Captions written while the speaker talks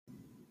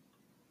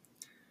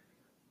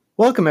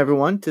Welcome,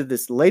 everyone, to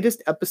this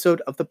latest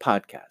episode of the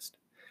podcast.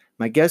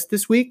 My guest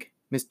this week,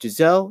 Ms.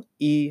 Giselle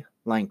E.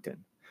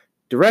 Langton,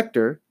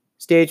 director,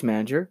 stage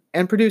manager,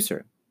 and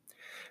producer.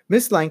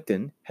 Ms.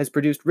 Langton has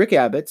produced Rick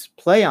Abbott's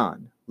Play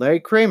On, Larry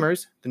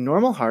Kramer's The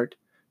Normal Heart,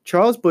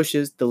 Charles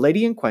Busch's The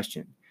Lady in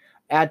Question,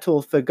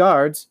 Atul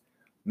Fagard's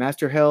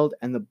Master Harold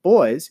and the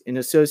Boys in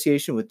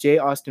association with J.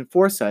 Austin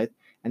Forsythe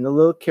and the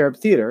Little Carib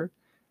Theater,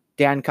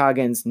 Dan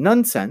Coggan's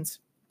Nonsense,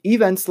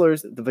 Eve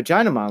Ensler's The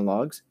Vagina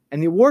Monologues,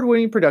 and the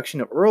award-winning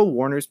production of Earl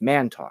Warner's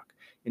Man Talk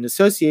in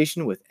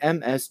association with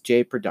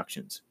MSJ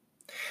Productions.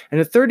 In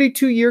a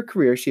 32-year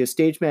career, she has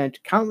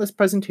stage-managed countless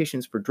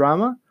presentations for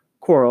drama,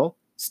 choral,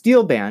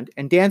 steel band,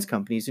 and dance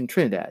companies in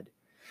Trinidad.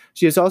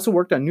 She has also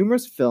worked on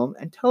numerous film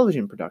and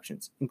television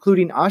productions,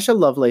 including Asha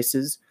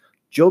Lovelace's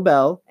Jo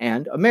Bell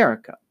and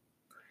America.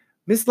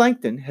 Ms.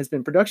 Langton has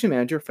been production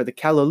manager for the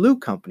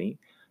Callaloo Company,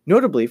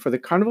 notably for the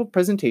carnival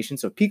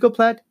presentations of Pico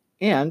Plat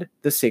and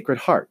The Sacred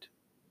Heart.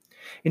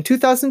 In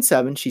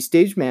 2007, she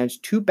stage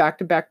managed two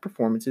back-to-back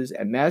performances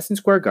at Madison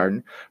Square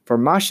Garden for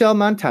Machel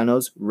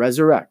Montano's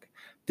Resurrect,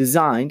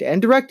 designed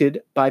and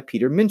directed by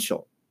Peter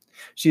Minshall.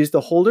 She is the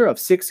holder of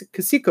 6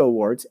 Casico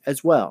Awards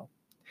as well.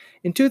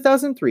 In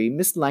 2003,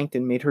 Ms.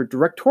 Langton made her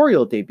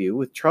directorial debut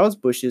with Charles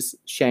Busch's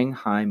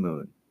Shanghai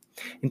Moon.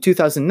 In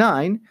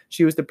 2009,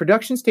 she was the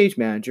production stage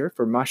manager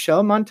for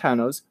Machel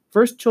Montano's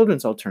first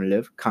children's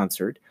alternative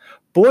concert,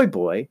 Boy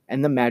Boy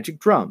and the Magic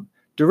Drum,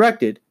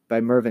 directed by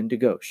Mervyn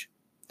DeGauche.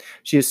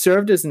 She has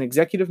served as an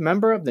executive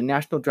member of the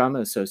National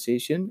Drama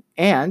Association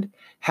and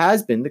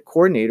has been the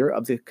coordinator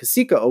of the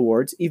Casica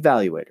Awards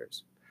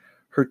Evaluators.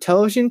 Her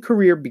television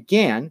career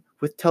began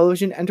with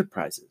Television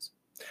Enterprises.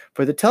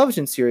 For the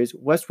television series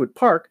Westwood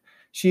Park,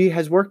 she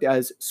has worked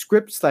as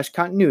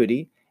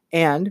script/continuity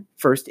and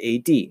first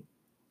AD.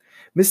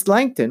 Ms.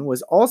 Langton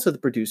was also the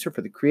producer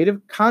for the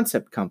creative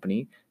concept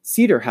company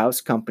Cedar House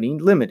Company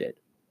Limited.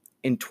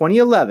 In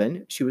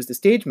 2011, she was the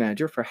stage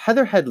manager for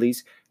Heather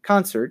Headley's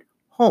concert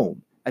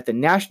Home at the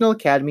National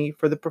Academy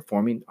for the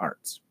Performing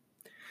Arts.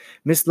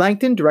 Ms.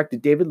 Langton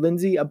directed David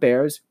Lindsay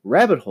Abair's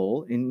Rabbit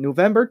Hole in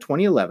November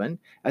 2011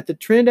 at the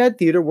Trinidad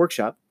Theatre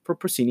Workshop for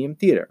Proscenium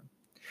Theatre.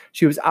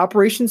 She was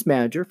operations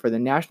manager for the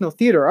National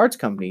Theatre Arts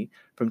Company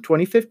from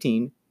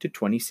 2015 to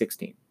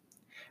 2016.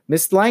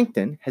 Ms.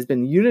 Langton has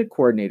been the unit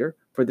coordinator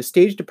for the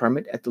stage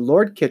department at the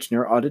Lord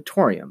Kitchener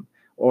Auditorium,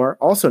 or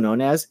also known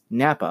as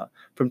NAPA,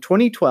 from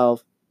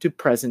 2012 to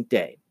present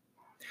day.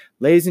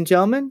 Ladies and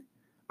gentlemen,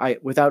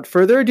 without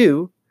further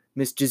ado,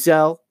 Ms.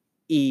 Giselle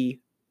E.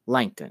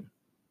 Langton.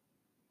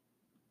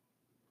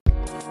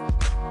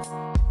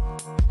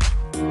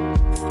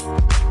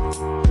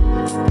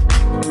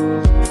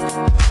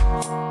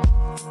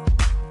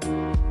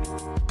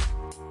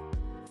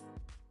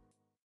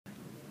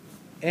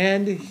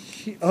 And,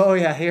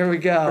 here we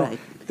go. Right.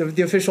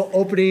 The official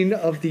opening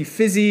of the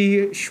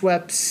Fizzy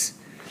Schweppes,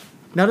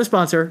 not a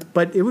sponsor,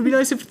 but it would be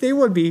nice if they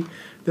would be,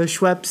 the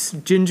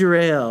Schweppes Ginger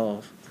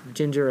Ale.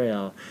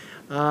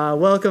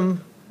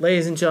 Welcome,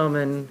 ladies and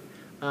gentlemen.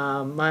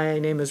 My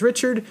name is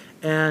Richard,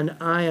 and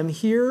I am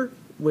here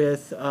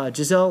with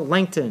Giselle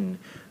Langton,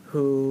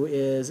 who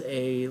is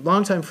a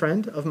longtime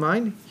friend of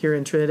mine here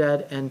in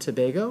Trinidad and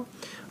Tobago.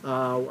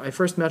 I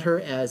first met her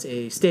as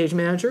a stage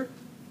manager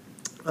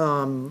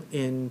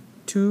in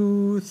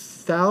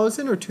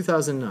 2000 or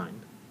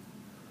 2009?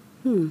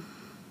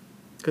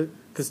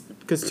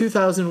 Because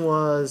 2000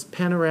 was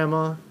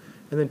Panorama,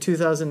 and then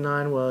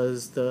 2009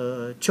 was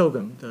the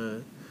CHOGM,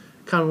 the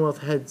Commonwealth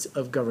Heads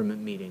of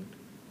Government meeting.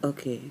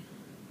 Okay.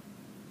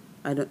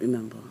 I don't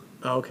remember.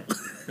 Oh, okay.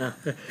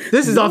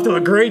 This is off to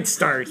a great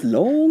start.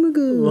 Long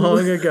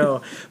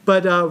ago.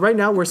 But right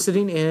now we're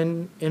sitting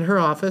in her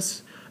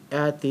office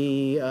at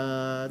the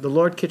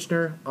Lord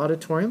Kitchener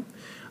Auditorium.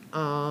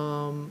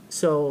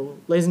 So,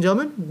 ladies and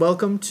gentlemen,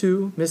 welcome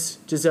to Miss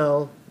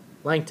Giselle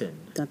Langton.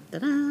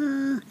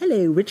 Da-da-da.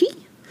 Hello,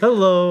 Richie.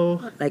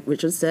 Hello. Like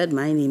Richard said,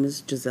 my name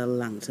is Giselle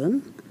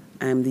Langton.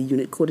 I'm the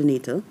unit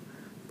coordinator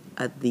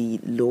at the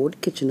Lord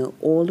Kitchener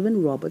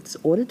Alderman Roberts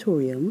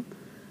Auditorium,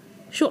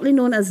 shortly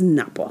known as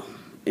NAPA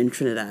in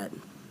Trinidad.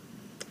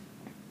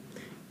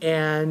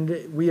 And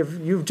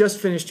you've just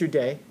finished your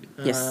day.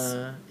 Yes.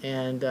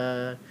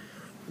 And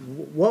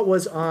what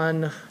was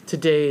on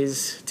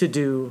today's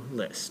to-do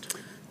list?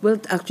 Well,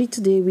 actually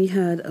today we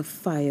had a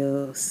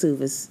fire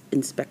service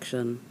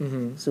inspection.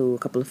 Mm-hmm. So a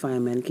couple of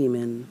firemen came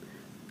in,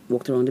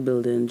 walked around the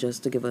building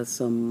just to give us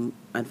some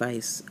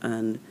advice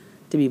and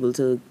to be able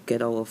to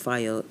get our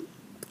fire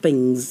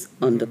things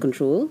under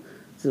control.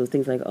 So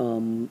things like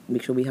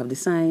make sure we have the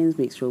signs,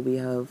 make sure we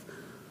have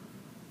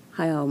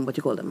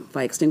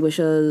fire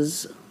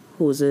extinguishers,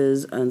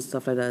 hoses and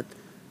stuff like that.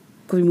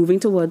 Because we're moving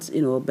towards,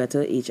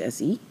 better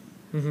HSE.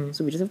 Mm-hmm.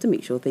 So we just have to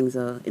make sure things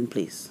are in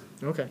place.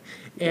 Okay.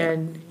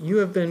 And you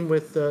have been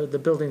with the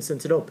building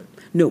since it opened?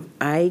 No,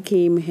 I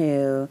came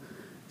here,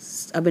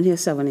 I've been here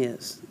 7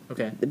 years.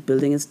 Okay. The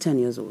building is 10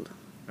 years old.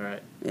 All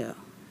right. Yeah.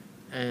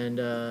 And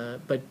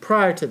but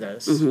prior to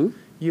this,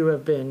 you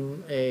have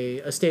been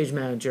a stage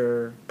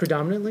manager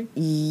predominantly?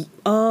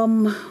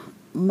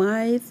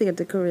 My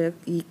theatre career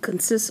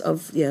consists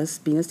of, yes,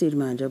 being a stage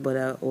manager, but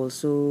I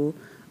also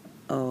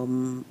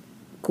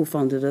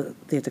co-founded a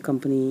theatre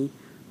company,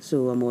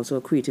 so I'm also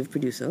a creative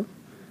producer,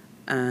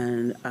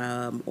 and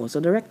also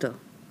a director.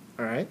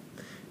 All right.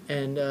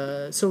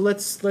 And so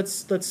let's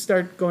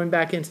start going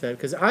back into that,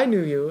 because I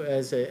knew you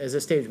as a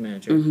stage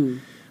manager,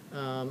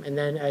 and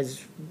then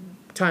as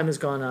time has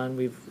gone on,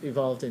 we've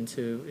evolved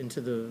into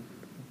the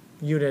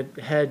unit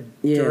head,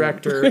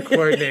 director,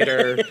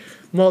 coordinator,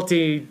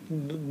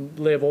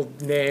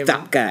 multi-labeled name.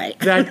 That guy.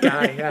 That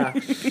guy, yeah.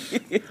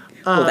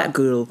 That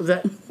girl.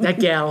 That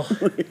gal.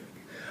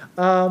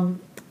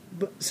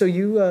 So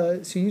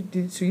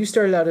you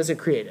started out as a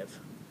creative,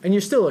 and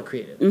you're still a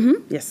creative.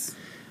 Yes.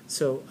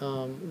 So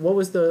what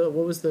was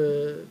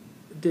the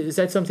is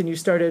that something you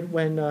started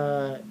when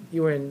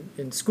you were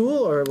in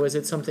school, or was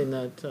it something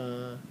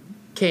that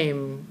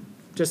came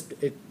just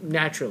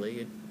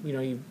naturally?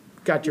 You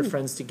got your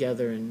friends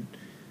together and.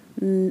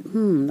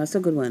 That's a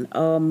good one.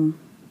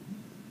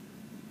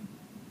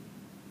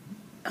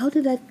 How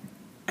did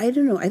I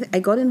don't know. I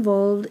got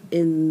involved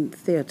in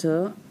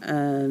theater,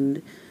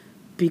 and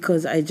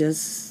because I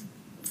just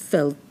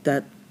felt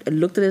that I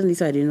looked at it and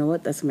decided, you know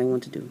what, that's what I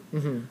want to do.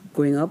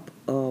 Growing up,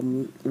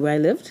 where I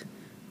lived,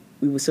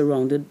 we were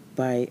surrounded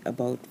by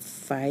about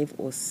 5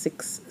 or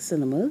 6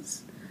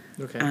 cinemas,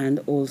 and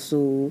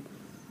also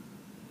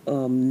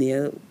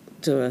near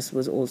to us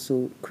was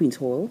also Queen's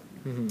Hall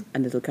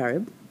and Little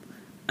Carib,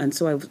 and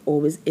so I was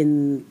always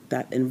in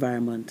that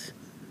environment,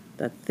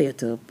 that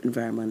theatre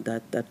environment,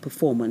 that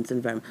performance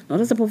environment.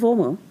 Not as a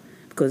performer,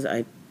 because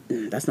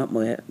that's not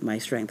my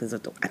strength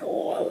at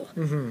all.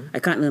 I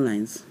can't learn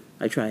lines.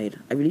 I tried.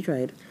 I really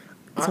tried.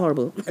 It's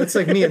horrible. It's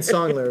like me and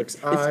song lyrics.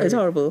 It's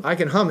horrible. I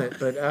can hum it,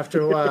 but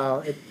after a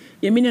while...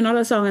 You mean you're not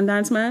a song and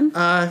dance man?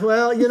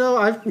 Well,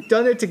 I've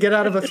done it to get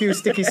out of a few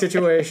sticky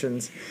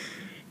situations.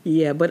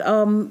 Yeah, but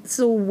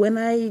so when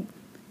I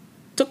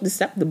took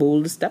the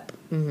bold step,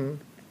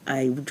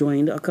 I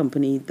joined a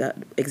company that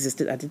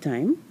existed at the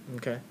time.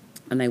 Okay.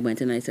 And I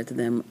went and I said to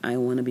them, I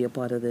want to be a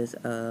part of this.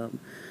 I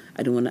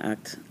don't want to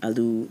act. I'll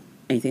do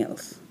anything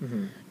else.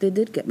 They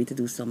did get me to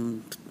do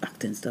some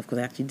acting stuff, because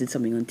I actually did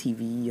something on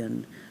TV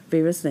and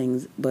various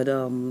things. But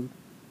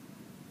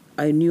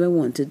I knew I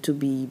wanted to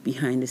be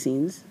behind the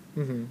scenes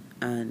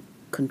and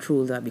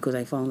control that, because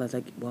I found that,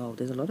 like, wow,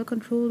 there's a lot of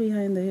control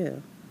behind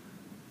there.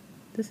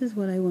 This is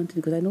what I want to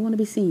do, because I don't want to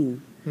be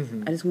seen.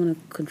 I just want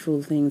to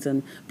control things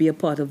and be a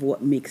part of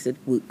what makes it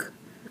work,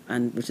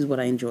 and which is what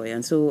I enjoy.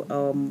 And so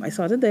I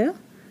started there,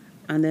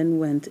 and then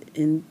went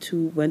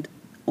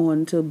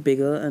on to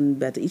bigger and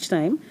better each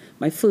time.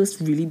 My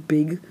first really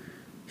big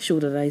show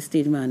that I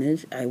stage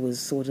managed, I was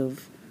sort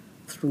of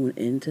thrown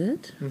into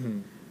it,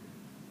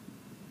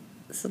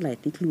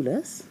 slightly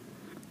clueless.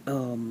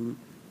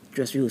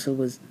 Dress rehearsal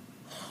was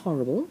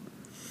horrible,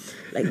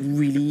 like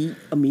really,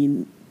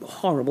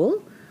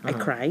 horrible. I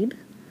cried.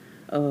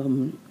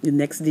 The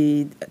next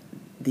day,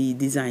 the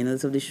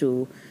designers of the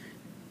show,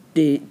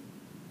 they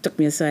took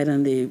me aside,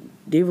 and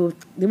they were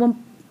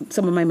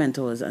some of my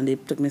mentors, and they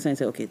took me aside and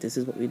said, okay, this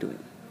is what we're doing.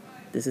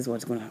 This is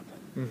what's going to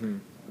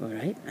happen. All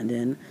right?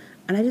 And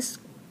I just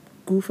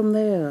grew from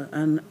there,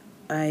 and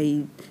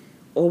I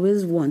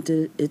always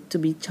wanted it to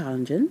be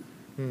challenging.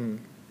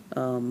 And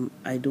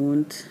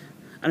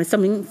it's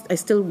something I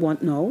still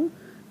want now.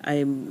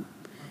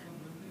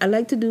 I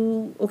like to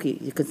do, okay,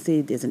 you could say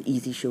there's an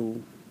easy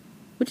show,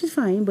 which is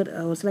fine, but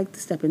I also like to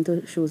step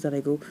into shows that I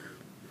go,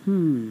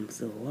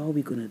 so how are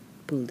we going to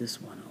pull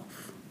this one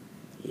off?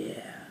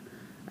 Yeah,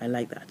 I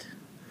like that.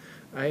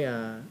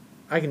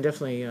 I can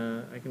definitely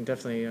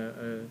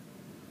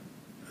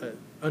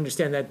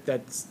understand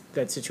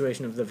that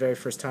situation of the very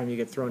first time you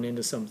get thrown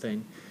into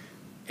something,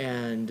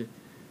 and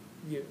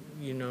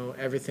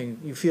everything,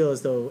 you feel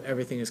as though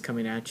everything is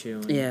coming at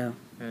you.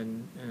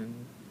 And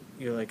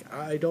you're like,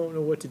 I don't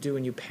know what to do,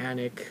 and you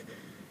panic,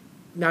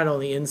 not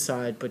only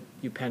inside, but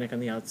you panic on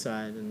the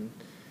outside. And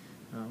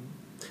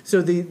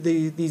so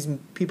these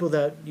people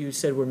that you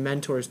said were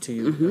mentors to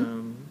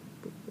you,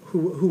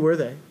 who were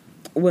they?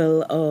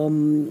 Well,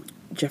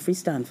 Jeffrey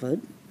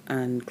Stanford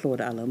and Claude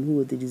Allam, who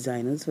were the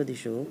designers for the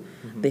show,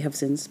 they have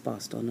since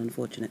passed on,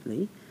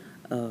 unfortunately.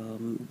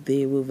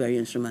 They were very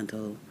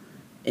instrumental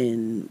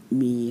in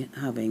me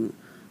having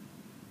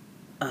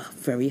a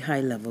very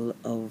high level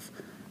of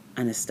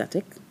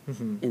anesthetic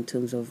in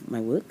terms of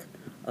my work,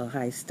 a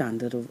high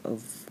standard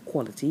of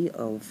quality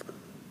of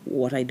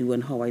what I do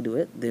and how I do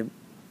it.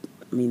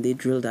 They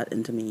drilled that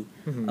into me.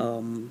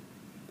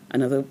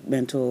 Another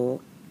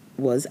mentor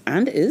was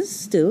and is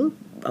still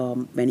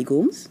Benny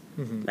Gomes,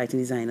 lighting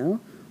designer,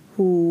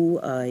 who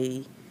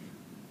I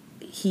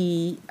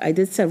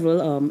did several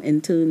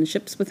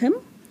internships with him,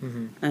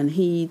 and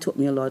he taught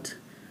me a lot.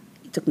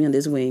 He took me on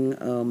this wing.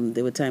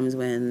 There were times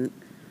when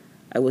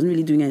I wasn't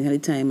really doing anything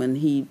at the time, and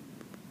he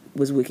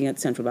was working at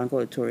Central Bank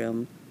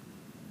Auditorium,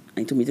 and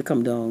he told me to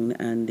come down,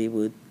 and they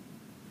would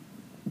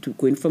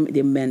going from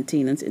their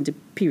maintenance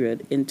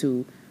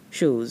into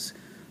shows.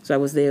 So I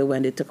was there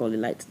when they took all the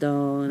lights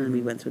down, and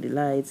we went through the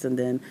lights, and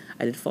then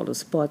I did photo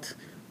spot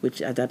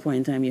which at that point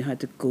in time you had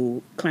to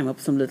go climb up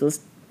some little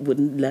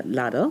wooden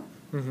ladder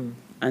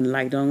and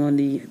lie down on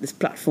this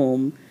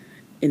platform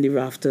in the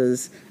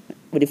rafters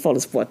with the follow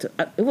spot.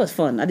 It was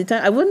fun at the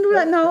time. I wouldn't do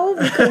that now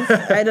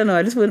because I don't know.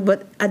 I just wouldn't.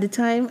 But at the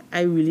time,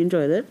 I really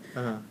enjoyed it.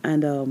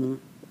 And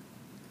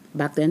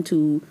back then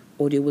too,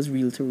 audio was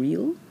reel to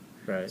reel.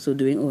 Right. So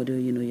doing audio,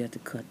 you had to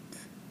cut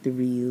the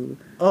reel,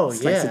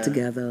 slice it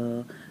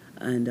together.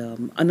 And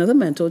another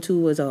mentor too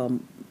was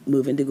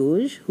Mervyn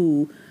DeGauge,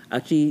 who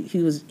actually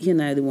he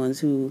and I are the ones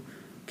who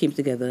came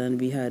together, and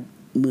we had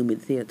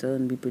Mermaid Theatre,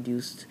 and we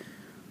produced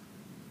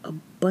a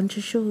bunch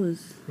of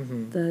shows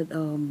that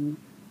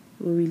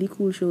were really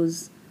cool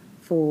shows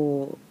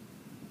for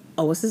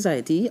our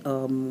society.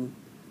 The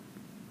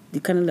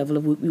kind of level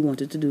of work we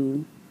wanted to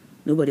do,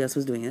 nobody else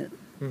was doing it.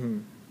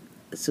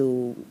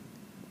 So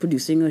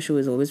producing a show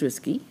is always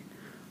risky.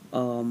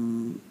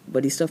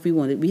 But the stuff we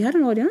wanted, we had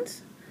an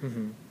audience.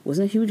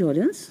 Wasn't a huge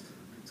audience.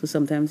 So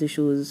sometimes the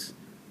shows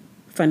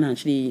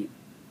financially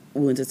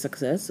weren't a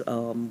success.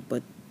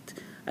 But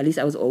at least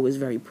I was always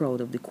very proud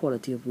of the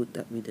quality of work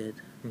that we did.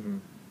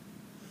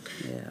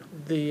 Yeah.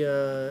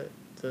 The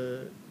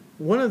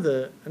one of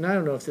the, and I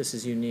don't know if this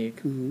is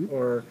unique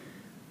or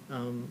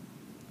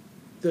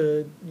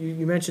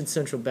you mentioned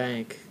Central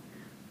Bank,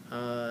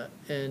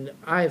 and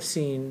I have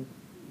seen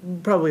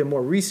probably a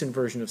more recent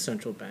version of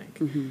Central Bank.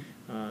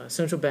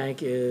 Central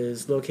Bank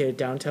is located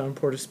downtown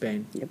Port of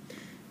Spain. Yep.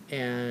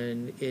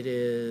 And it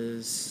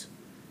is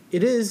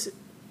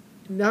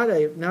not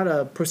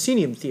a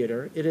proscenium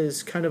theater. It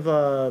is kind of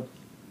a,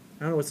 I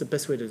don't know what's the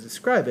best way to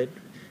describe it.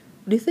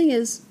 The thing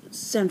is,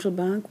 Central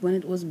Bank, when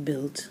it was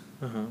built,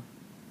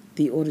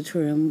 the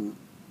auditorium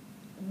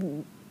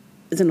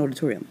is an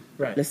auditorium.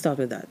 Right. Let's start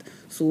with that.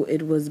 So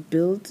it was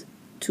built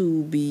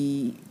to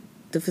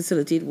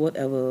facilitate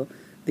whatever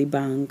the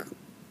bank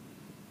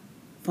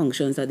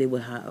functions that they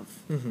would have,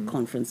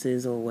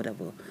 conferences or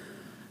whatever.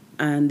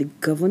 And the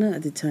governor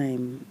at the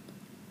time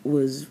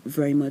was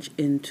very much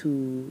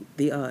into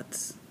the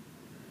arts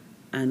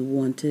and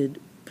wanted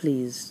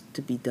plays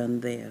to be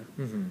done there.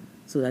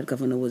 So that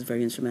governor was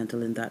very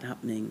instrumental in that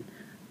happening.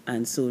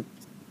 And so it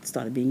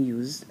started being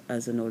used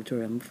as an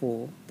auditorium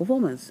for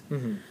performance.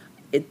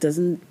 It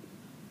doesn't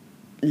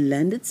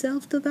lend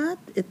itself to that.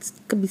 It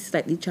could be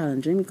slightly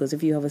challenging because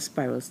if you have a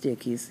spiral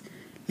staircase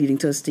leading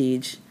to a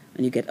stage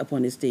and you get up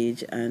on the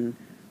stage and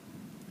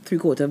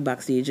 3/4 of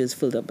backstage is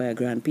filled up by a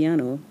grand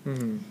piano,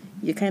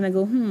 you kind of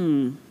go,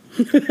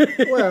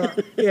 Well,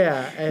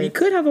 yeah. We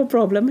could have a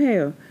problem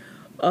here.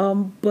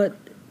 But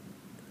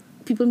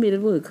people made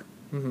it work.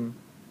 And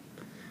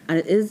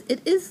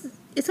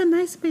it's a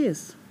nice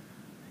space.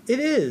 It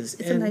is.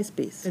 It's a nice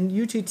space. And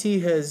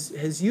UTT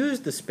has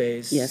used the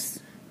space. Yes.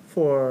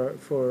 For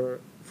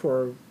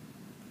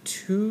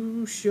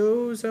 2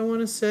 shows, I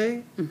want to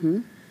say.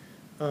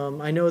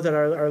 I know that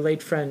our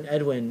late friend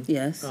Edwin.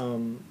 Yes.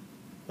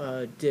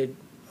 Did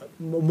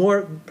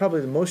more,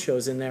 probably the most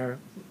shows in there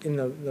in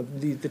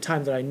the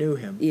time that I knew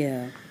him.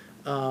 Yeah.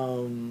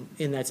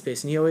 In that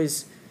space, and he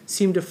always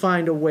seemed to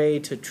find a way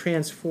to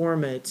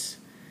transform it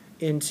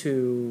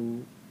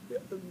into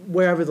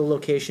wherever the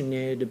location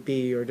needed to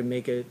be, or to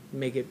make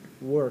it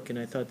work. And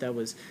I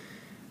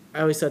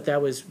always thought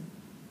that was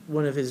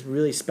one of his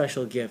really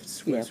special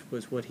gifts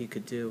was what he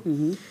could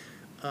do.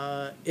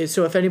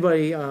 So if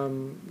anybody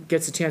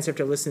gets a chance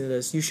after listening to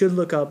this, you should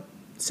look up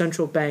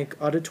Central Bank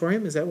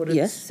Auditorium. Is that what it is?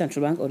 Yes,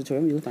 Central Bank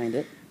Auditorium. You'll find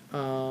it.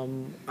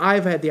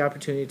 I've had the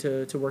opportunity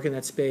to work in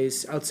that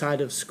space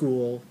outside of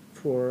school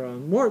for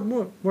more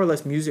or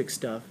less music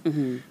stuff.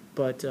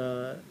 But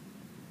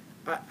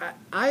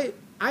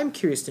I'm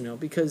curious to know,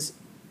 because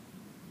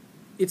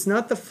it's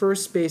not the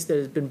first space that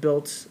has been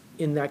built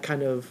in that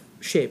kind of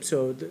shape.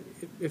 So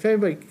if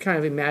anybody kind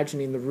of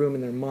imagining the room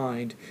in their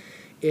mind,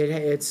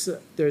 there's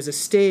a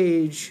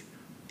stage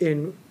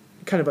in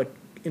kind of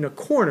in a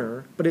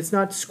corner, but it's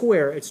not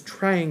square, it's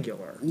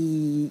triangular.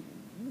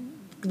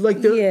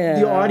 Like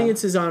the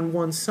audience is on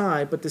one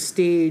side, but the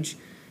stage,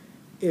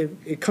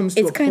 it comes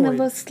to a point. It's kind of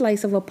a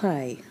slice of a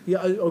pie. Yeah,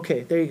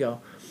 okay, there you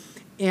go.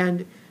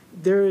 And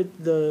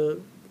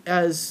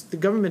as the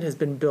government has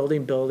been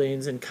building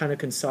buildings and kind of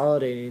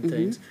consolidating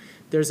things,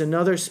 there's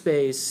another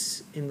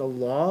space in the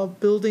law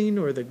building,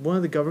 or one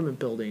of the government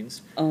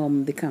buildings.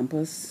 The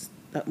campus,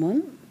 that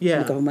one?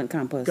 Yeah. The government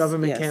campus.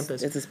 Government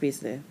campus. There's a space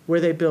there. Where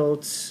they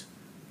built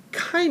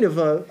kind of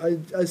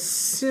a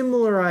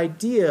similar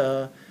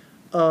idea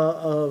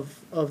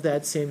of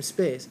that same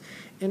space.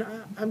 And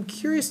I'm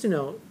curious to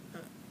know,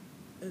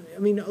 I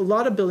mean, a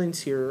lot of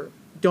buildings here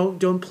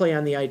don't play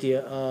on the idea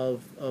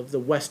of the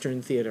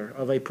Western theater,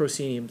 of a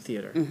proscenium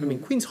theater. I mean,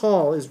 Queen's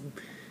Hall is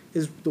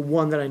the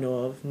one that I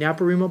know of.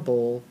 Naparima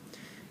Bowl,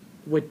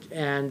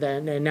 and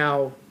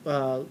now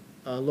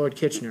Lord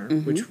Kitchener,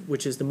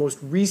 which is the most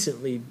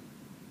recently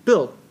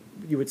built,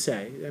 you would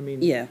say. I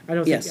mean, I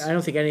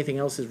don't think anything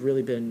else has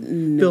really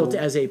been built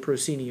as a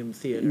proscenium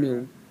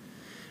theater.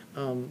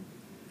 No.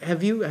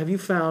 Have you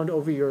found,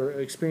 over your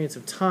experience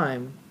of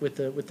time with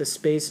the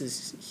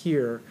spaces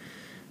here,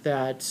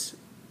 that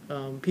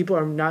people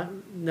are not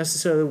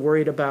necessarily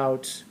worried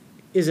about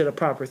is it a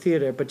proper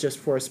theater, but just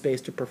for a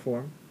space to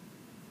perform.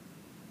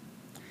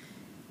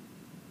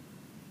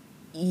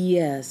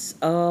 Yes.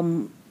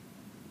 No,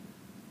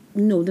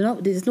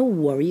 there's no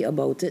worry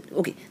about it.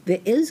 Okay,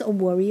 there is a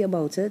worry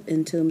about it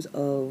in terms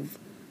of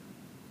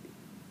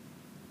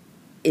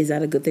is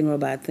that a good thing or a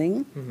bad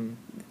thing? Mm-hmm.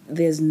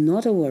 There's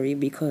not a worry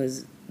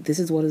because this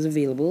is what is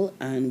available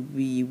and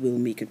we will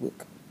make it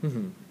work.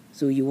 Mm-hmm.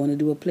 So you want to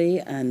do a play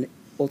and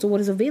also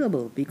what is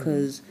available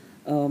because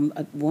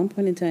at one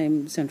point in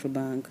time, Central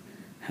Bank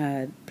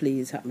had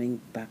plays happening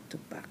back to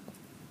back,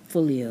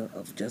 full year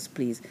of just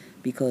plays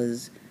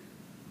because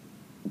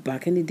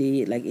back in the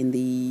day, like in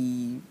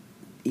the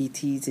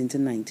 80s into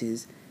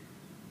 90s,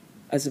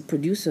 as a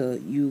producer,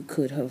 you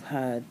could have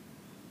had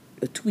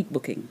a 2 week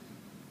booking.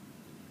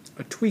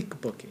 A tweak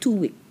booking? 2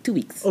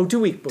 weeks. Oh, 2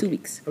 week booking. 2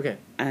 weeks. Okay.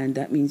 And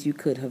that means you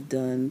could have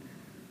done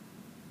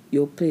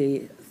your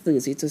play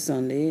Thursday to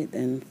Sunday,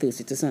 then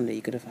Thursday to Sunday.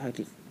 You could have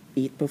had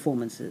 8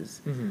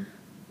 performances. Mm-hmm.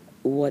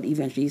 What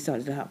eventually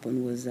started to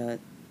happen was that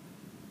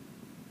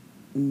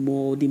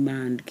more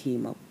demand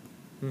came up.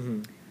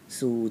 Mm-hmm.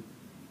 So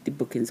the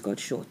bookings got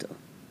shorter.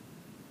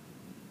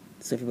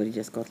 So everybody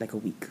just got like a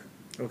week.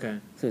 Okay.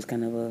 So it's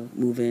kind of a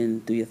move in,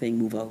 do your thing,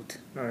 move out.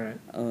 All right.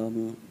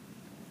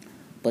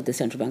 But the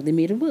central bank, they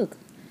made it work.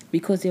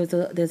 Because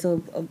there's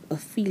a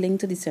feeling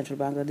to the central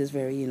bank that is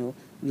very,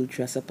 we'll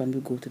dress up and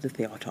we'll go to the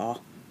theater.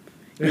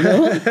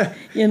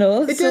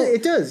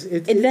 It does.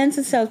 It lends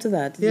itself to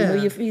that. Yeah.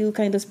 You feel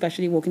kind of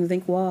specially walking and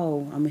think,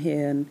 wow, I'm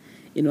here. And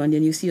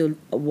then you see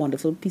a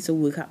wonderful piece of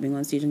work happening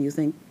on stage and you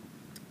think,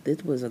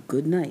 this was a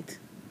good night.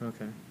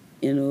 Okay.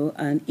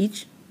 And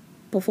each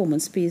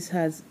performance space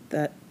has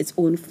its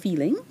own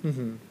feeling.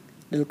 Mm-hmm.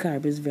 Little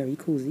Carib is very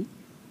cozy.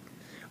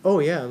 Oh,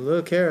 yeah.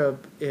 Little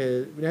Carib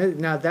is...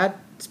 Now,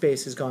 that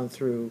space has gone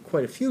through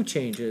quite a few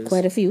changes.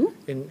 Quite a few.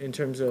 In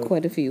terms of...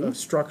 Quite a few. Of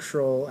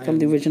structural... From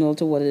the original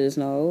to what it is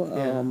now.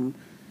 Yeah.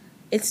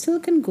 It still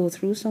can go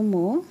through some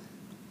more.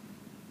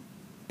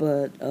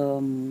 But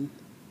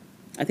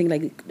I think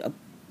like a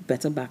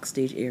better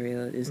backstage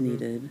area is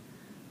needed.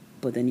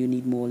 But then you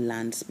need more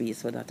land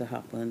space for that to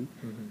happen.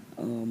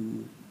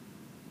 Mm-hmm.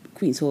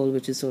 Queen's Hall,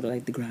 which is sort of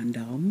like the grand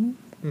dame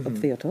of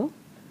theatre.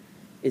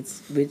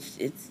 It's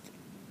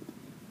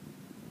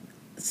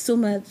so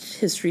much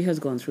history has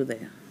gone through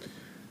there.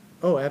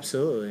 Oh,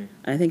 absolutely.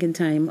 I think in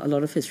time, a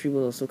lot of history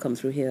will also come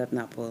through here at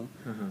Napa.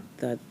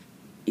 That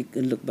you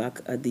can look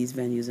back at these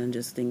venues and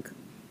just think,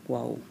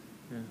 wow.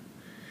 Yeah.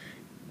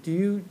 Do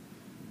you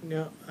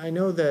I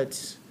know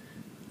that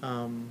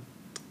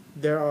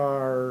there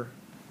are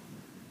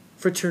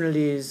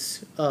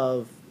fraternities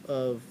of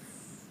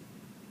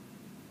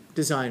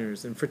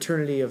designers and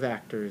fraternity of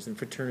actors and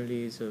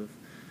fraternities of,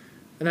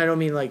 and I don't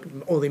mean like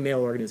only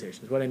male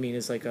organizations. What I mean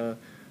is like a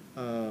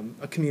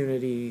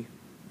community.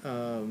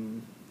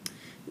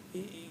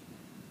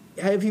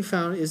 Have you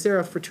found, is there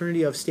a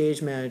fraternity of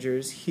stage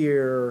managers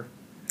here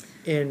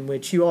in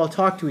which you all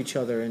talk to each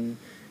other and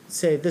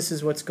say this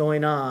is what's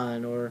going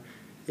on, or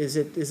is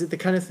it the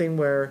kind of thing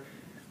where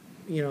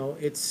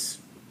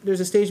there's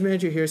a stage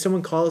manager here,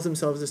 someone calls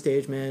themselves a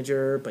stage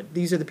manager, but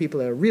these are the people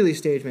that are really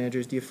stage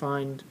managers? Do you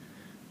find...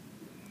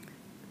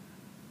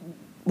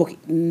 Okay,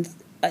 in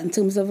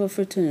terms of a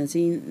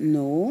fraternity,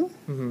 no.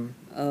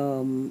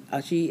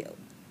 Actually,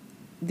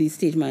 the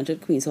stage manager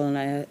at Queen's Hall and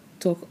I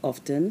talk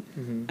often,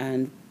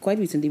 and quite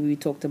recently we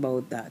talked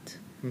about that.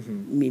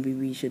 Maybe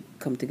we should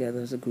come together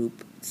as a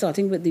group,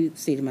 starting with the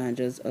stage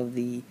managers of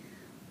the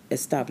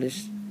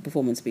established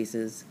performance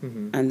spaces,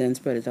 and then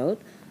spread it out.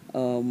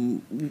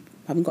 We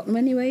haven't gotten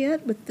anywhere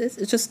yet with this.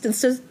 It's just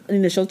an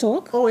initial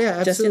talk. Oh yeah,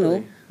 absolutely.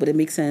 Just but it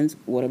makes sense.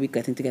 What are we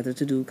getting together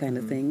to do, kind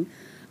of thing.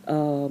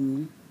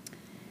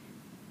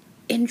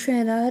 In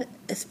Trinidad,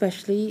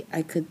 especially,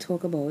 I could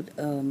talk about.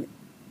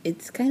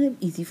 It's kind of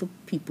easy for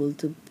people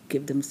to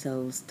give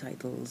themselves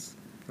titles.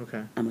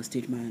 Okay. I'm a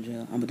stage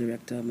manager. I'm a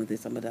director. I'm a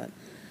this. I'm a that.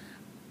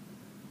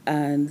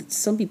 And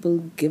some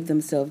people give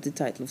themselves the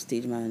title of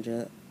stage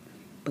manager,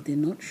 but they're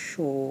not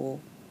sure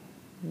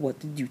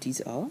what the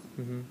duties are.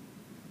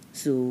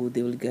 So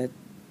they will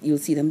you'll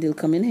see them, they'll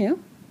come in here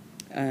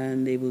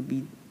and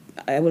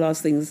I will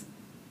ask things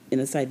in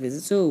a side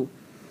visit. So,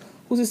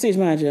 who's the stage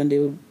manager?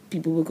 And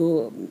people will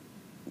go,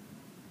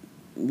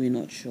 we're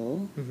not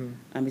sure.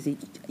 And we say,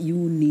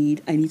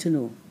 I need to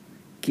know.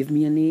 Give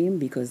me a name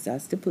because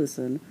that's the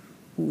person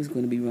who is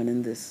going to be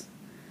running this.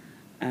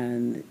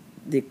 And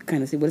they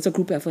kind of say, well, it's a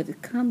group effort.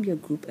 It can't be a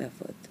group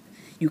effort.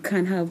 You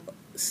can't have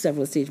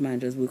several stage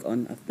managers work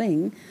on a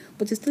thing,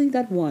 but you still need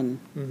that one.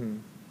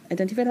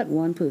 Identify that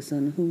one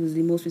person who is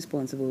the most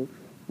responsible,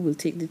 who will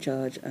take the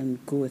charge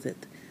and go with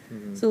it.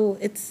 So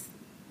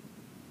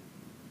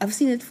I've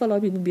seen it for a lot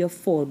of people be a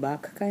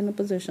fallback kind of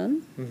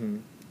position.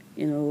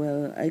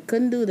 Well, I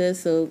couldn't do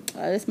this, so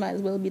I just might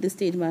as well be the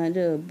stage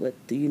manager, but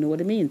do you know what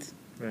it means?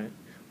 Right.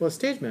 Well, a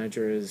stage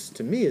manager is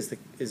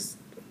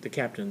the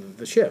captain of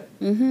the ship.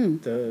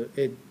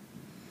 It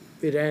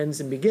ends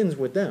and begins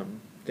with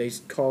them. They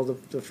call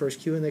the first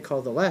cue and they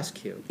call the last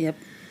cue. Yep.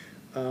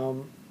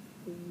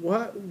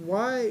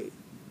 why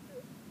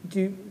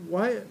do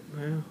why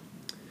well,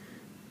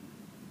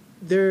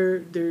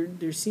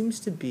 there seems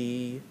to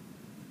be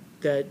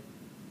that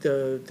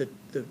the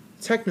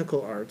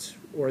technical arts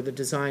or the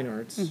design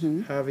arts,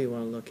 however you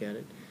want to look at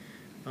it,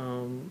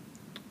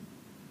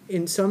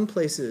 in some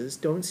places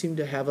don't seem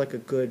to have like a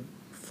good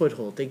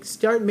foothold. They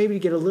start maybe to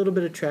get a little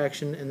bit of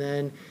traction, and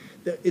then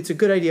it's a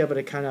good idea, but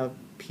it kind of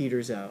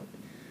peters out.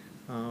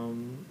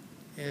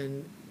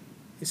 And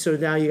so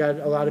now you got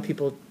a lot of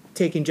people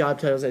taking job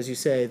titles, as you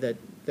say, that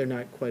they're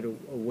not quite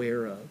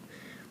aware of.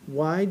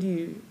 Why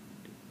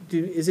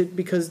is it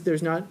because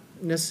there's not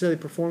necessarily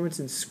performance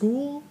in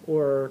school,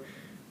 or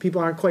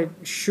people aren't quite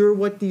sure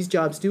what these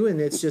jobs do, and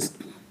it's just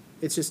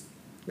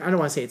I don't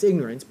want to say it's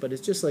ignorance, but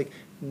it's just like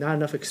not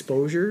enough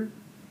exposure?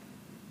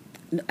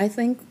 I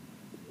think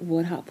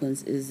what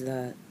happens is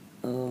that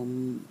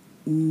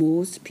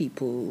most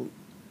people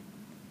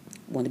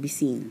want to be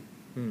seen,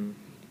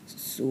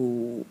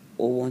 so,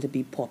 or want to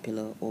be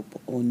popular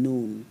or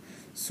known.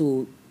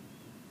 So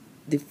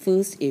the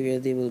first area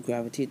they will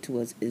gravitate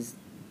towards is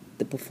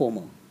the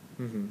performer,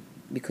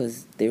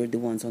 because they're the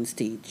ones on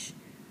stage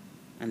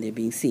and they're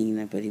being seen.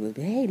 Everybody will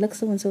be, hey, look,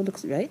 so and so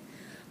looks right.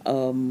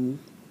 And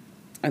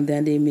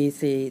then they may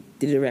say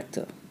the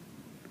director.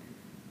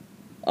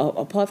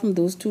 Apart from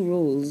those two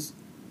roles,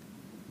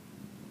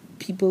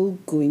 people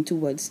going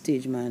towards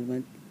stage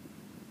management,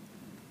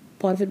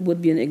 part of it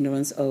would be an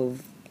ignorance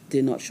of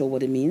they're not sure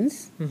what it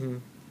means.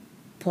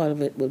 Part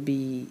of it would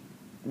be,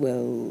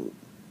 well,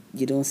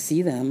 you don't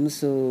see them,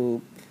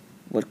 so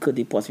what could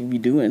they possibly be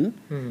doing?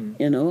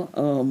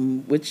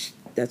 Which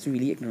that's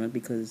really ignorant,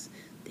 because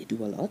they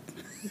do a lot.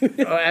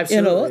 Oh,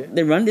 absolutely.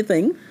 They run the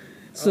thing.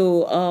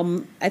 So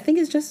I think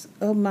it's just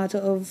a matter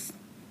of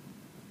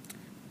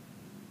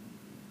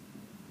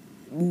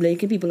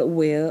making people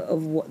aware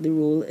of what the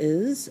role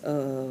is.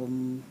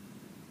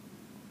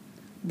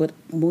 But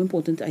more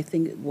important, I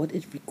think, what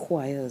it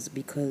requires,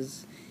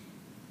 because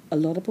a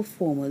lot of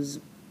performers,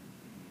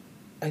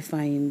 I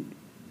find,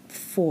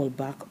 fall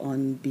back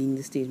on being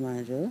the stage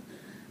manager.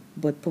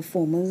 But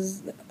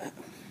performers,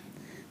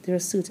 they're a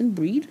certain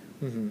breed,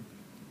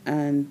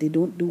 and they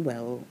don't do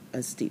well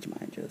as stage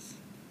managers.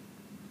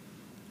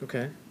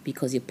 Okay.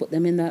 Because you put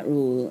them in that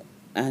role,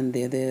 and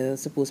they're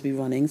supposed to be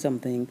running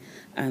something,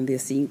 and they're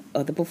seeing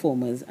other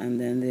performers, and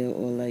then they're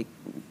all like,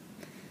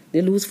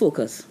 they lose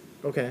focus.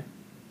 Okay.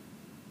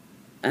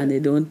 And they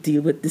don't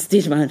deal with the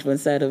stage management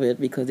side of it,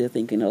 because they're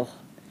thinking, oh,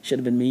 should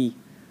have been me.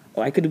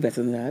 Or I could do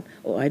better than that.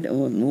 Or I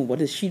don't know,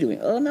 what is she doing?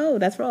 Oh, no,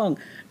 that's wrong.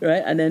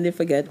 Right? And then they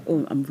forget,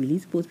 oh, I'm really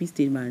supposed to be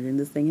stage managing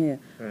this thing here.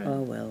 Right.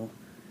 Oh, well.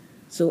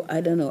 So,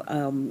 I don't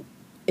know.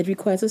 It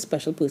requires a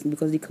special person,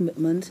 because the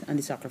commitment and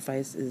the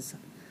sacrifice is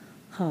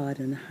hard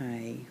and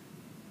high.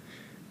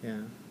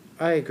 Yeah,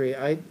 I agree.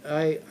 I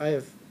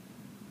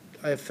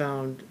have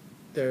found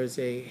there's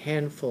a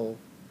handful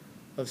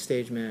of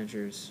stage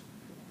managers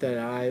that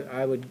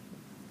I would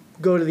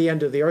go to the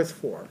end of the earth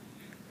for,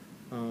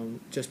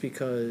 just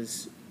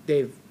because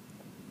they've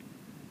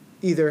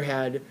either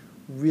had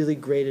really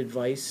great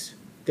advice,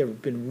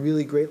 they've been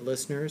really great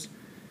listeners,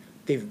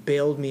 they've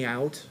bailed me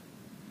out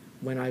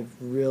when I've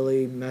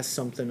really messed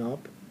something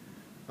up.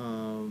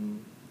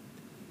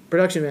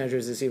 Production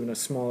managers is even a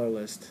smaller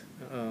list.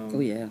 Oh,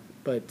 yeah.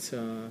 But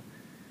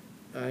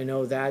I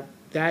know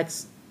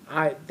that's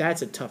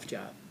a tough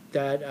job.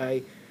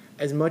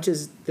 As much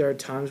as there are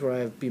times where I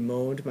have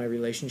bemoaned my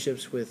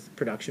relationships with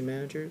production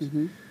managers,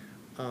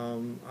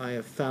 I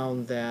have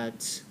found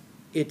that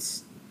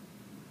it's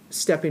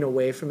stepping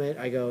away from it.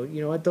 I go,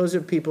 you know what? Those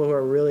are people who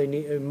are really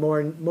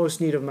most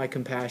need of my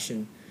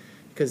compassion,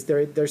 because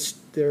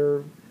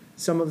they're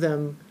some of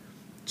them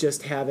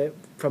just have it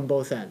from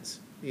both ends.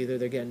 Either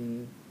they're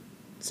getting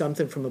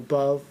something from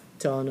above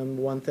telling them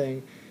one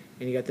thing,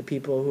 and you got the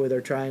people who they're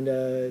trying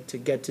to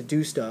get to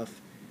do stuff,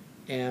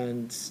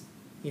 and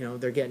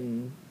they're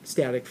getting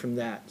static from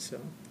that. So,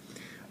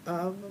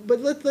 but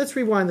let's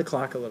rewind the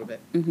clock a little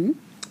bit.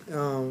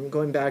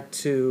 Going back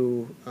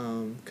to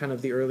kind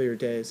of the earlier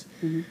days,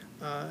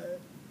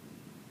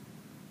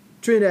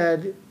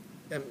 Trinidad.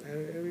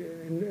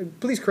 And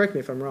please correct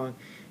me if I'm wrong.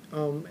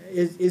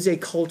 Is a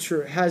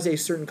culture, has a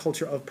certain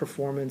culture of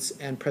performance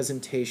and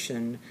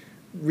presentation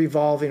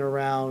revolving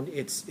around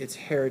its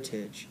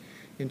heritage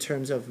in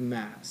terms of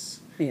mass,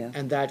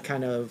 and that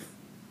kind of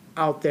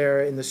out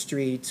there in the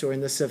streets or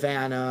in the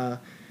savannah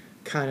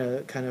kind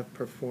of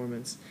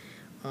performance.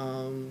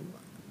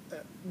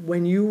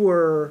 When you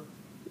were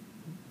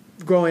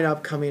growing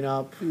up, coming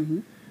up,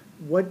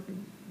 what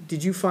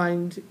did you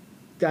find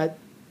that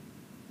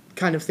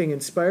kind of thing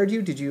inspired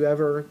you? Did you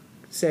ever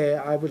say,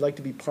 I would like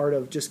to be part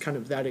of just kind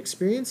of that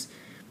experience,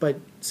 but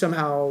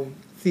somehow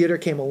theater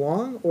came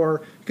along?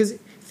 Or because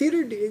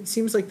theater, it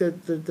seems like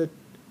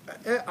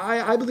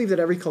I believe that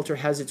every culture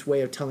has its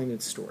way of telling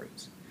its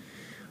stories.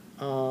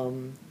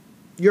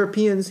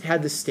 Europeans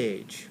had the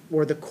stage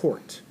or the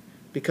court,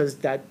 because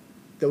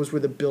those were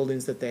the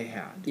buildings that they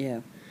had.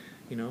 Yeah.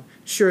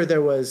 Sure,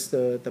 there was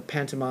the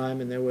pantomime,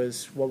 and there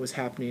was what was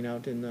happening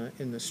out in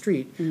the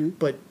street,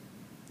 but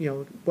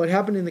what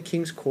happened in the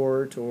King's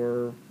Court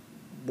or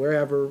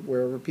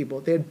wherever people,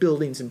 they had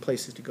buildings and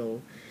places to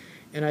go.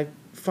 And I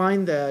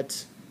find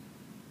that,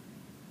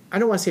 I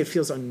don't want to say it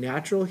feels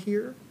unnatural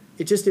here.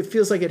 It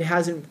feels like it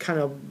hasn't kind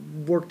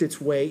of worked its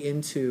way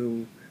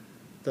into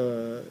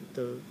the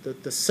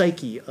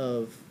psyche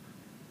of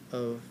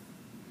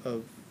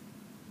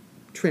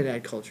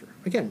Trinidad culture.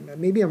 Again,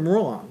 maybe I'm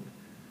wrong.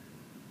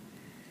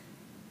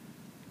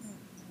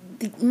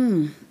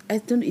 I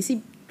don't. You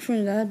see,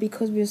 Trinidad,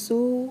 because we're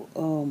so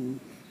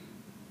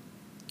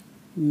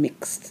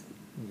mixed,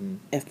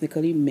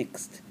 ethnically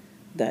mixed,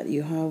 that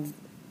you have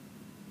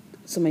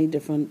so many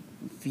different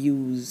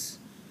views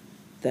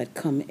that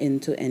come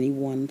into any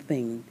one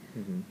thing.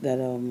 That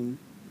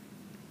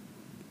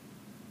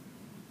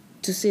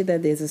to say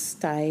that there's a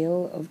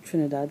style of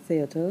Trinidad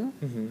theater,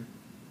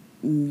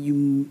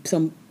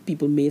 some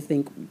people may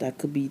think that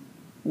could be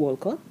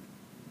Walcott.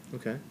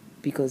 Okay.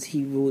 Because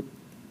he wrote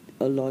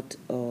a lot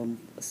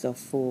stuff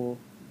for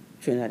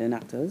Trinidadian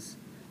actors,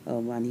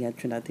 and he had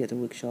Trinidad Theatre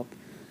Workshop,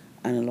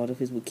 and a lot of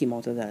his work came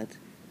out of that.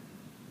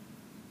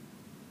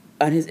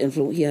 And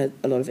he had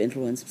a lot of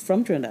influence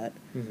from Trinidad.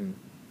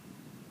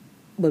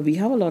 But we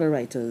have a lot of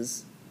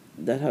writers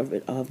that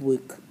have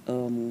work.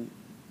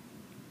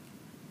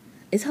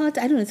 It's hard.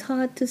 I don't know. It's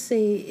hard to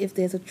say if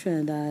there's a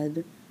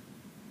Trinidad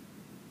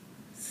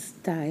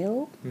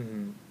style.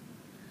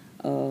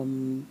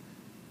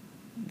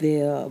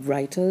 There are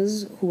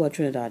writers who are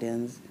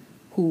Trinidadians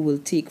who will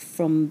take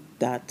from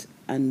that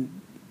and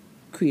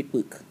create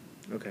work.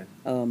 Okay.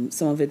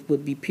 Some of it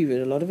would be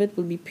period. A lot of it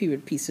will be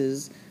period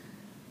pieces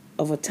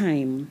of a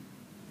time,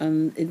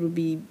 and it would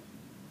be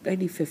like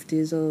the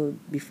 50s or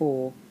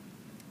before.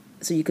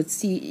 So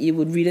you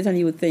would read it and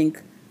you would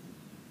think,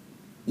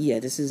 yeah,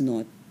 this is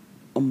not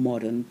a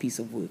modern piece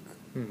of work.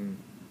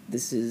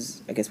 This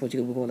is, I guess, what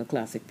you would call a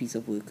classic piece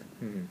of work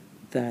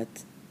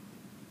that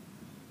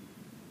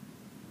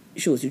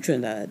shows you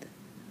Trinidad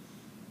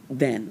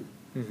then.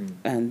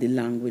 And the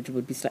language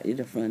would be slightly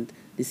different.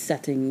 The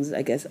settings,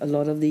 I guess, a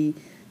lot of the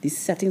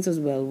settings as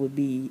well would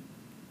be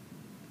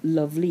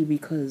lovely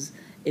because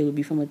it would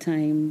be from a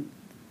time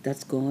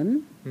that's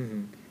gone,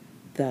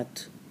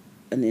 that,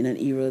 and in an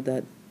era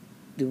that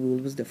the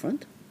world was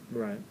different.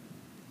 Right.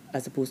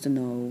 As opposed to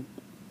now,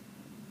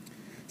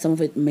 some of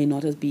it may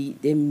not as be,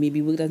 there may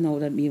be work that's now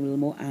that be a little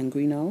more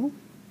angry now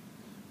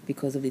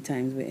because of the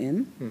times we're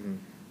in.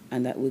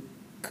 And that work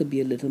could be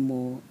a little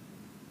more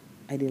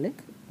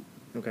idyllic.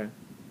 Okay.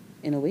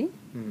 In a way.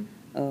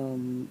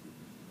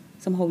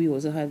 Somehow we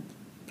also had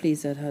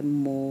plays that had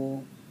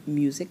more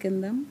music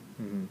in them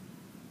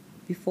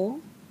before.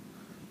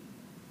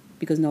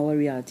 Because now a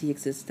reality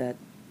exists that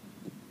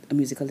a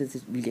musical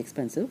is really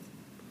expensive.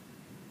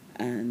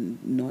 And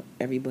not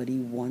everybody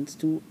wants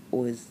to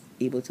or is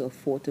able to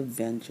afford to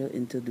venture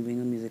into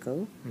doing a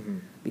musical.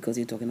 Because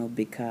you're talking about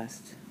big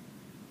cast,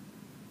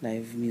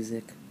 live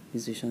music,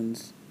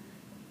 musicians,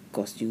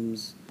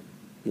 costumes,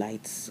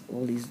 lights,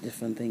 all these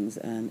different things,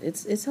 and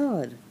it's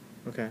hard.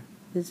 Okay.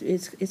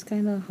 It's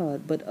kind of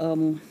hard, but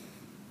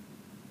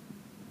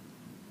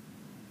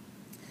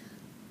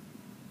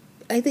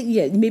I think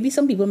maybe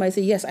some people might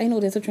say yes, I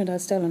know there's a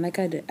Trinidad style, and I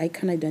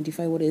can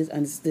identify what it is,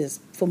 and it's this.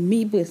 For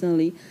me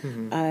personally,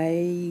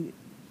 I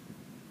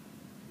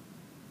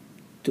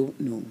don't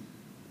know.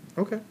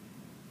 Okay.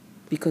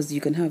 Because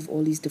you can have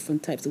all these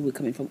different types of work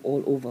coming from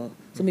all over,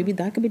 so maybe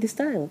that could be the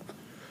style.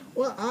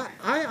 Well,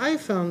 I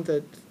found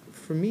that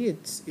for me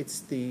it's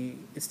the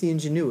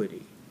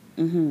ingenuity,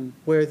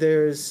 where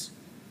there's,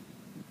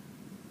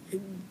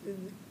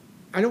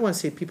 I don't want to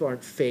say people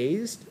aren't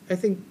phased. I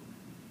think,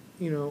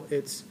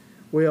 it's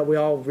we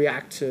all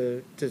react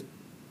to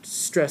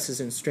stresses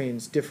and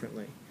strains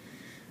differently.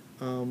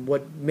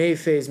 What may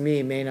phase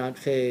me may not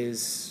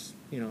phase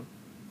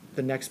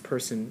the next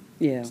person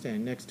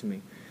standing next to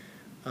me.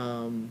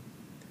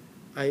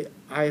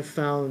 I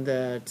found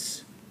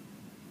that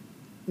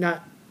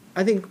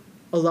I think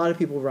a lot of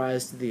people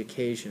rise to the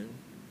occasion.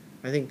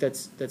 I think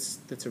that's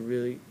a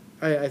really,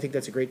 I think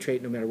that's a great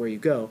trait no matter where you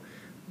go.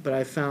 But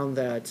I found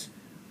that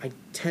I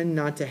tend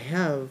not to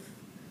have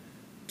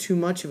too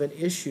much of an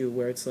issue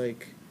where it's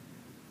like,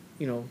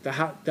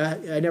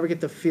 I never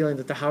get the feeling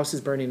that the house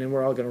is burning and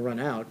we're all going to run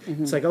out.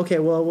 It's like, okay,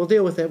 well, we'll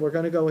deal with it. We're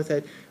going to go with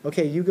it.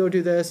 Okay, you go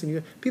do this,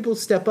 and people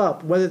step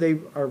up whether they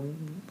are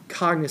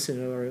cognizant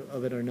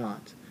of it or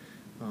not.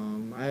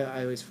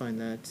 I always find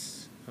that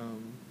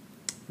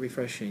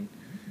refreshing.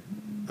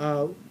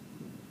 But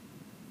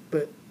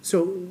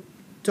so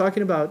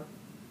talking about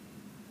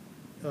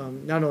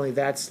not only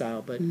that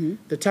style but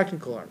the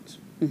technical arts,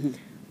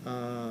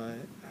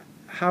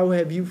 how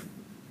have you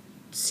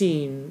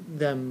seen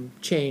them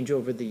change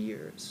over the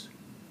years?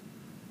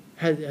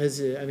 Has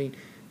it, I mean,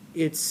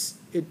 it's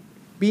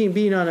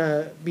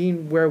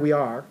being where we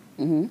are.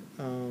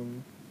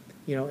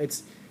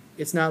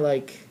 It's not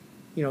like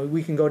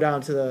we can go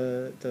down to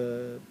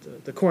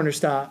the corner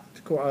stop.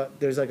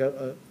 There's like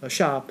a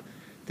shop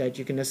that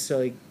you can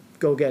necessarily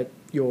go get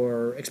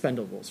your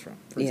expendables from,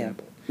 for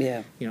example.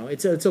 Yeah.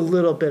 It's a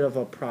little bit of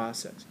a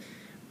process.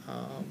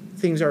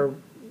 Things are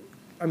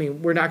I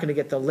mean, we're not going to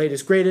get the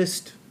latest,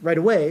 greatest right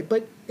away,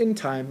 but in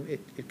time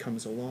it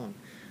comes along.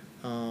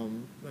 I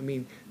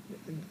mean,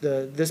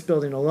 this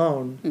building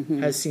alone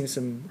has seen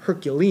some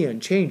Herculean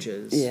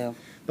changes, Yeah.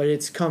 but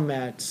it's come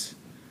at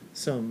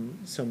some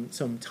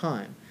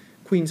time.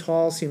 Queen's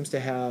Hall seems to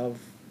have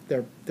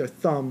their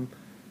thumb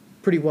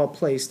pretty well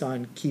placed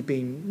on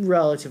keeping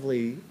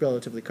relatively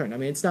current. I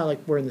mean, it's not like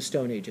we're in the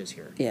Stone Ages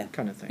here, Yeah.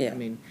 kind of thing. Yeah. I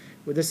mean,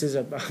 this is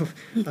a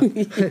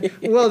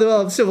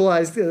well-developed,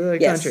 civilized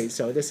Yes. country,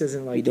 so this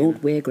isn't like We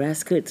don't wear grass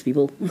skirts,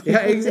 people.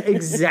 yeah,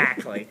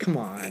 exactly. Come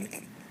on.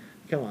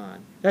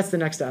 That's the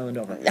next island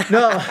over.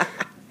 No,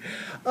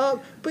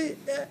 but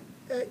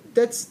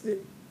that's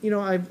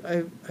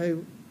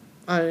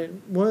I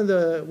one of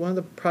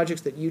the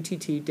projects that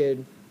UTT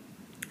did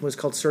was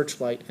called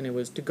Searchlight, and it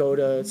was to go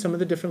to some of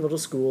the different little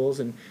schools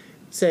and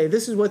say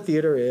this is what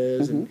theater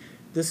is and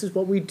this is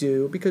what we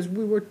do, because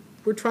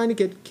we're trying to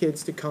get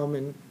kids to come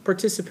and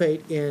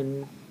participate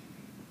in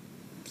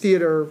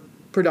theater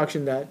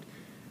production that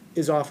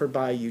is offered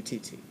by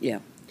UTT. Yeah.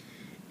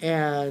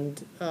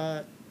 And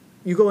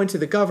you go into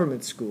the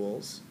government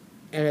schools,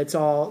 and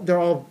they're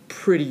all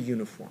pretty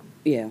uniform,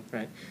 Yeah.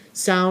 right?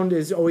 Sound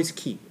is always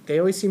key. They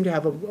always seem to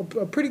have a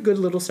pretty good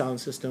little sound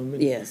system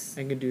and, Yes.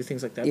 and can do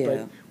things like that. Yeah.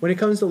 But when it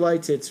comes to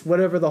lights, it's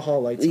whatever the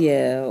hall lights are.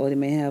 Yeah, or they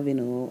may have,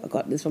 I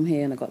got this from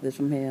here and I got this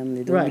from here, and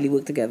they don't Right. really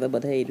work together,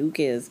 but hey, who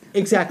cares?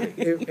 Exactly.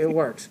 it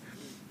works.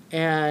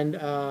 And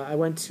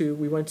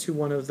we went to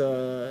one of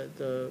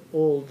the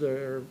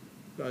older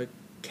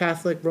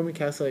Roman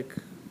Catholic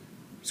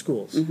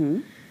schools.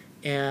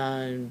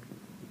 And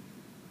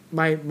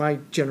my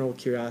general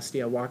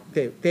curiosity, I walked.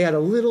 They had a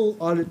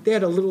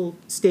little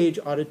stage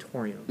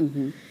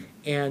auditorium,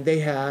 and they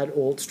had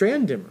old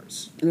Strand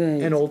dimmers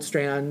Right. and old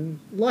Strand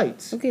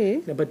lights. Okay.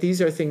 But these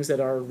are things that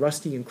are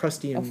rusty and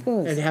crusty Of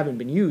course. and haven't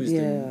been used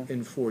Yeah.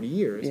 in 40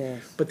 years.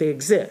 Yes. But they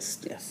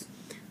exist. Yes.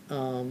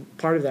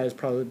 Part of that is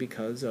probably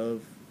because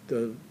of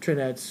the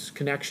Trinidad's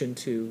connection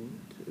to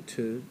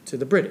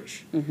the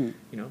British.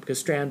 Because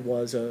Strand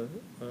was a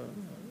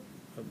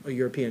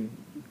European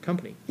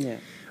company. Yeah.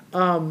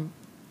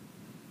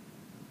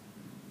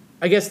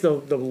 I guess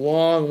the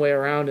long way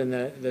around in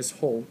this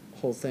whole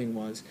thing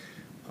was,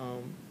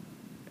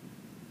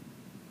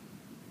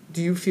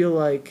 do you feel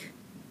like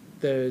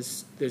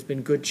there's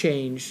been good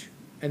change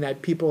and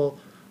that people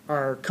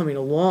are coming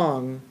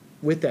along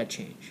with that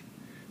change?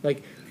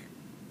 Like,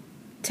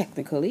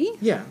 Technically,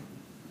 yeah.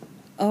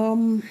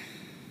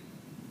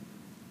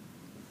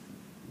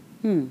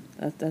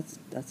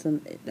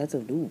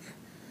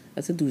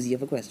 That's a doozy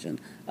of a question.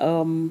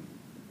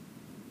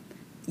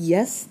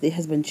 Yes, there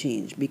has been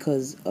change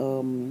because,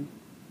 for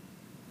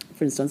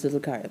instance, Little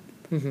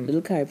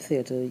Carib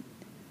Theatre,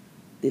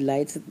 the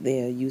lights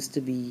there used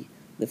to be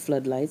the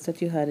floodlights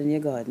that you had in your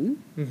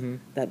garden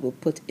that were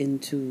put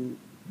into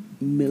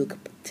milk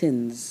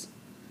tins.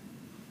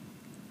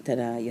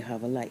 Ta-da, you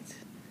have a light.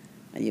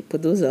 And you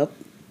put those up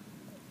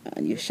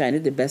and you shine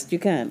it the best you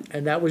can.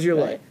 And that was your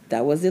Right. light.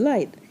 That was the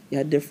light. You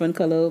had different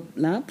color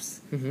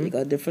lamps. You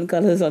got different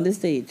colors on the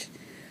stage.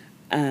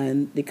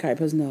 And the Carib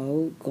has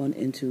now gone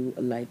into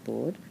a light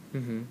board,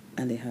 and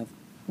they have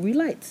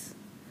relights.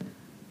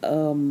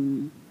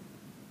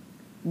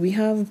 We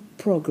have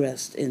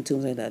progressed in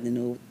terms like that.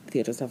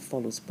 Theaters have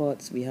follow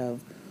spots. We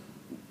have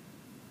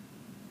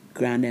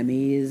Grand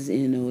Emmys,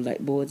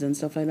 light boards and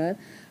stuff like that,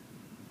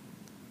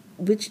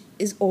 which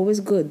is always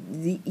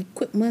good. The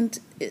equipment,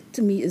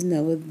 to me, is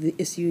never the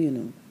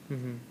issue,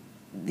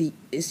 The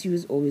issue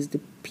is always the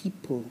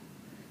people,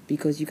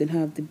 because you can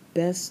have the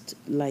best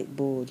light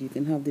board, you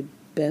can have the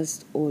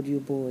best audio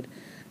board,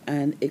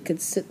 and it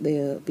could sit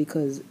there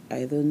because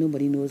either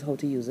nobody knows how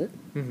to use it,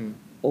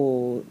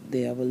 or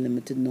they have a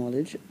limited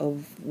knowledge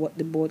of what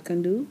the board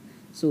can do,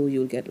 so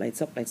you'll get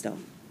lights up, lights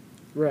down.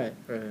 Right.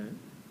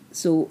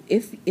 So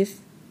if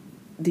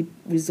the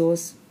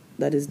resource,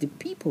 that is the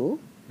people,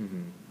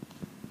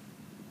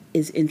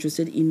 is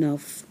interested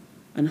enough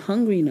and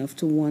hungry enough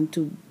to want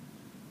to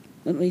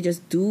not only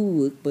just do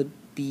work, but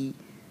do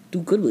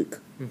good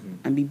work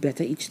and be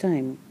better each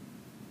time,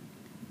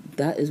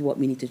 that is what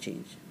we need to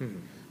change.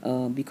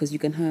 Because you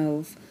can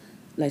have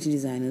lighting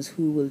designers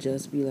who will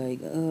just be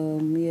like,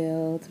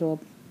 yeah, throw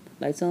up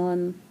lights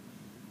on,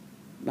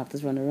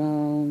 actors run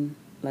around,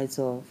 lights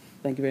off,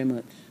 thank you very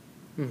much.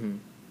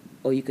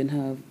 Or you can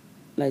have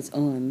lights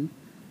on,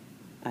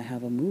 I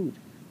have a mood,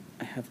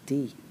 I have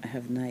day, I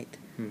have night,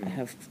 I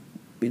have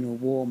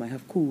warm, I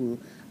have cool,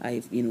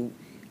 I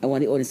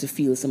want the audience to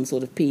feel some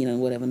sort of pain and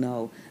whatever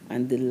now,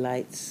 and the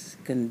lights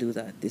can do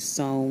that, the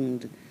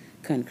sound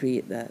can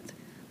create that.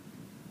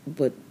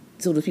 But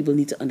so those people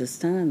need to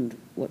understand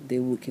what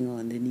they're working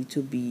on. They need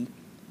to be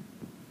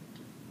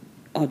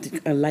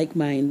a like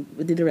mind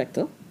with the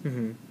director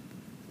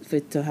for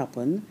it to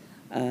happen.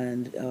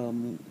 And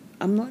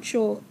I'm not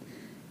sure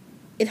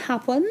it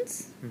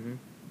happens.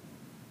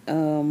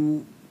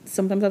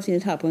 Sometimes I've seen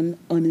it happen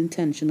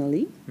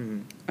unintentionally,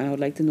 and I would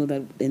like to know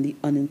that in the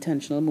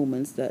unintentional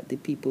moments that the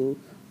people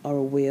are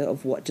aware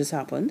of what just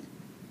happened,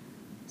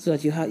 so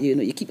that you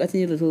keep that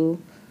in your little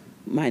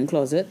mind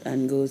closet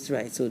and goes,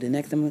 right, so the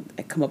next time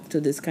I come up to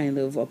this kind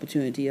of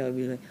opportunity, I'll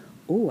be like,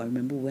 oh, I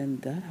remember when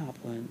that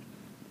happened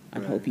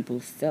and how Right. people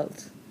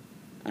felt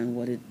and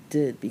what it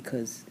did,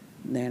 because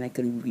then I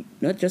can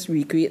not just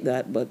recreate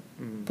that, but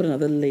put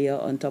another layer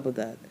on top of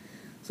that.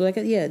 So like,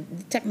 yeah,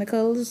 the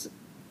technicals,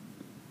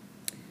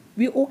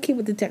 we're okay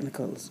with the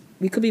technicals.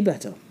 We could be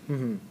better.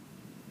 Mm-hmm.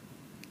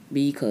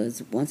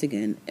 Because once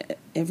again,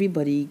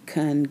 everybody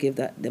can give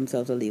that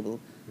themselves a label.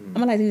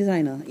 I'm a lighting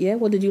designer. Yeah,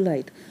 what did you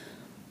light?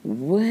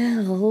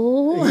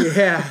 Well,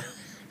 Yeah.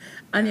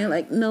 and you're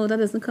like, no, that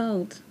doesn't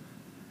count.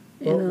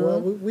 You know?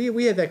 Well,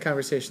 we had that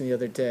conversation the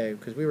other day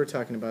because we were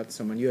talking about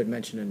someone. You had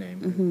mentioned a name,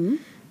 Mm-hmm.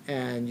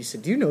 and you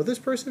said, "Do you know this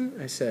person?"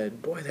 I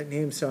said, "Boy, that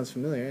name sounds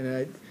familiar."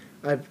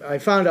 And I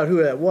found out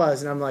who that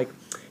was, and I'm like,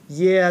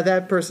 "Yeah,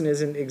 that person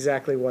isn't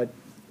exactly what,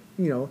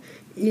 you know."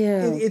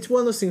 Yeah. It's one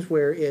of those things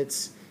where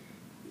it's,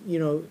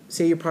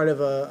 say you're part of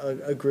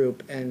a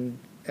group, and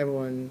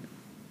everyone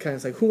kind of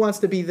is like, "Who wants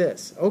to be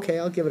this?" Okay,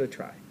 I'll give it a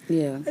try.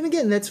 Yeah. And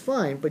again, that's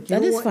fine, but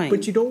That is fine.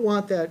 But you don't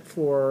want that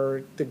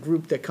for the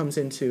group that comes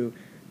into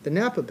the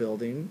Napa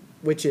building,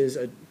 which is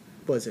a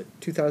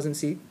 2,000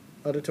 seat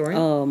auditorium.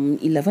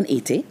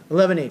 1180.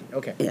 1180.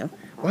 Okay. Yeah.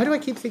 Why do I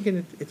keep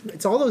thinking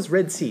it's all those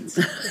red seats?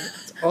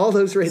 It's all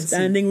those red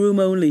Standing room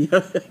only.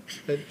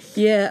 seats.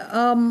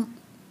 Yeah.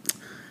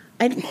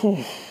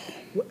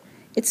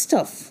 It's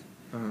tough.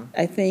 Uh-huh.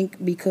 I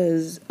think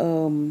because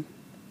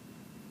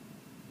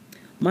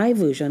my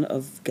version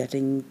of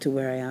getting to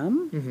where I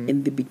am Mhm.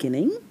 in the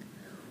beginning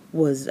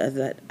was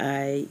that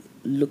I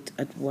looked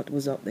at what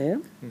was out there.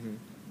 Mhm.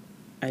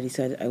 I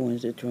decided I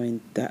wanted to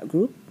join that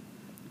group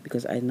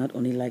because I not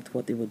only liked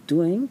what they were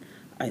doing,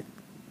 I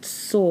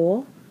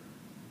saw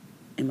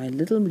in my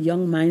little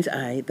young mind's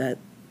eye that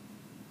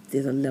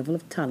there's a level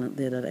of talent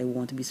there that I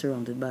want to be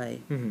surrounded by.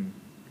 Mhm.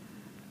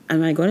 And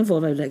when I got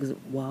involved, I was like,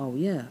 wow,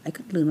 yeah, I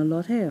could learn a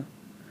lot here.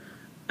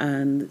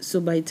 And so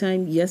by the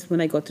time, yes,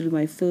 when I got to do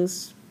my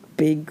first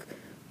big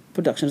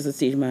production as a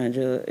stage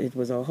manager, it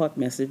was a hot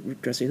mess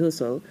at dress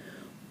rehearsal,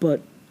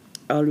 but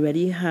I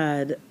already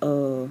had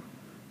a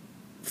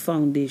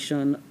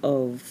foundation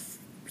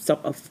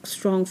a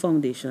strong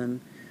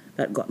foundation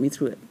that got me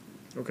through it.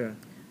 Okay.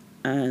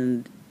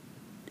 And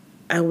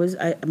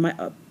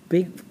a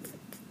big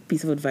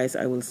piece of advice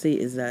I will say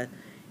is that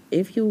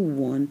if you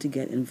want to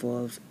get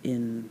involved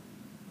in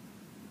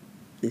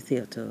the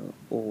theater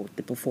or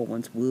the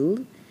performance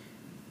world,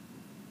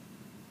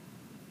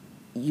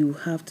 you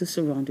have to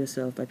surround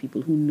yourself by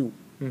people who know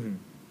Mhm.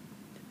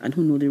 and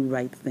who know the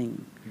right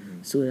thing.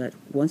 Mhm. So that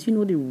once you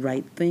know the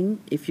right thing,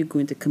 if you're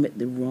going to commit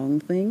the wrong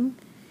thing,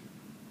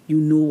 you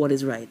know what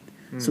is right.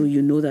 So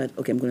you know that,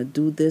 okay, I'm going to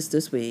do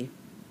this way.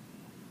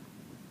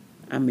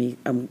 I'm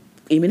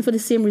aiming for the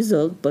same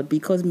result, but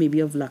because maybe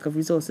of lack of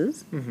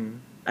resources, Mhm.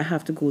 I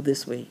have to go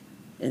this way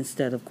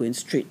instead of going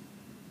straight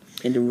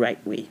in the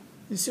right way.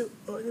 So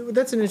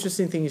that's an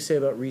interesting thing you say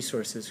about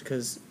resources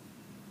because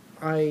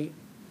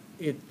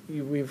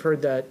we've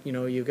heard that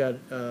you've got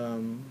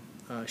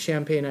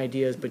champagne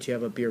ideas, but you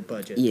have a beer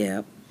budget.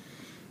 Yeah.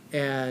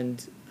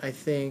 And I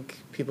think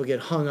people get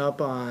hung up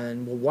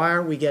on, well, why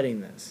aren't we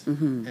getting this?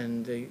 Mm-hmm.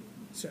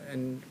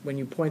 And when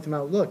you point them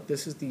out, look,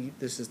 this is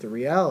the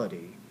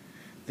reality.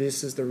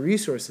 This is the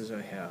resources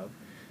I have.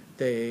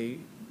 They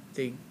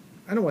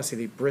I don't want to say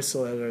they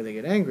bristle at it or they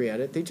get angry at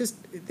it.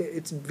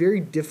 It's very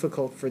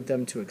difficult for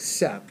them to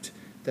accept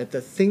that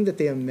the thing that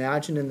they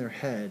imagine in their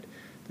head,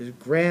 this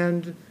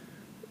grand,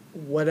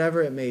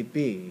 whatever it may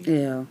be,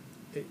 Yeah.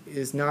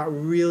 is not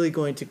really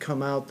going to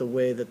come out the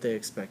way that they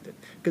expected.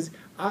 Because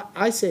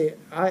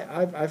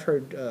I've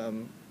heard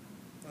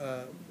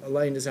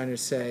lighting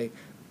designers say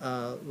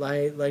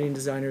lighting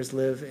designers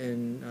live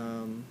in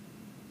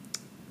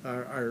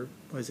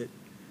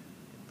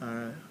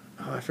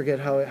I forget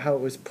how it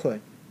was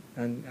put,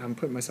 and I'm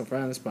putting myself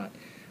right on the spot.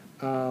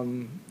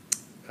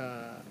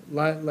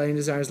 Lighting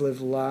designers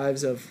live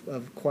lives of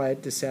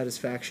quiet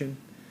dissatisfaction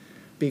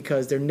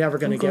because they're never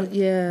going to get.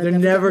 Yeah, they're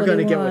never going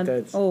to get what want.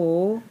 that's.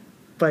 Oh,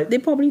 But they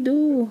probably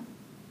do.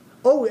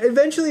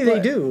 Eventually they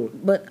do.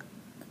 But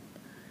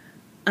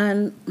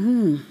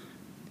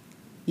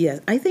yes,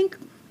 I think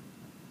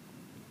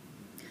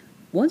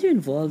once you're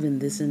involved in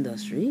this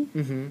industry,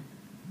 Mm-hmm.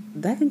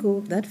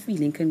 that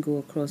feeling can go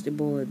across the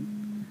board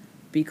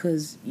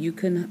because you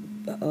can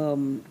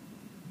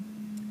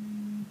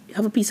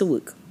have a piece of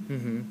work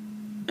Mm-hmm.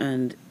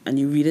 and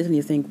you read it and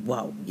you think,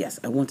 wow, yes,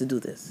 I want to do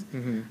this.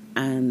 Mm-hmm.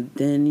 And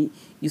then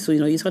you start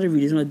to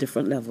read it on a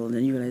different level, and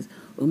then you realize,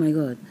 oh my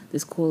God,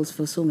 this calls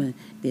for so many.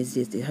 There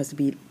has to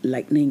be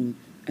lightning,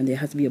 and there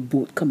has to be a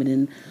boat coming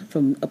in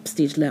from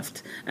upstage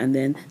left, and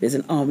then there's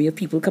an army of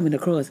people coming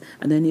across,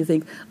 and then you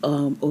think,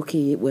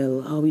 okay,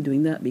 well, how are we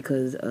doing that?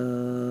 Because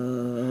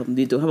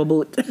we don't have a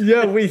boat.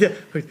 Yeah, do we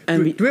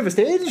have a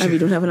stage? And we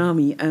don't have an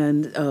army.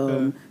 And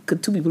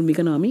could two people make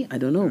an army? I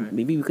don't know. Right.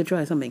 Maybe we could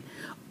try something.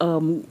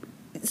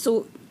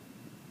 So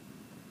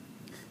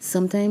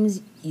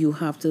sometimes you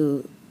have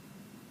to.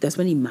 That's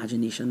when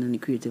imagination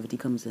and creativity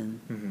comes in,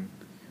 Mm-hmm.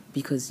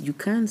 because you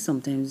can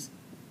sometimes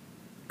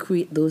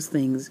create those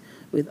things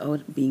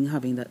without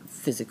having that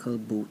physical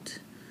boat.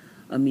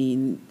 I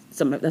mean,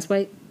 that's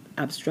why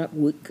abstract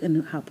work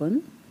can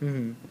happen,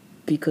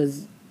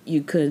 because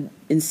you could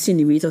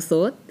insinuate a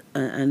thought,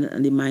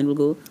 and the mind will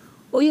go,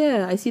 "Oh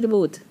yeah, I see the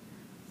boat."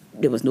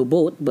 There was no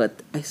boat,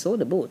 but I saw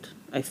the boat.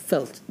 I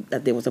felt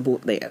that there was a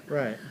boat there.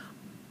 Right.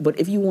 But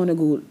if you want to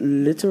go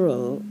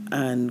literal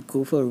and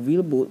go for a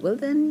real boat, well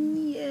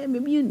then, yeah,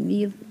 maybe you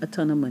need a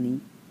ton of money.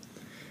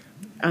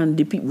 And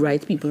the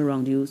right people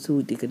around you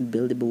so they can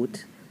build the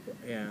boat.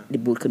 Yeah. The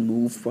boat can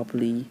move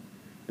properly.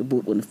 The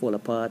boat won't fall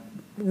apart.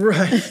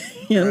 Right.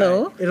 You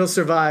know? It'll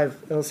survive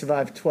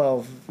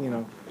 12,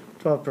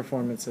 12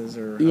 performances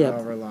or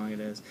however long it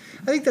is.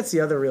 I think that's the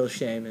other real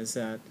shame is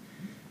that,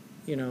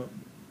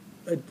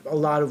 a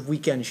lot of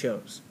weekend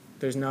shows.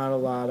 There's not a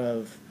lot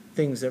of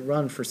things that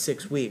run for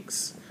 6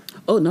 weeks.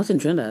 Oh, not in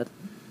Trinidad.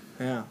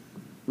 Yeah.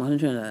 Not in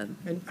Trinidad.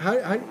 And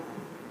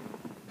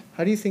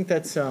how do you think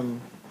that's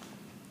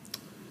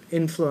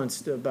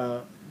influenced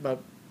about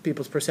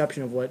people's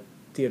perception of what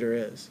theater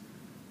is?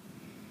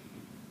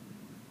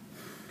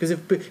 Because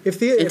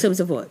in terms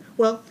of what?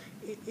 Well,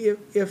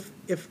 if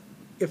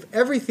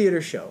every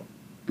theater show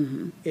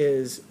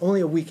is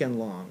only a weekend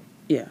long,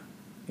 yeah,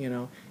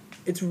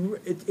 it's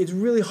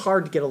really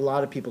hard to get a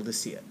lot of people to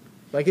see it.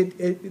 Like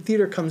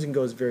theater comes and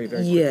goes very,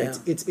 very quickly. Yeah.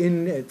 It's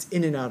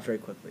in and out very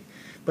quickly.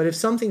 But if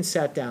something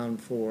sat down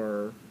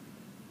for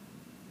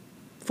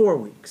 4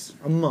 weeks,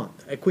 a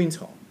month at Queen's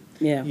Hall,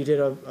 yeah, you did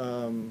a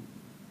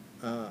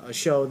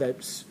show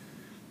that's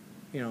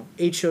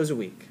 8 shows a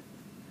week,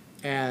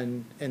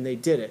 and they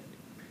did it.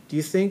 Do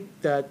you think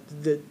that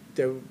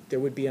there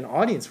would be an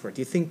audience for it?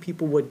 Do you think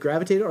people would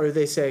gravitate, or do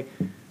they say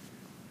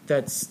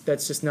that's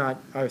just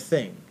not our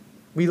thing?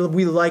 We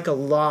like a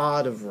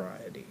lot of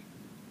variety.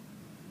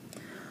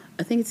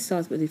 I think it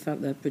starts with the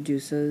fact that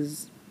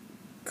producers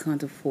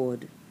can't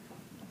afford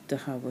to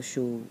have a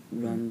show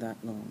run that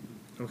long.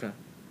 Okay.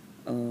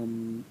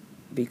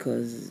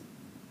 Because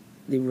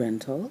the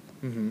rental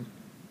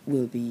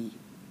will be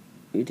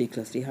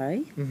ridiculously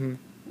high.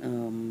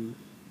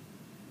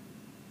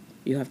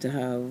 You have to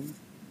have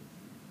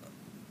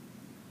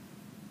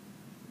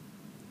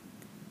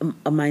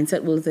a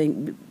mindset will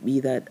be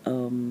that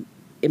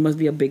it must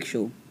be a big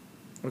show.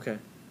 Okay.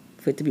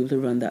 For it to be able to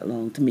run that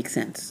long, to make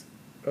sense.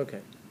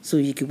 Okay. So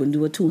you can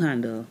do a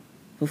 2-hander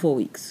for 4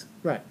 weeks.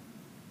 Right.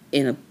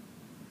 In a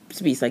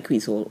space like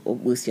Queen's Hall or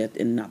worse yet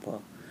in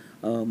Napa.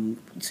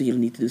 So you'll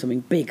need to do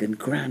something big and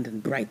grand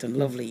and bright and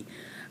lovely.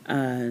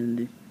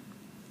 And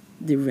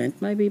the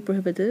rent might be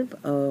prohibitive.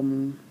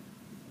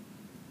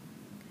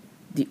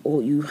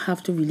 You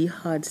have to really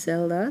hard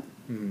sell that.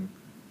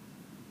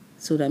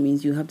 So that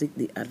means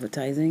the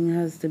advertising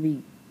has to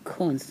be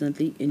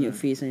constantly in your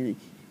face and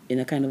in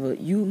a kind of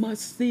you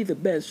must see the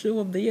best show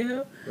of the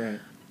year.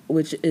 Right.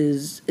 Which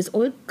is, it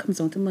all comes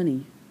down to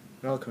money.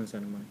 It all comes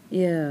down to money.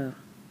 Yeah.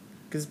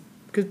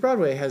 Because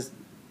Broadway,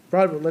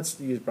 let's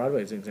use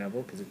Broadway as an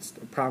example because it's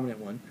a prominent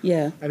one.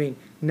 Yeah. I mean,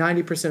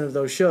 90% of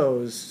those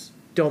shows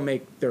don't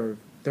make their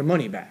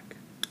money back.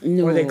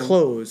 No. Or they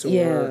close. Or,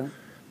 yeah.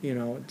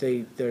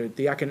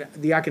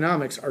 the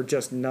economics are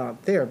just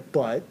not there,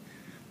 but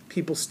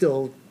people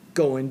still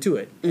go into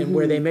it. And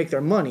where they make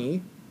their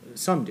money,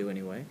 some do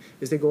anyway,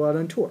 is they go out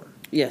on tour.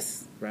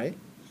 Yes. Right?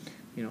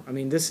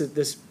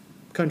 This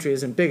country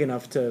isn't big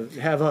enough to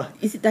have a...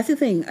 That's the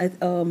thing.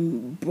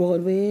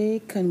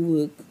 Broadway can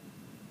work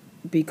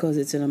because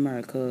it's in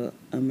America.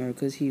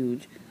 America's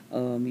huge.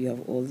 You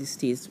have all these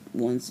states.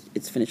 Once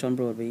it's finished on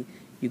Broadway,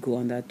 you go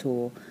on that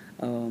tour.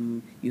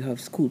 You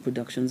have school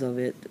productions of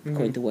it,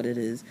 according to what it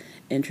is.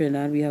 In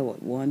Trinidad, we have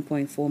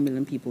 1.4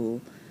 million people.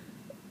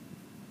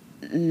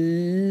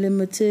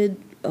 Limited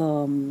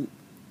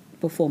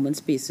performance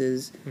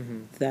spaces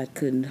that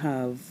can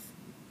have,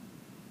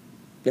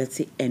 let's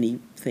say,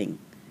 anything.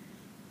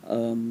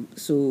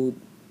 So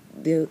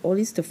there are all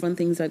these different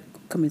things that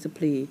come into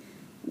play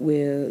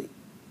where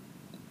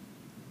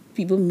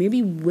people may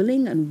be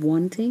willing and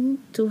wanting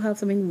to have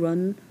something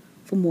run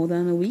for more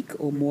than a week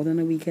or more than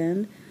a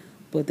weekend,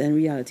 but then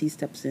reality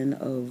steps in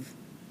of,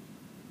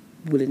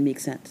 will it make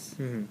sense?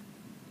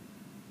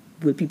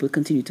 Will people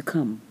continue to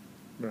come?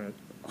 Right.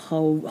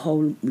 How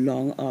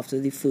long after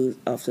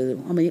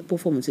how many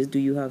performances do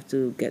you have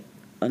to get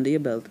under your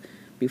belt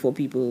before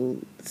people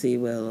say,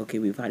 well, okay,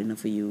 we've had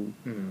enough of you,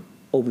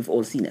 or we've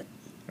all seen it,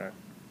 right.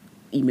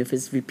 Even if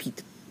it's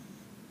repeat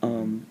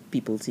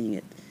people seeing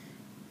it.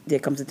 There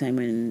comes a time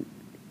when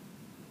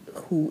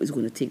who is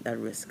going to take that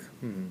risk?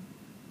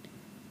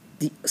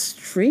 The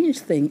strange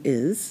thing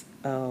is,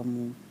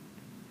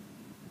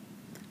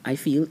 I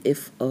feel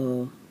if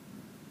a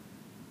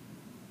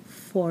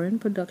foreign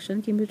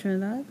production came to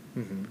Trinidad,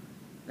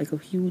 like a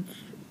huge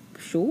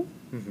show,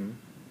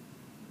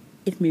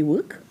 it may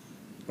work.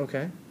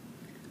 Okay.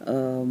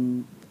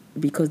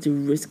 Because the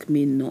risk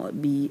may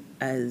not be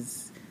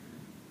as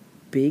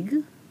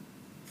big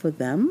for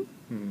them.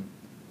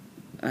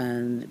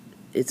 And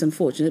it's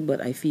unfortunate,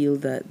 but I feel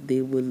that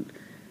there will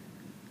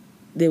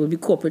be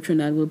corporate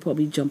Trinidad will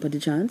probably jump at the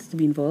chance to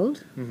be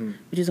involved,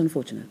 which is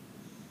unfortunate.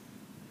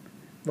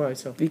 Why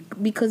so?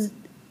 Because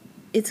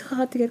it's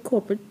hard to get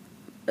corporate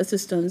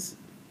assistance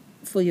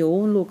for your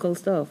own local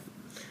stuff.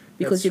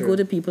 Because That's you go true.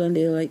 to people and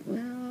they're like,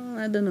 well,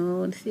 I don't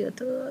know, the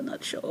theater,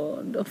 not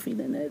sure, not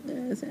feeling it.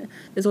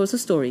 There's also a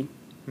story.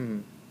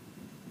 Mhm.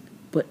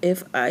 But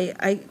if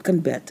I can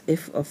bet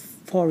if a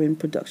foreign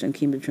production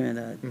came to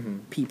Trinidad, Mhm.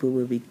 people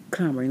will be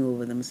clamoring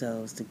over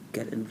themselves to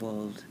get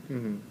involved.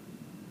 Mhm.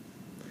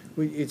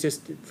 It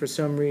just, for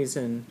some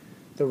reason,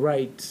 the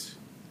right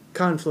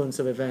confluence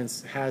of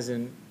events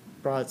hasn't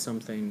brought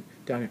something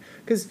down here.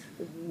 Because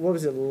what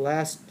was it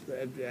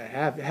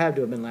had to have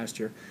been last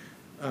year?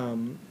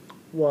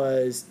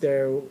 Was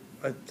there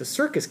the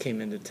circus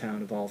came into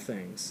town of all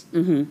things?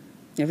 Mm-hmm.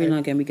 Every And- now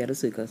and again we get a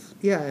circus.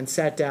 Yeah, and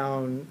sat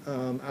down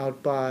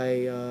out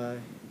by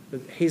the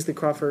Hazley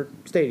Crawford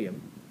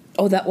Stadium.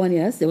 Oh, that one,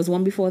 yes. There was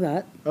one before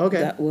that. Okay.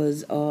 That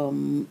was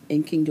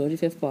in King George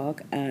V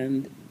Park,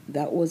 and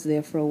that was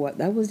there for a while.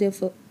 That was there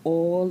for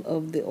all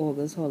of the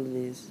August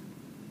holidays.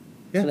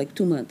 Yeah. For like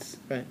 2 months.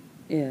 Right.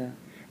 Yeah.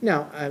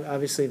 Now,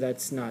 obviously,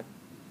 that's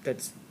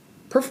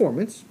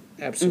performance,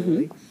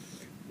 absolutely.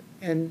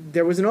 And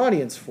there was an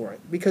audience for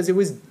it because it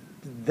was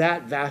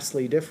that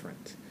vastly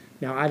different.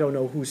 Now, I don't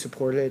know who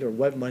supported it or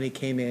what money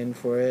came in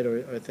for it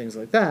or things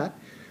like that,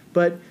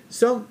 but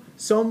some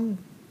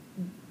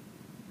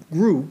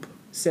group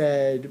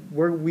said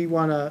we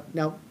want to.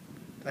 Now,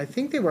 I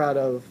think they were out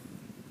of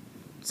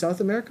South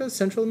America,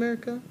 Central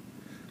America.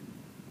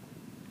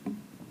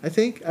 I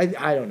think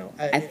I don't know.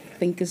 I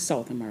think it's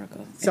South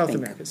America. South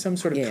America, some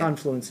sort of Yeah.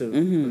 confluence of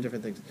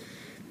different things,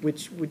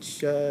 which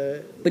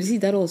But you see,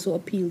 that also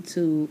appealed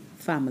to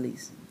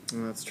families.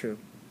 well, that's true.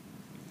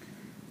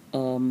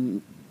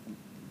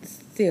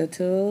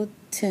 Theater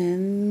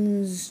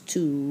tends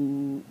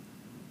to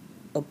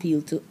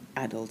appeal to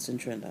adults in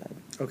Trinidad.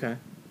 Okay.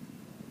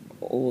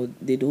 Or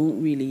they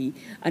don't really,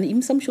 and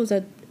even some shows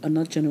that are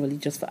not generally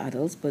just for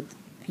adults, but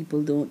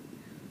people don't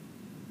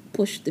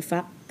push the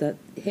fact that,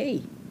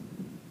 hey,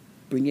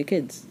 bring your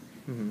kids,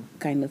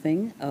 kind of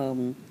thing.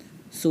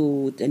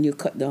 So then you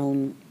cut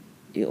down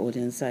your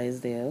audience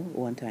size there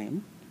one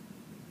time,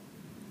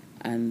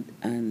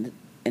 and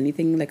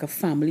anything like a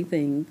family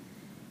thing,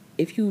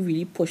 if you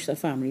really push the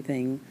family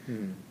thing,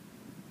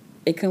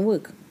 it can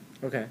work.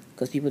 Okay.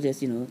 Because people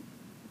just,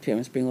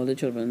 parents bring all the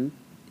children,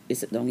 you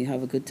sit down, you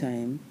have a good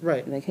time.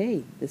 Right. Like,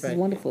 hey, this Right. is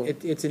wonderful.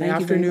 It's an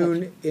Thank you very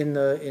much. afternoon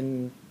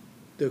in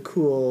the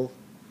cool,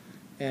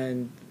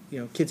 and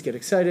kids get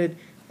excited,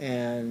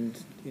 and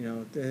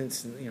then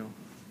it's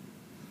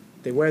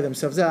they wear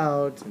themselves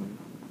out. And,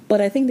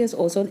 But I think there's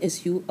also an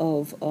issue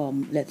of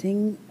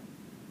letting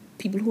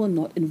people who are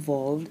not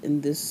involved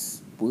in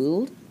this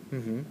world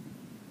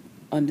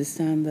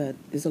understand that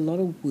there's a lot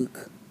of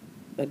work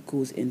that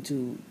goes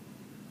into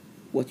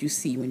what you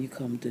see when you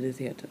come to the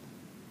theater.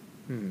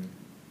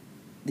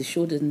 The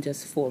show didn't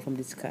just fall from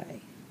the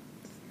sky.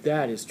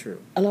 that is true.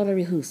 A lot of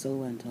rehearsal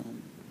went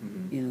on.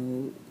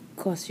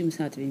 Costumes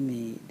had to be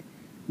made.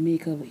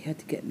 Makeup, you had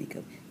to get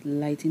makeup.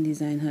 Lighting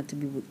design had to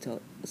be worked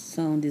out.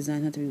 Sound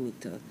design had to be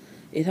worked out.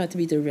 It had to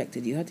be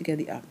directed. You had to get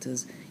the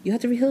actors. You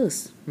had to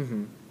rehearse.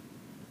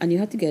 And you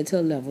had to get to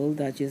a level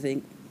that you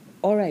think,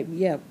 all right,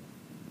 yeah,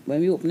 when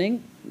we're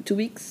opening, 2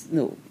 weeks,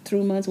 no,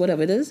 3 months,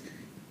 whatever it is,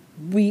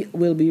 we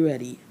will be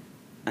ready.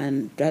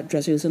 And that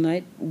dress rehearsal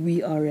night,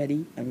 we are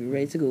ready and we're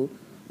ready to go.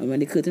 And when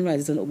the curtain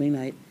rises on opening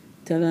night,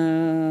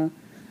 ta-da!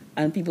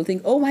 And people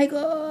think, oh my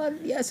God,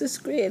 yes, it's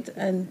great.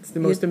 And It's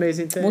the most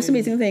amazing thing. Most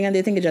amazing thing, and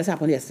they think it just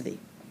happened yesterday.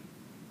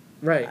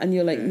 Right. And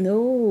you're like,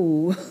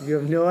 no. You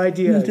have no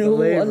idea. the No, a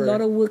labor. lot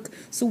of work.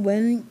 So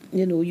when,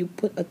 you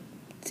put a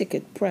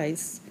ticket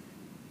price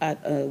at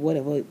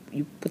whatever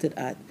you put it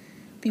at,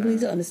 people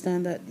need to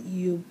understand that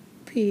you're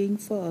paying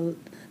for,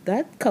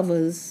 that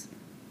covers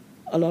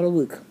a lot of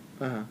work.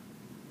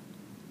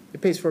 It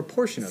pays for a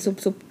portion of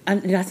it. So,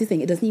 and that's the thing.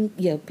 It doesn't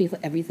even pay for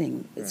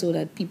everything. Right. So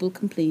that people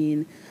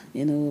complain,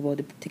 about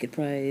the ticket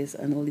price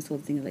and all these sort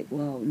of things. Like,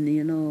 wow,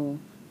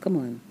 come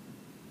on.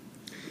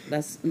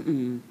 That's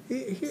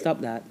Here-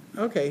 stop that.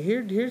 Okay,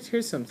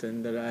 here's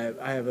something that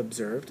I have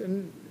observed,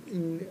 and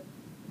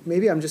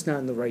maybe I'm just not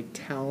in the right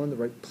town, the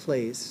right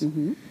place,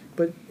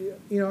 but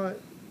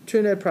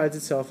Trinidad prides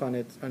itself on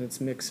its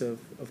mix of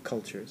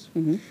cultures,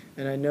 and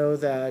I know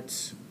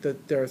that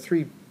there are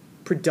three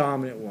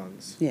predominant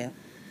ones: Yeah.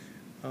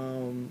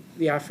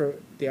 the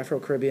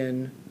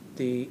Afro-Caribbean,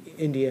 the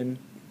Indian,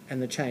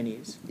 and the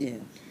Chinese. Yeah.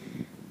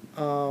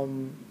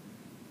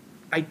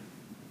 I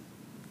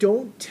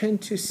don't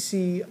tend to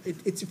see it.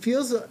 It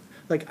feels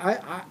like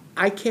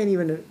I can't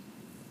even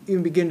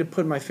begin to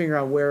put my finger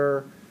on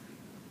where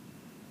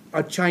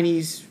a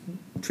Chinese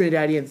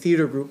Trinidadian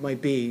theater group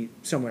might be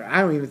somewhere.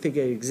 I don't even think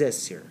it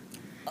exists here.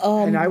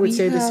 And I would we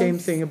say the have- same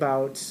thing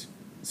about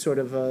sort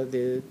of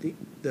the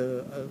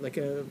like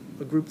a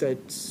group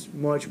that's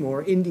much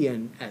more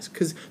Indian-esque,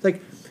 because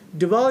like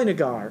Diwali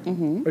Nagar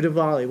or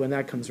Diwali, when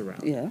that comes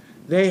around, Yeah.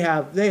 they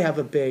have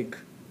a big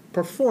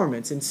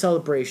performance in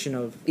celebration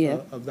of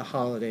Yeah. of the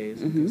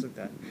holidays and things like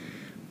that.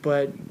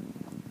 But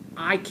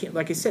I can't,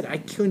 like I said, I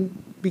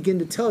couldn't begin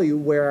to tell you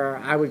where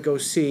I would go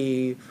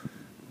see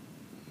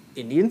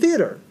Indian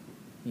theater,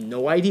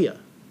 no idea.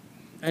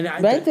 And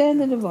Right there in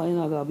the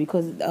Divine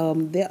because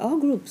there are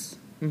groups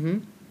Mm-hmm.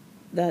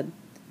 that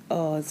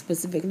are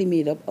specifically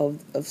made up of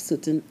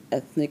certain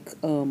ethnic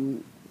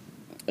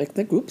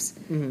groups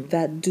Mm-hmm.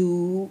 that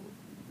do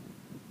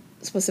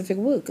specific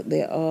work.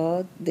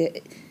 I'm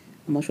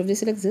not sure if they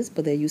still exist,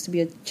 but there used to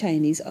be a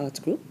Chinese arts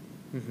group,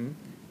 Mm-hmm.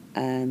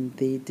 and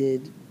they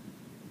did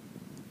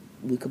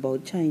work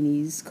about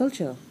Chinese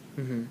culture.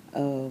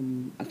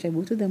 Mm-hmm. Actually, I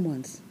worked with them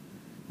once.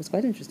 It was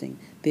quite interesting.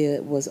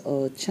 There was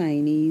a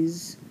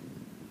Chinese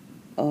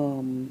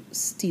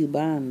steel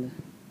band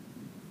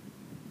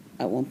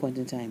at one point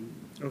in time,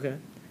 Okay.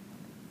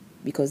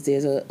 because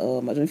there's a I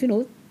don't know if you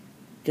know,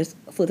 just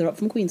further up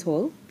from Queen's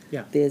Hall,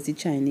 Yeah. there's the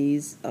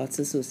Chinese Arts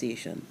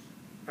Association.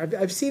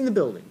 I've seen the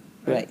building.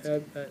 Right.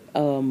 There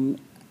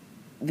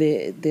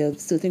are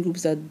certain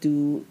groups that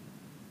do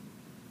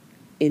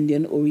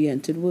Indian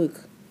oriented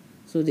work,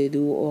 so they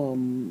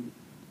do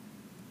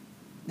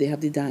they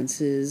have the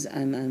dances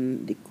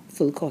and the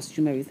full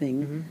costume,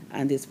 everything, Mm-hmm.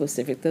 and they're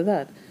specific to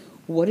that.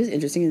 What is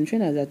interesting in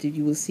Trinidad is that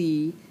you will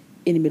see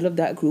in the middle of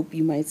that group,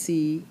 you might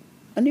see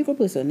a Negro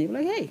person. You're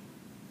like, hey,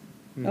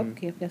 Mm-hmm.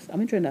 okay, yes, I'm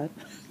in Trinidad.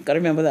 Gotta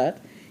remember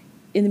that.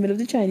 In the middle of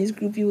the Chinese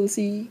group, you will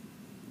see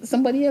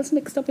somebody else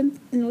mixed up in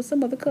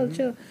some other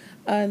culture,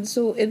 and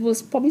so it will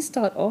probably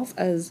start off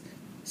as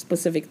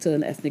specific to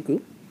an ethnic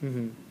group,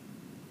 Mm-hmm.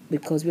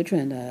 because we're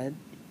Trinidad.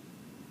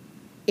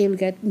 It'll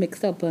get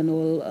mixed up and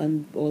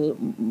all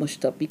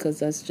mushed up because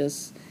that's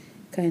just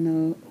kind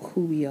of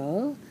who we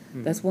are.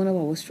 That's one of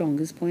our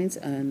strongest points,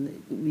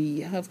 and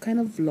we have kind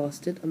of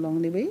lost it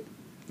along the way.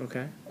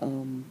 Okay.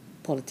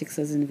 Politics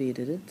has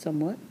invaded it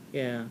somewhat.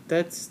 Yeah,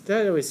 that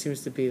always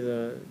seems to be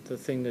the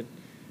thing that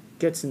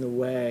gets in the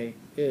way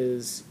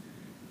is,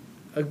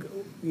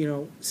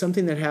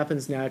 something that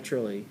happens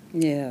naturally.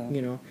 Yeah.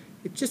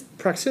 It's just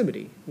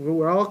proximity.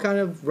 We're all kind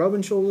of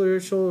rubbing shoulder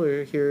to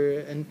shoulder here,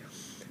 and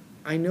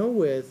I know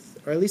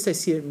or at least I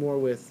see it more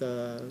with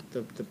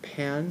the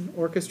pan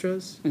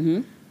orchestras.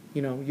 Mm-hmm.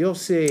 You'll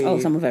see. Oh,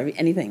 some of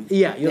anything.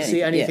 Yeah, you'll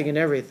see anything and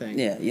everything.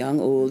 Yeah, young,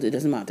 old, it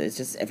doesn't matter. It's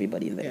just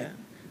everybody in there. Yeah,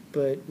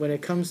 but when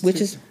it comes Which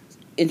to is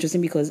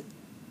interesting because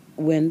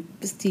when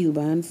the steel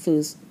band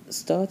first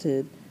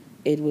started,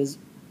 it was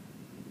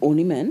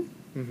only men,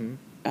 Mm-hmm.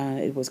 and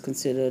it was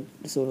considered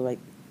sort of like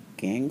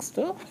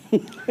gangster.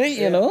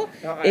 Yeah. Oh,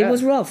 It yeah.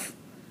 was rough,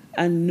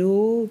 and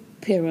no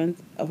parent,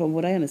 from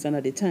what I understand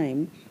at the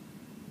time,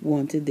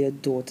 wanted their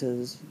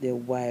daughters, their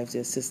wives,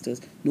 their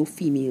sisters. No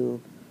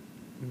female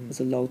was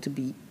allowed to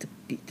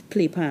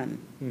play pan,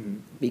 Mm-hmm.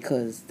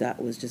 because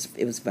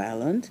it was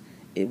violent.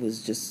 It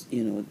was just,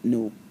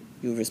 no,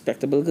 you're a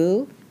respectable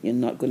girl. You're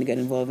not going to get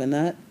involved in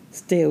that.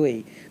 Stay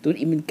away. Don't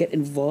even get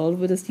involved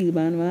with a steel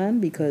band man,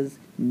 because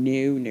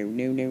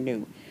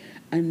no.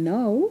 And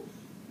now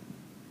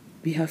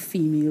we have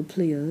female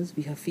players,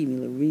 we have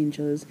female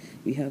arrangers,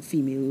 we have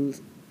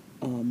females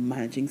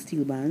managing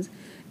steel bands.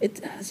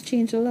 It has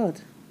changed a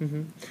lot.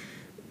 Mm-hmm.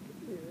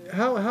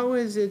 How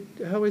is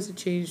it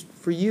changed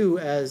for you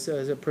as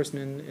a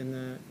person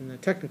in the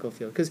technical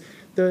field? Because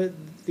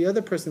the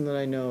other person that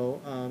I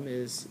know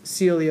is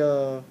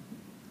Celia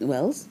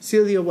Wells?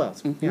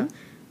 Wells. Mm-hmm. Yeah,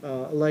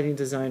 a lighting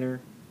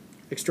designer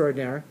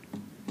extraordinaire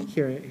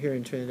here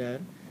in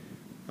Trinidad.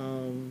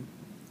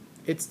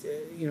 It's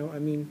I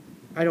mean,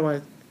 I don't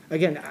want to.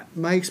 Again,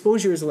 my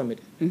exposure is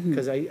limited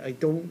because I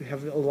don't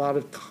have a lot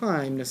of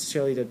time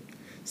necessarily to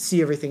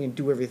see everything and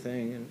do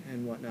everything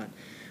and whatnot.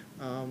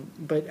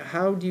 But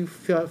how do you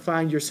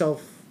find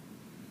yourself?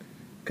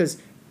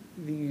 Because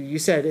you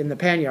said in the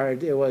pan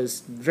yard it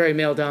was very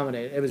male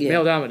dominated. It was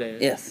male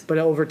dominated. Yes. But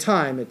over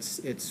time,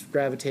 it's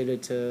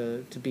gravitated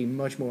to be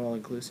much more all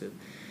inclusive.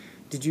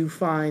 Did you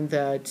find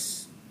that?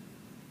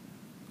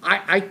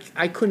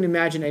 I couldn't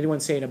imagine anyone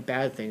saying a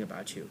bad thing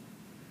about you.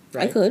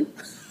 Right? I could.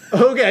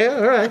 Okay,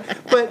 all right,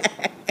 but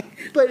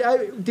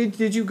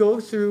did you go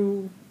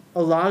through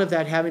a lot of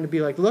that, having to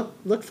be like,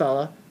 look,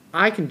 fella,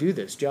 I can do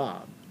this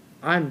job.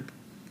 I'm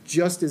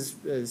just as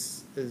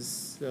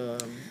The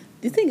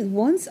thing is,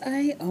 once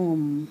I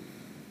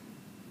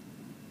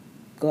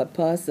got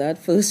past that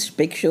first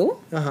big show,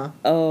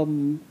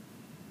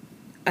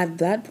 at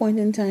that point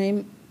in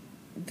time,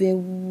 there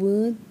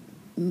weren't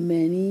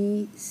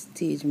many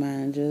stage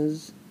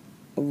managers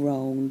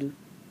around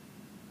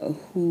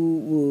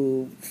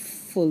who were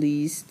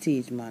fully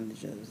stage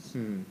managers.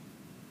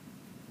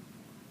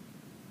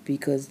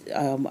 Because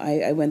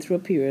I went through a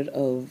period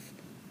of,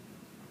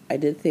 I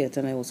did theater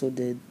and I also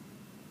did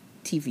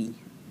TV.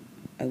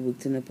 I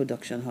worked in a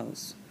production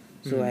house.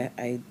 So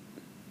I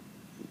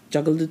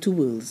juggled the two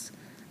worlds.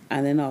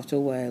 And then after a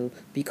while,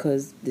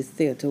 because the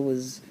theater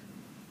was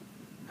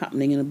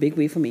happening in a big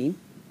way for me,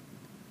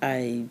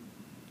 I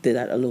did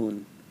that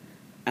alone.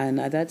 And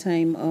at that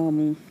time,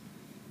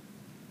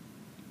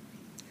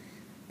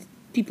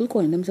 people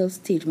calling themselves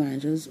stage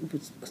managers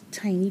was a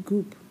tiny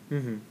group.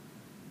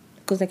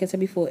 Because like I said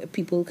before,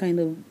 people kind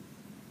of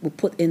were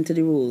put into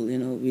the role.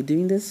 We're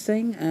doing this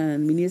thing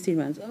and we need a stage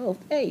manager. Oh,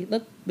 hey,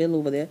 look, Bill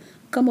over there.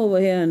 Come over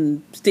here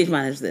and stage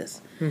manage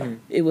this.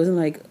 It wasn't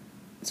like,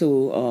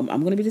 So I'm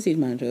going to be the stage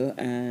manager,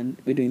 and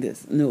we're doing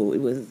this. No,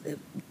 it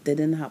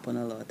didn't happen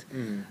a lot.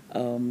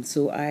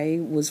 So I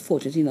was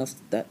fortunate enough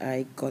that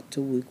I got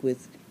to work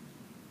with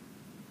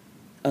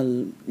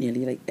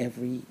nearly like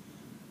every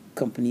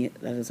company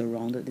that was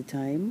around at the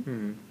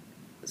time.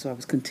 So I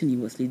was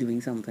continuously doing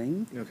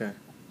something. Okay.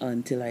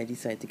 Until I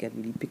decided to get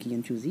really picky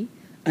and choosy,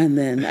 and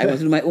then I wanted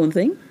to do my own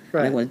thing.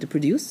 Right. And I wanted to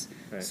produce.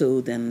 Right.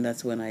 So then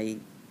that's when I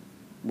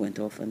went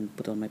off and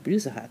put on my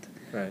producer hat.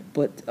 Right.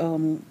 But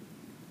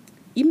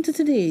even to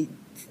today,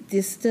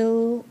 there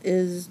still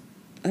is,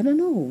 I don't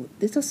know,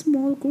 there's a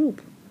small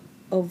group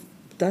of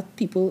that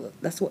people,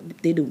 that's what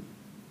they do,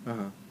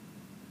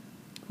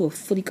 who are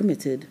fully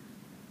committed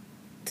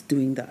to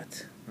doing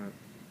that. Right.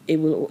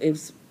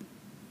 It's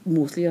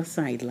mostly a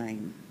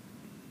sideline.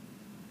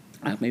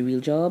 I have my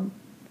real job,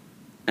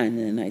 and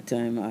in the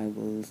nighttime I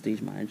will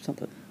stage manage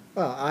something.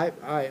 Well,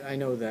 I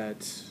know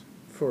that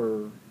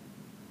for,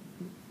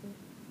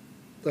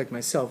 like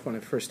myself, when I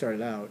first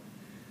started out,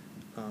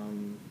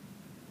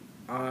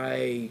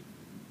 I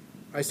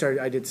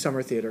did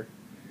summer theater,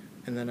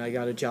 and then I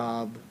got a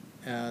job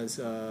as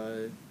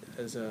a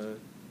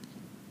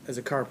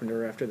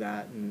carpenter after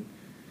that, and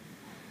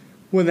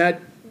when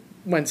that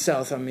went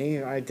south on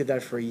me, I did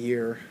that for a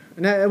year,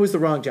 and that was the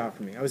wrong job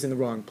for me. I was in the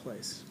wrong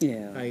place.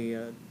 Yeah.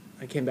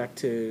 I came back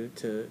to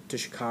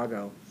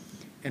Chicago,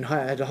 and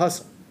I had to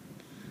hustle.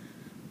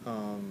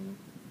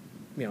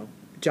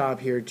 Job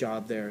here,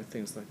 job there,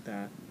 things like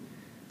that.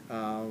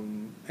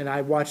 And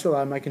I watched a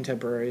lot of my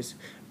contemporaries.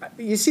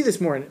 You see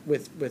this more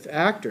with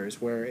actors,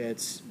 where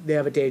they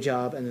have a day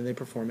job and then they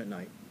perform at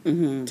night.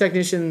 Mm-hmm.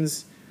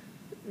 Technicians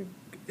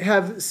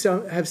have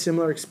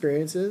similar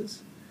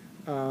experiences.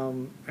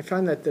 I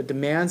find that the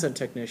demands on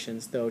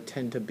technicians, though,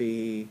 tend to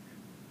be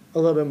a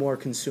little bit more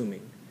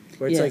consuming.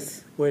 Where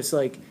it's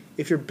like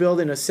if you're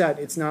building a set,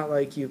 it's not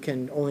like you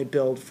can only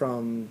build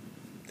from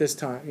this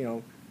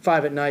time,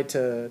 5 at night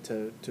to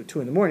 2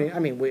 in the morning. I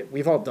mean,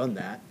 we've all done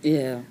that.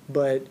 Yeah.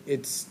 But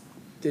it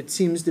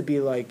seems to be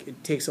like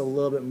it takes a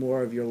little bit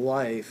more of your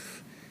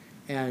life,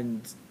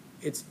 and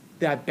it's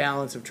that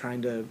balance of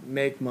trying to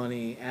make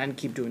money and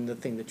keep doing the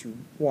thing that you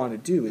want to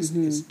do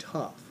is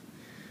tough.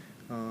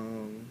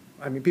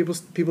 I mean,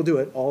 people do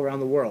it all around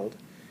the world,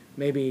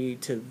 maybe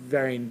to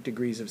varying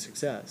degrees of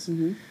success.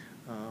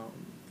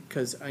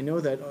 Because I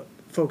know that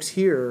folks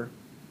here,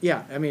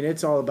 I mean,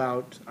 it's all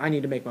about, I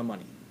need to make my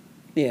money.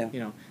 Yeah.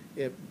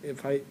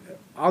 If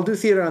I'll do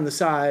theater on the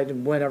side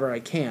and whenever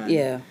I can.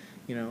 Yeah.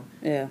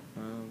 Yeah.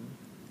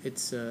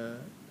 It's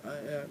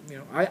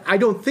I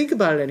don't think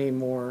about it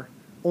anymore,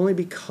 only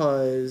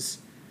because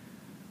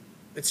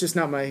it's just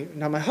not my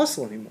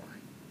hustle anymore,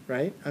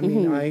 right? I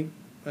mean,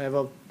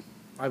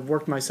 I've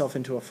worked myself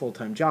into a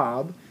full-time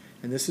job,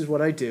 and this is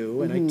what I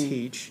do, and I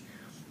teach,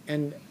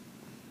 and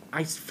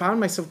I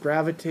found myself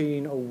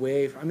gravitating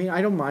away. I mean,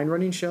 I don't mind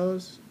running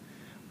shows.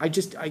 I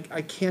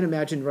can't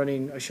imagine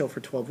running a show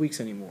for 12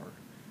 weeks anymore.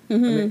 I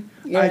mean,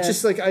 I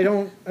just I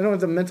don't have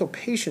the mental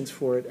patience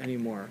for it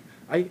anymore.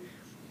 I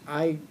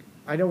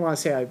don't want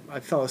to say I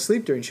fell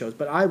asleep during shows,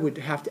 but I would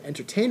have to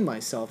entertain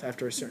myself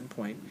after a certain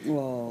point.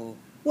 Whoa.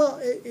 Well,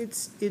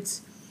 it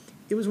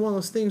was one of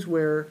those things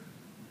where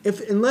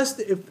if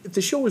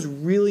the show was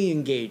really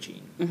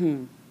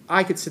engaging,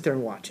 I could sit there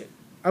and watch it.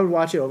 I would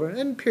watch it over,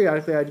 and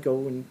periodically I'd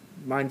go and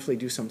mindfully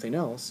do something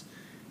else,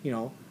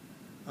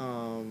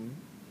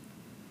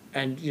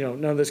 and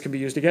none of this can be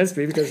used against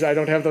me because I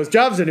don't have those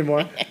jobs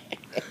anymore.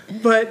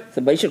 But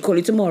somebody should call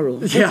you tomorrow.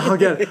 Yeah, I'll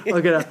get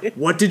a.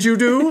 What did you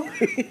do?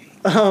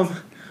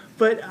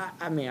 But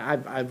I mean,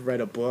 I've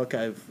read a book.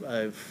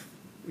 I've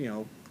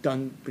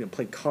done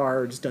played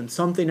cards, done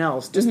something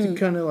else, just to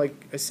kind of,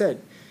 like I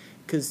said,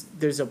 because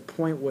there's a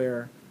point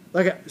where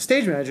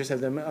stage managers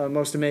have the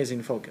most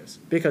amazing focus,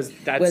 because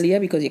that's... Well, yeah,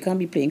 because you can't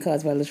be playing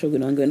cards while the show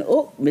going on going,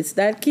 oh, missed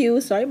that cue.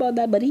 Sorry about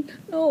that, buddy.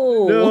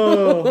 No.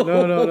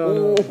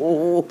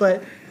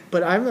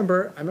 But I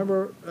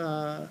remember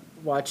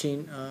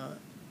watching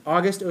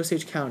August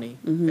Osage County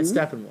at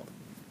Steppenwolf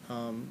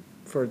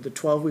for the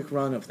 12-week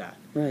run of that.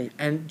 Right.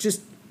 And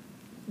just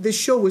this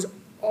show was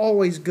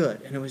always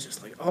good, and it was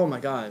just like, oh my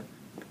God,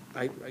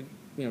 I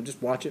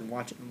just watch it and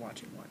watch it and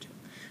watch it and watch it.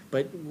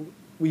 But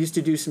we used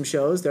to do some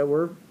shows that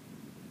were,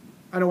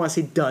 I don't want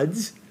to say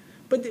duds,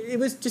 but it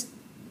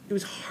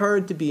was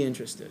hard to be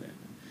interested in,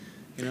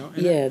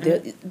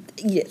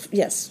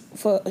 yes.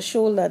 For a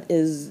show that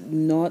is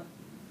not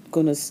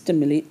going to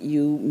stimulate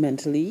you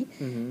mentally,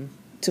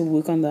 to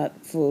work on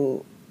that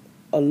for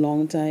a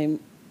long time,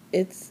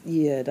 that's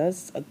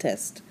a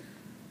test.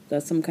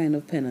 That's some kind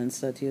of penance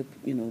that you're,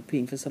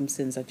 paying for some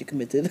sins that you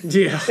committed.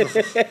 Yeah.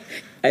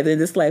 Either in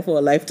this life or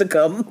a life to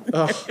come.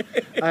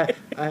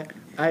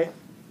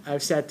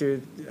 I've sat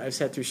through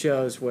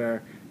shows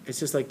where it's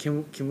just like,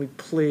 can we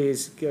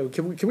please go?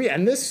 Can we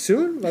end this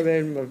soon? I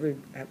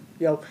mean,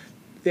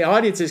 the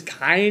audience is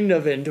kind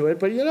of into it,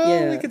 but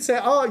we could say,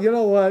 oh, you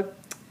know what,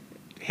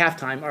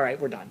 halftime. All right,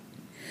 we're done.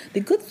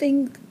 The good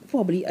thing,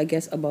 probably, I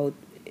guess, about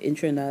in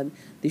Trinidad,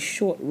 the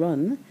short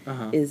run,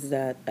 is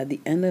that at the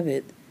end of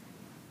it,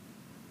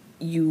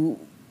 you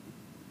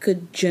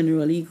could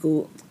generally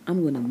go,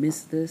 I'm going to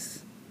miss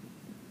this.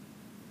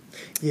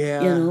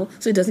 Yeah. You know,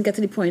 so it doesn't get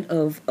to the point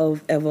of oh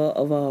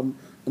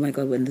my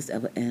God, when this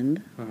ever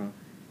end? Uh-huh.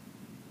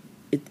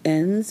 It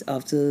ends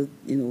after,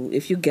 you know,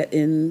 if you get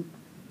in,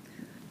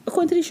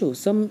 according to the show,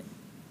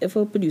 if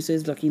a producer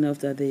is lucky enough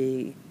that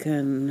they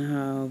can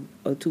have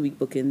a 2-week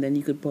booking, then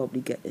you could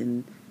probably get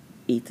in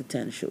 8 to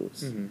 10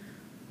 shows. Mm-hmm.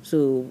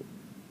 So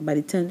by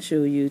the 10th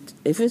show,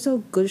 if it's a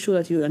good show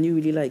that you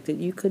really liked it,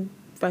 you could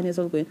find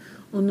yourself going,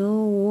 oh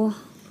no,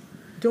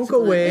 Don't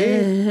go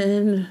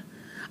away.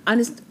 And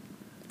it's,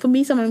 for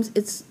me, sometimes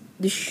it's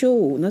the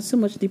show, not so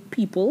much the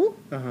people.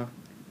 Uh-huh.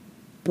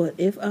 But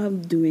if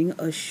I'm doing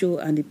a show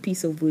and a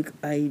piece of work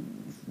I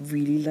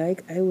really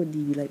like, I would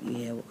be like,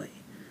 yeah, boy.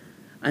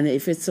 And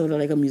if it's sort of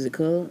like a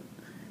musical,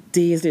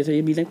 days later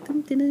you'll be like,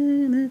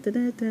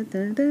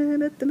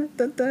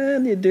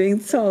 you're doing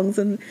songs,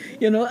 and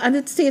you know, and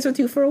it stays with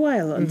you for a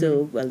while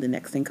until the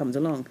next thing comes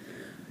along.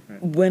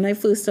 Right. When I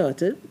first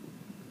started,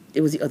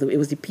 it was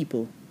the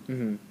people.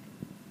 Mm-hmm.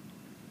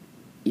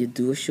 You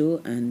do a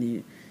show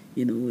and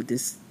you know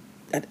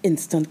that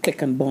instant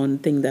click and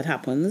bond thing that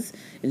happens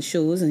in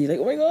shows, and you're like,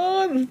 oh my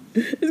God,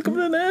 it's coming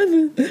to an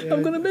end. Yeah.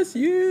 I'm gonna miss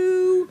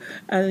you,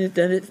 and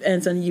then it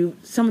ends, and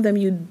some of them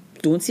you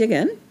don't see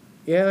again.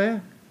 Yeah.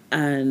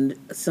 And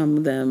some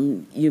of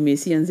them you may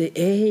see and say,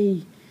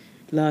 hey,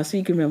 last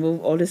week, remember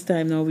all this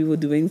time now we were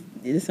doing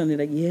this, and they're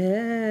like,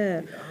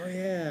 yeah. Oh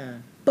yeah.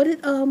 But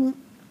it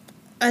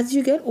as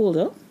you get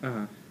older,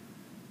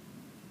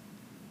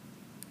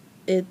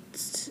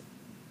 it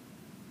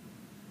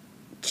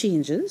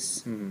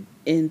changes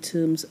in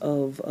terms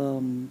of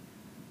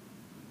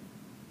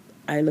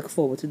I look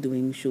forward to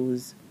doing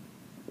shows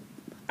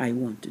I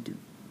want to do.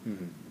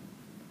 Mm-hmm.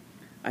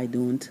 I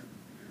don't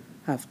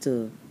have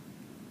to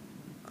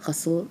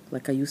hustle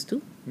like I used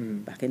to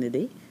back in the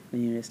day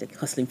when you're just like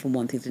hustling from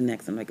one thing to the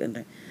next. I'm like,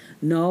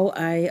 now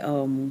I've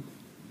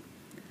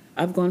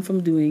gone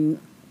from doing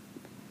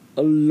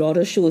a lot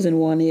of shows in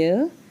one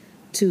year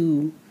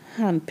to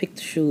hand-picked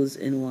shows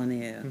in one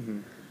year. Mm-hmm.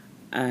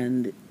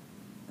 And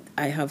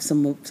I have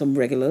some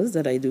regulars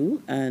that I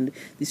do, and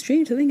the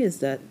strange thing is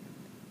that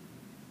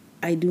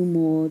I do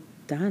more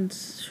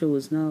dance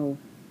shows now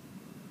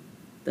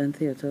than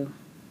theatre.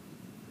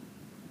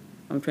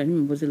 I'm trying to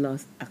remember the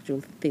last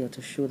actual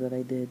theatre show that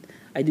I did.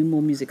 I do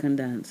more music and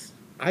dance.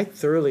 I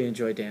thoroughly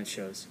enjoy dance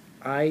shows.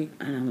 And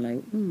I'm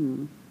like,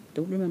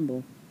 don't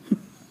remember.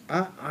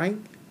 I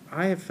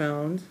have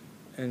found,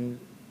 and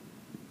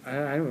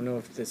I don't know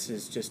if this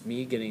is just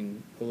me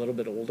getting a little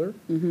bit older,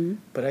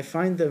 but I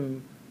find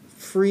them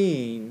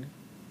freeing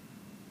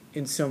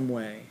in some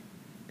way,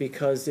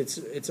 because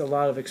it's a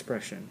lot of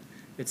expression.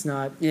 It's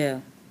not. Yeah.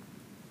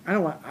 I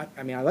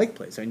like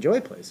plays. I enjoy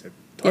plays. I've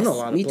done a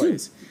lot of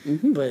plays,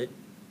 but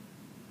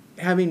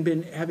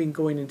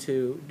going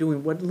into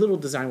doing what little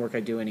design work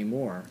I do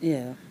anymore.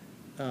 Yeah.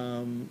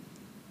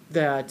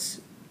 That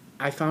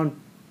I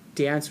found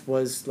dance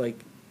was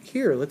like,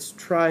 here, let's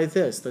try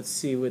this. Let's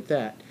see with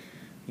that.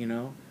 You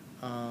know,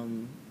 I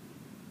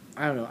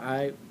don't know.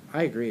 I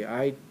agree.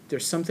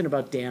 There's something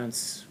about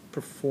dance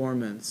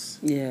performance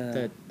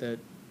that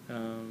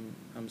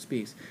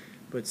speaks.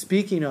 But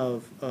speaking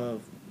of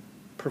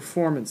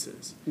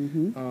performances,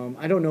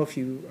 I don't know if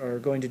you are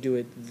going to do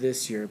it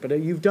this year, but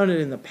you've done it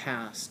in the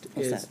past.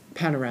 What's that?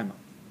 Panorama,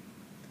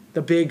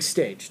 the big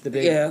stage, the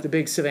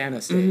big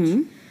Savannah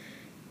stage,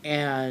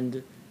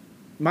 and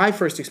my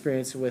first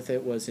experience with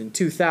it was in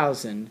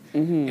 2000,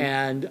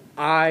 and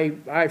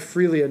I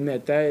freely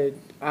admit that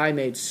I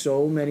made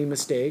so many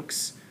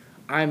mistakes.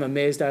 I'm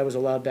amazed I was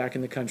allowed back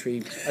in the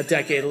country a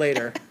decade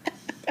later.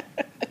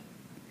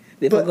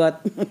 They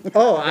forgot.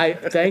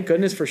 Thank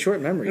goodness for short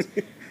memories.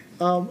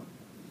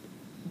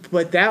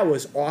 But that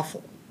was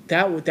awful.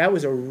 That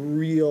was a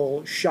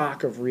real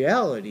shock of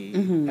reality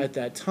at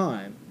that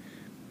time.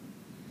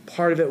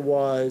 Part of it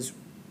was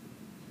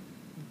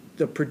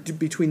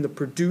between the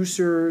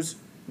producers,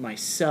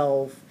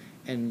 myself,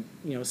 and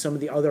some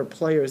of the other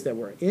players that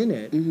were in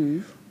it.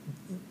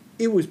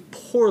 It was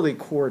poorly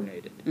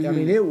coordinated. I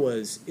mean, it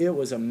was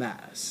a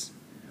mess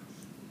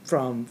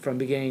from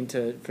beginning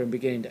to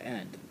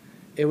end.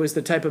 It was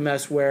the type of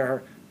mess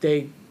where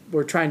they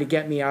were trying to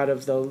get me out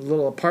of the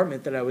little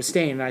apartment that I was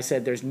staying in, and I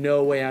said, "There's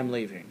no way I'm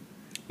leaving."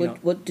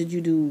 What did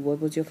you do?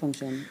 What was your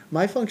function?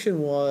 My function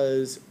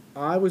was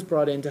I was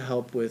brought in to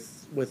help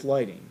with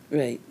lighting.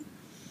 Right.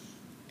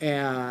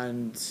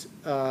 And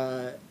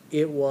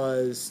it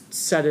was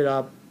set it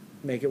up,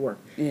 make it work.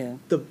 Yeah.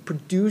 The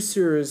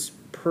producers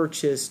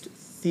purchased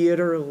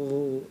theater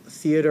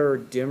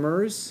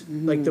dimmers,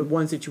 like the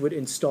ones that you would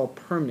install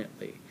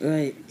permanently.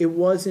 Right. It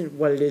wasn't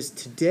what it is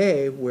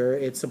today, where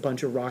it's a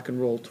bunch of rock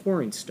and roll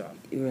touring stuff.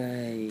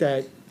 Right.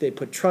 That they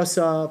put truss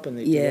up and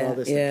they do all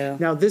this. Yeah.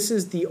 Now this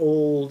is the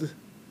old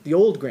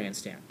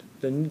grandstand.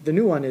 The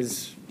new one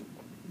is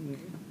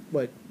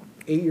what,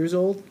 8 years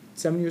old,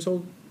 7 years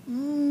old?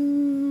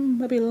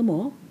 Maybe a little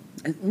more.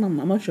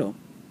 I'm not sure.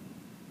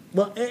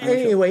 Well,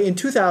 anyway, in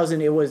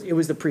 2000 it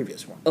was the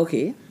previous one.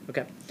 Okay.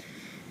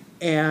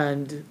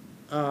 And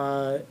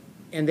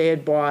and they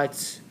had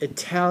bought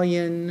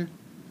Italian,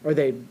 or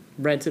they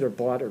rented or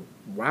bought, or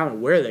I don't know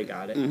where they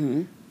got it,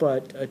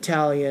 but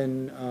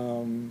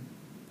Italian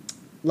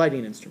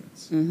lighting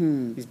instruments.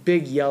 These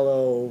big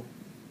yellow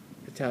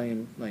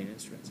Italian lighting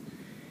instruments.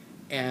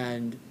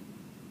 And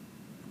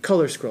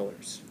color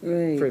scrollers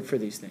for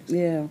these things.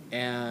 Yeah.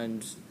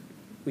 And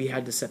we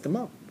had to set them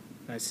up.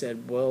 And I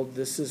said, well,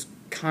 this is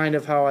kind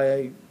of how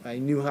I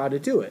knew how to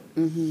do it.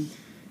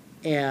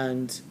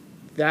 And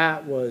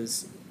that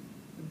was,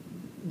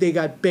 they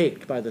got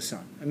baked by the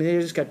sun. I mean, they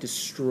just got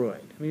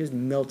destroyed. I mean, it just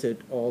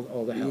melted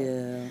all the hell.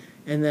 Yeah.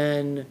 And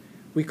then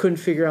we couldn't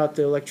figure out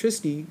the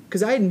electricity,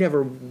 because I had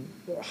never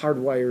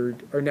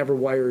hardwired or never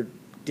wired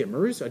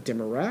dimmers, a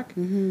dimmer rack.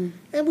 And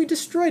we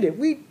destroyed it.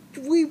 We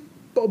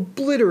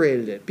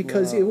obliterated it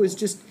because it was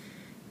just,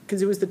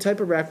 because it was the type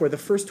of rack where the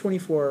first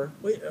 24,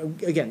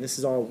 again, this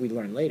is all we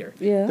learned later.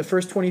 Yeah. The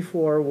first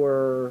 24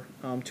 were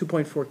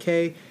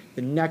 2.4K.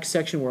 The next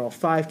section were all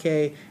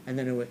 5K, and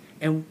then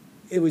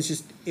it was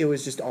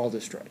just all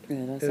destroyed.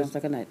 Yeah, that sounds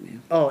like a nightmare.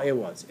 Oh, it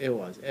was.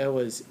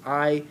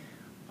 I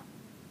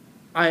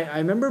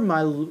remember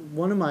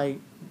one of my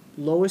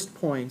lowest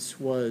points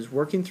was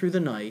working through the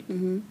night,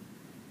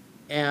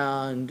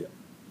 and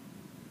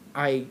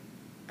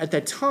at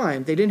that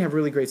time they didn't have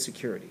really great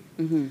security.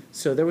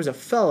 So there was a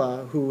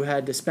fella who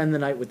had to spend the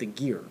night with the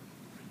gear,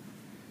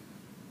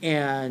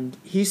 and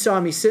he saw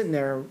me sitting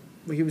there.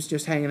 He was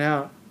just hanging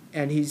out,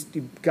 and he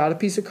got a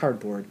piece of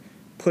cardboard,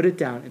 put it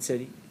down, and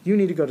said, "You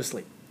need to go to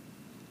sleep."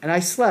 And I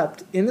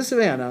slept in the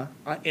savannah,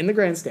 in the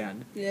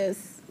grandstand.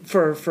 Yes.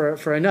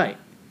 For a night.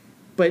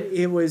 But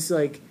it was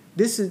like,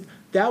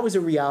 that was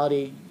a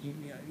reality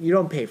you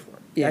don't pay for.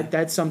 Yeah.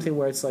 That's something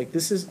where it's like,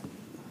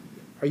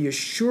 are you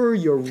sure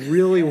you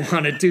really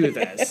want to do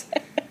this?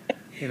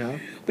 You know?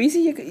 But you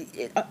see,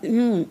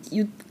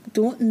 you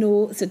don't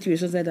know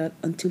situations like that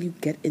until you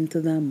get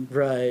into them.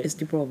 Right. It's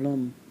the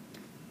problem.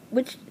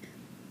 Which,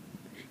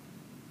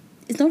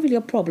 it's not really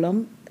a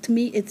problem. To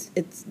me, it's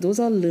those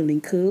are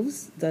learning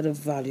curves that are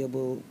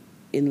valuable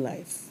in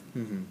life.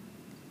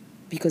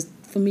 Because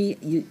for me,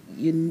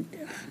 you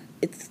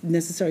it's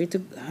necessary to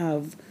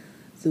have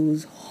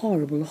those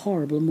horrible,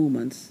 horrible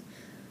moments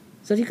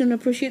so that you can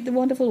appreciate the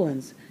wonderful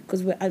ones.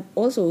 Because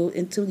also,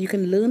 until you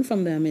can learn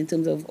from them in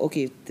terms of,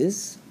 okay,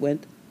 this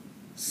went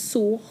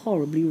so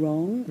horribly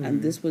wrong,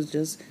 and this was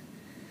just,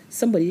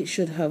 somebody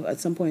should have at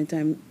some point in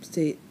time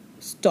say,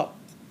 stop.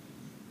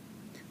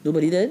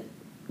 Nobody did,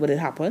 but it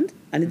happened,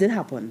 and it did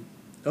happen.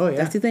 Oh, yeah.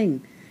 That's the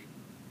thing.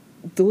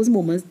 Those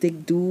moments, they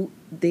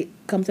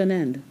come to an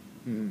end.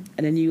 And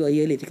then a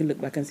year later, you can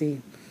look back and say,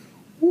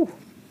 "Ooh,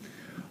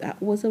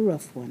 that was a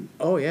rough one."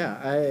 Oh,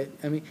 yeah.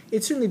 I mean,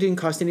 it certainly didn't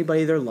cost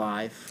anybody their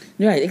life.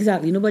 Right,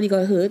 exactly. Nobody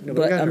got hurt.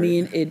 Nobody got hurt.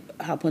 mean, it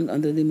happened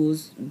under the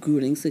most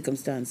grueling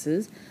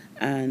circumstances.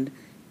 And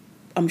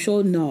I'm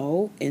sure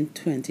now, in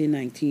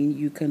 2019,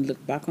 you can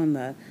look back on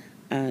that.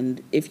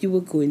 And if you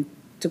were going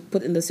to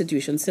put in a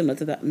situation similar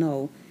to that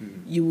now,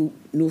 you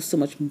know so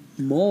much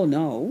more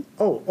now.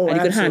 Oh, and you can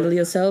absolutely. handle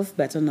yourself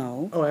better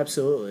now. Oh,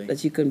 absolutely.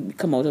 That you can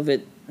come out of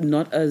it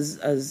not as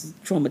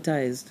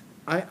traumatized.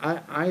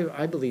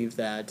 I believe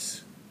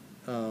that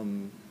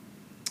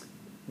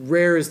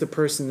rare is the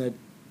person that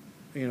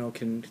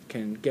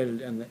can get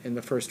it in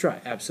the first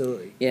try.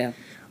 Absolutely. Yeah.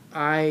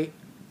 I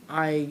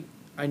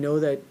know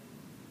that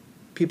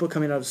people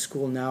coming out of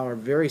school now are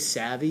very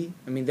savvy.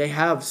 I mean, they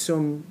have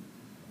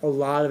a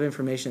lot of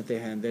information at their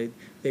hand.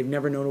 They've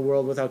never known a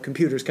world without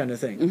computers, kind of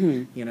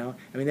thing. You know,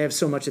 I mean, they have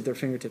so much at their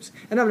fingertips.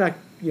 And I'm not,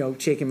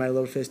 shaking my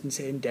little fist and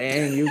saying,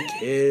 "Dang, you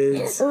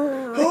kids!"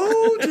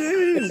 Oh,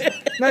 jeez.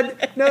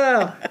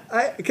 No.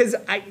 Because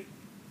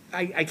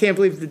I can't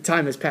believe the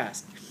time has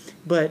passed.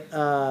 But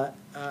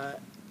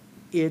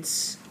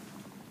it's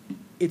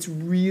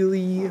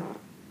really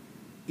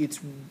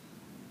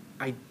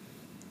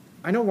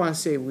I don't want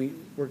to say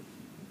we're.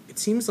 It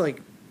seems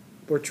like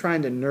we're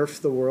trying to nerf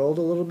the world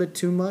a little bit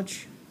too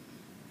much,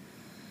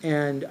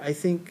 and I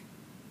think,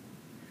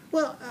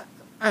 well,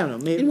 I don't know.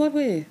 Maybe In what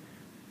way?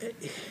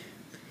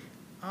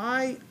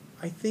 I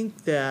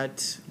think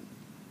that,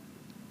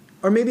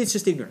 or maybe it's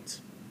just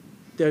ignorance.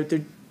 They're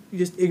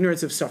just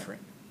ignorance of suffering.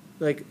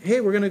 Like, hey,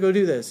 we're going to go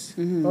do this.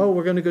 Oh,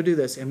 we're going to go do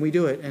this, and we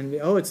do it, and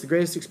it's the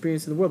greatest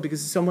experience in the world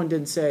because someone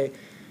didn't say,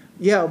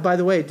 yeah, by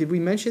the way, did we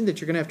mention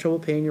that you're going to have trouble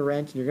paying your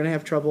rent and you're going to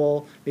have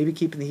trouble maybe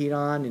keeping the heat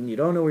on and you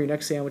don't know where your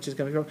next sandwich is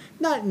going to go?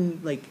 Not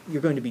in, like,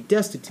 you're going to be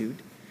destitute,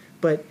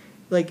 but,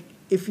 like,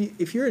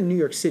 if you're in New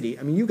York City,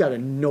 I mean, you got to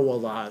know a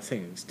lot of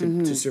things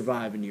to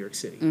survive in New York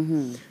City.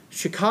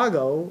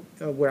 Chicago,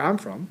 where I'm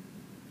from,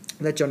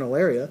 that general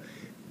area,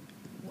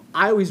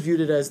 I always viewed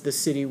it as the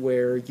city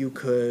where you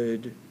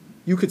could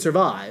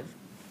survive.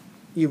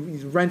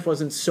 Rent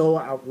wasn't so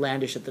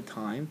outlandish at the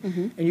time,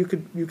 and you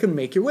could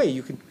make your way.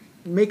 You could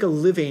make a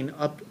living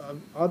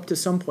up to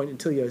some point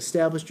until you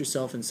established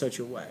yourself in such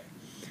a way.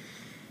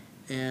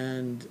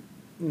 And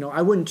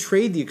I wouldn't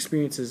trade the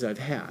experiences I've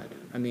had.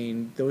 I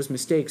mean, those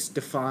mistakes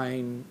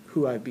define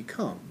who I've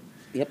become.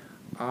 Yep.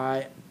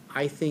 I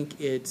think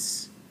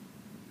it's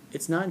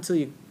not until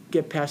you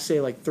get past, say,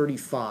 like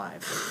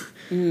 35,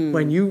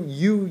 when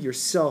you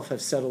yourself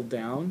have settled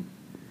down,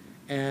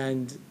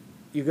 and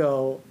you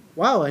go,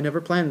 wow, I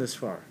never planned this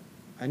far.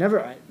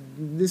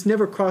 This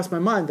never crossed my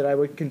mind that I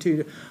would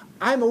continue.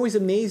 I'm always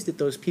amazed at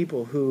those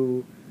people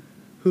who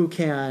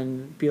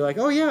can be like,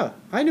 oh yeah,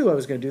 I knew I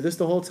was going to do this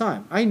the whole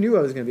time. I knew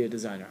I was going to be a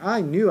designer.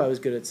 I knew I was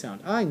good at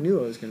sound. I knew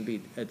I was going to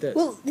be at this.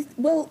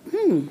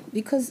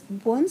 Because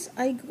once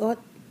I got,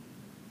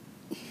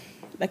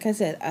 like I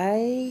said,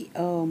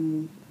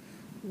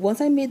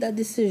 once I made that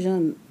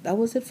decision, that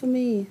was it for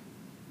me.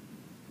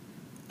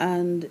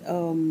 And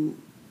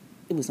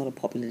it was not a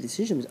popular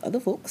decision with other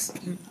folks.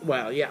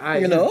 Well, yeah,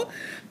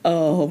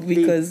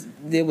 because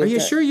they were. Are you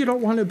sure you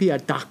don't want to be a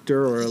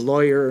doctor or a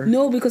lawyer?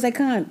 No, because I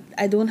can't.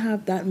 I don't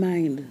have that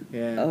mind.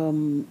 Yeah.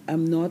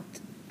 I'm not.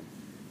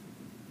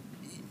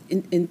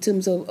 In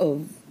terms of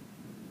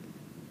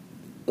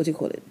what do you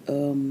call it?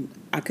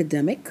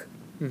 Academic.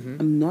 Mm-hmm.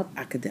 I'm not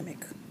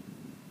academic.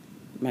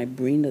 My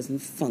brain doesn't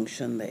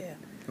function there.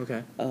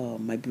 Okay.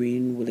 My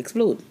brain will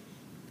explode.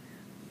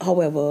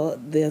 However,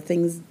 there are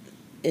things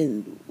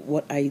in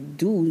what I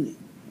do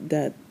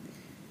that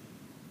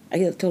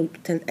I tell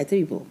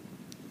people,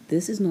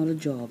 this is not a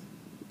job.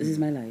 This is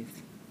my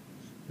life.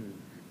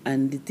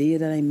 And the day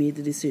that I made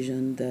the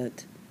decision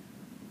that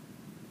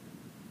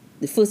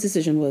the first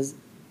decision was,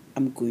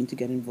 I'm going to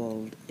get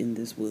involved in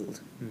this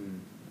world.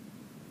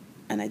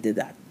 And I did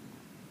that.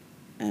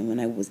 And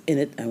when I was in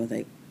it, I was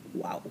like,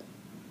 wow,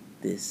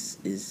 this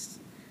is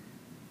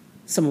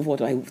some of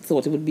what I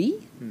thought it would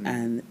be,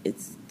 and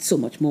it's so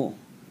much more.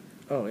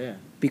 Oh yeah.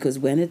 Because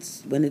when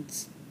it's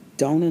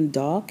down and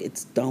dark,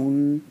 it's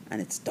down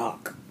and it's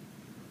dark.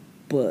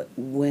 But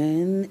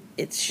when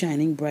it's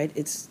shining bright,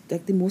 it's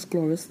like the most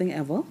glorious thing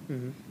ever.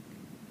 Mm-hmm.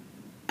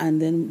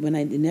 And then when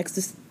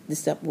the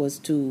step was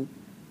to,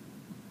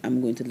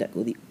 I'm going to let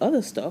go of the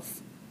other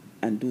stuff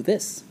and do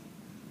this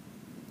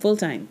full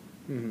time.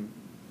 Mm-hmm.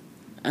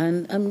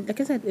 And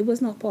like I said, it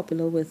was not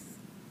popular with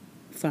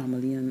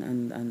family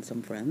and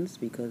some friends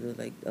because they're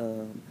like,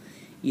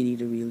 you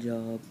need a real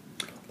job.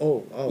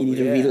 Oh, you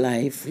need a real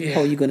life. Yeah.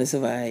 How are you going to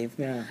survive?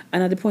 Yeah.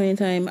 And at the point in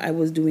time, I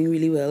was doing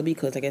really well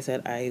because, like I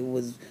said, I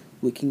was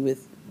working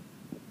with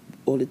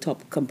all the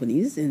top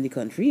companies in the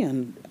country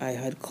and I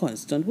had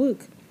constant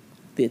work.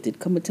 There did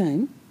come a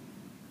time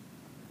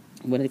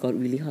when it got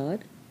really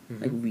hard,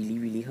 like really,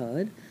 really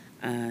hard.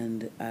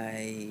 And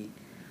I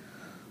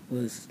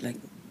was like,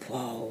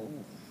 wow,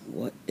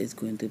 what is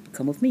going to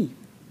become of me?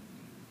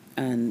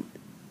 And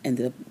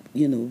ended up,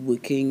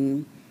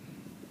 working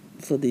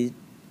for the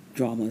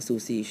Drama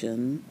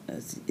Association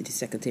as the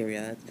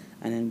secretariat,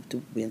 and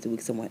then went to work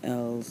somewhere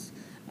else,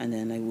 and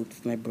then I worked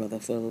for my brother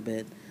for a little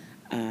bit,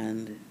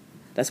 and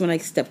that's when I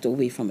stepped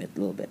away from it a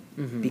little bit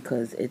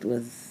because it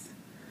was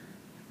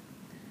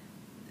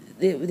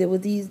there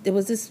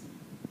was this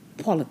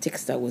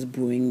politics that was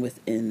brewing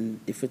within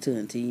the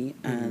fraternity,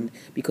 and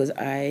because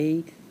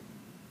I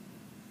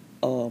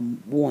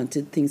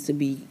wanted things to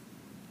be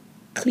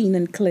clean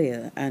and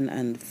clear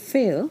and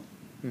fair,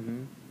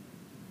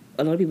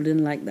 a lot of people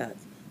didn't like that.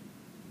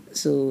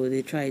 So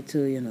they tried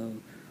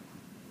to,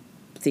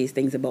 say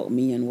things about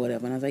me and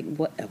whatever. And I was like,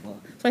 whatever.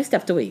 So I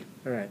stepped away.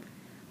 All right.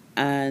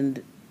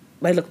 And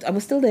I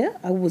was still there.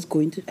 I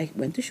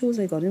went to shows,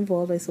 I got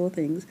involved, I saw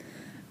things.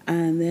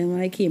 And then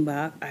when I came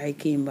back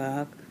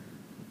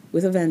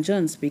with a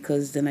vengeance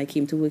because then I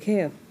came to work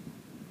here.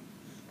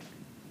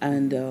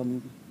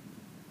 And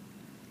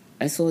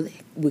I saw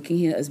working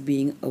here as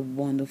being a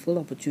wonderful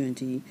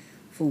opportunity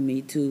for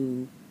me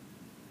to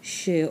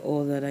share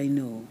all that I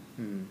know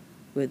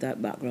with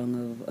that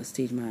background of a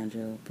stage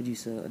manager,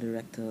 producer, a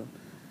director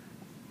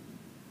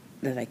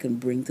that I can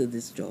bring to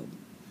this job.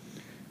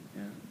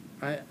 Yeah,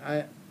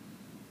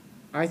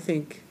 I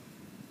think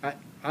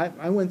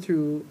I went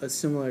through a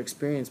similar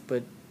experience,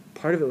 but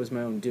part of it was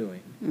my own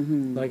doing.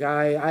 Like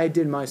I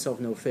did myself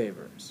no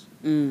favors.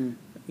 I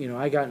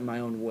got in my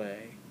own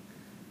way.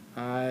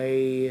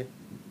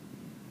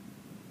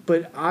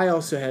 But I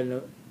also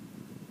had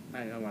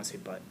I don't want to say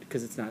but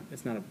because it's not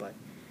a but.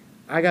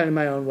 I got in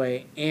my own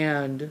way,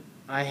 and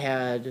I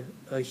had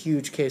a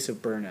huge case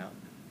of burnout.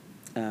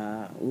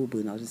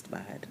 Burnout is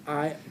bad.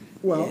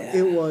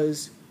 It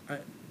was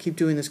keep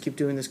doing this, keep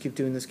doing this, keep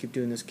doing this, keep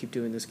doing this, keep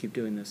doing this, keep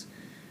doing this.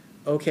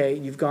 Okay,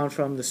 you've gone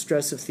from the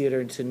stress of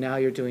theater to now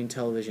you're doing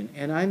television,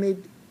 and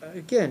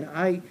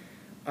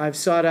I've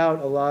sought out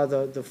a lot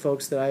of the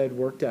folks that I had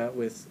worked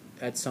with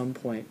at some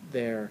point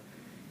there.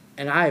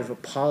 And I've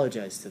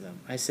apologized to them.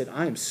 I said,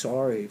 I am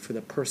sorry for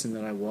the person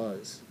that I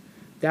was.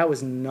 That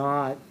was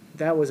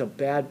a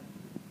bad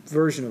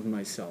version of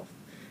myself.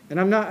 And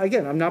I'm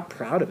not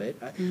proud of it.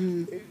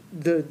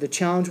 The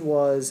challenge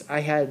was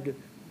I had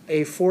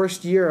a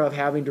forced year of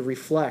having to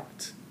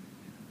reflect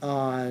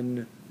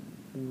on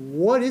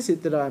what is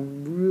it that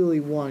I'm really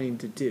wanting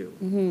to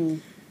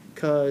do.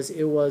 Because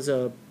it was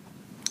a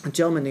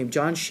gentleman named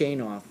John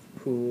Shanoff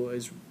who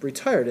is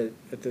retired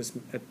at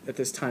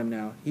this time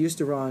now. He used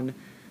to run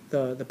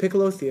the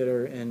Piccolo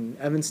Theater in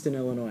Evanston,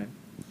 Illinois.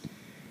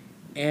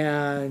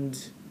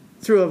 And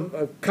through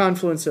a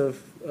confluence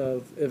of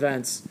of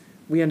events,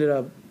 we ended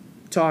up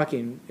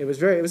talking. It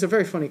was a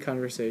very funny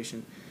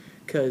conversation,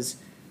 because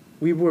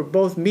we were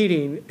both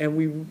meeting and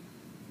we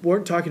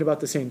weren't talking about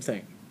the same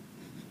thing.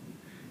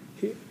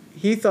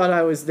 He thought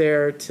I was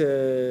there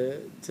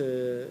to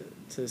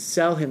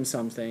sell him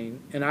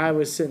something, and I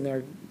was sitting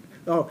there.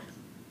 Oh,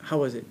 how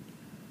was it?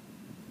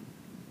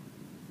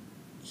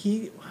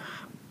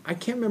 I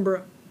can't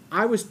remember.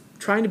 I was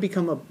trying to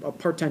become a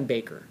part-time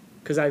baker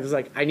because I was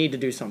like, I need to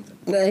do something.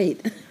 Right.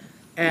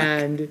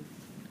 And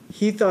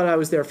he thought I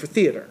was there for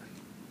theater.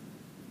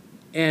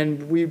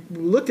 And we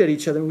looked at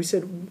each other and we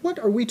said, what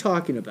are we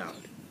talking about?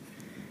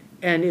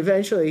 And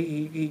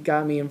eventually he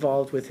got me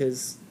involved with the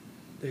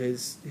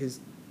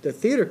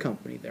theater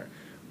company there.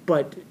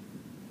 But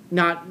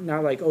not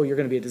like, oh, you're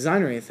going to be a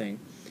designer or anything.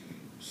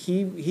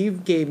 He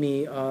gave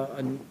me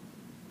a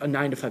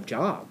 9-to-5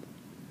 job.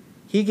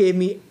 He gave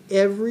me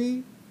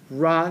every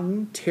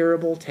rotten,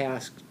 terrible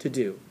task to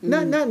do.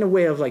 Not in a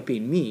way of like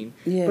being mean,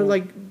 but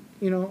like,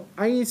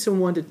 I need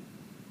someone to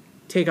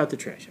take out the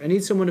trash. I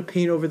need someone to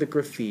paint over the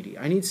graffiti.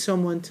 I need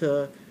someone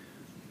to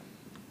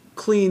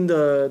clean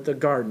the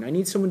garden. I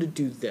need someone to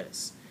do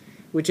this,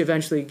 which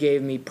eventually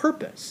gave me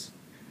purpose,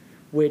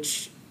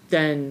 which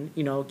then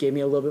gave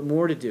me a little bit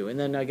more to do. And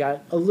then I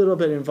got a little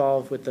bit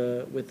involved with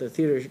the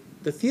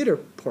theater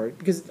part,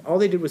 because all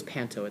they did was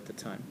panto at the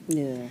time.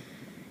 Yeah.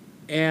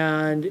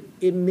 And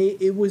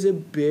it was a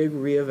big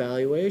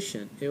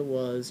reevaluation. It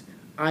was,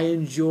 I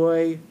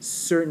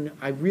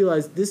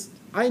realized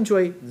I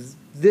enjoy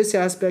this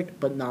aspect,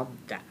 but not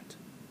that.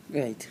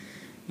 Right.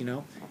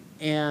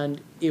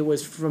 And it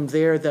was from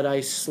there that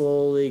I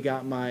slowly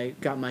got my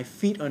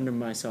feet under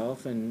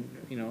myself, and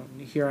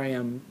here I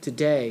am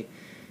today,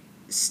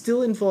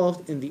 still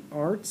involved in the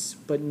arts,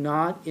 but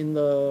not in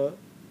the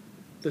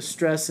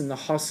stress and the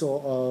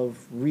hustle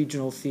of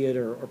regional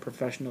theater or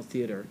professional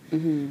theater.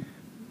 Mm-hmm.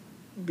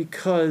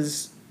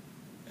 Because,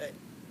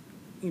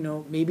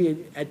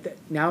 maybe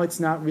now it's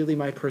not really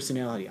my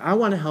personality. I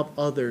want to help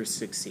others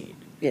succeed.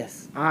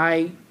 Yes.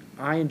 I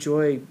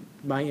enjoy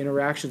my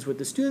interactions with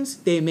the students.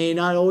 They may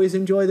not always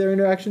enjoy their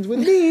interactions with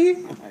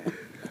me.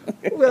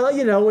 Well,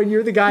 when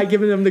you're the guy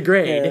giving them the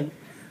grade.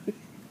 Yeah.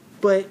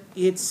 But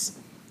it's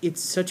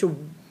such a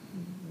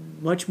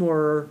much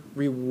more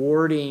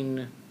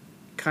rewarding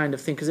kind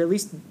of thing, because at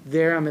least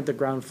there I'm at the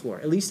ground floor.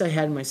 At least I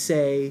had my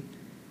say,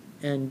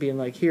 and being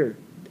like, here,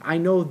 I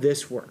know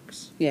this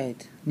works.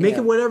 Right. Make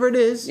it whatever it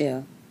is.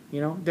 Yeah.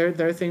 There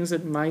are things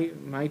that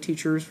my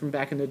teachers from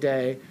back in the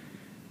day,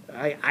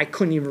 I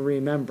couldn't even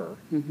remember.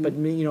 Mm-hmm. But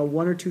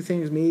one or two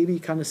things maybe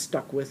kind of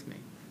stuck with me.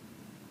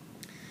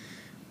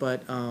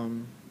 But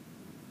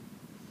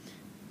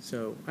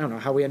so I don't know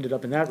how we ended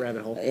up in that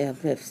rabbit hole. Yeah,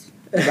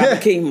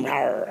 rabbit king.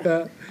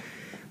 Well,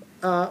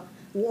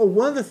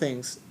 one of the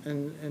things,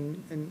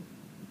 and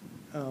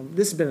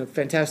this has been a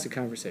fantastic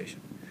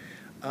conversation.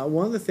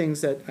 One of the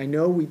things that I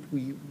know we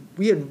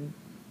had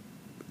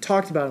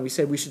talked about, and we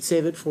said we should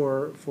save it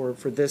for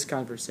this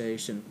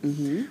conversation,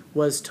 mm-hmm.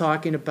 was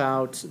talking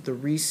about the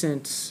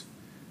recent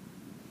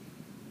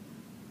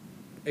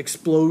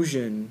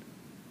explosion,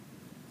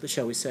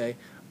 shall we say,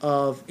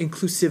 of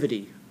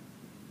inclusivity.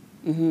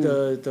 Mm-hmm.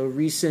 The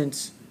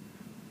recent,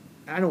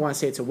 I don't want to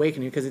say it's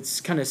awakening, because it's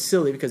kind of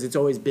silly, because it's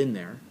always been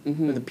there.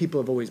 Mm-hmm. The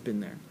people have always been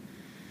there.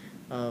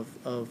 Of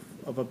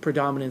a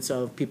predominance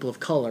of people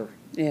of color.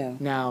 Yeah.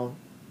 Now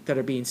that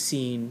are being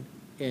seen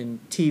in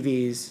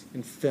TVs,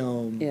 in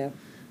film, yeah.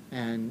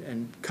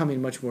 and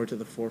coming much more to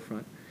the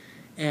forefront.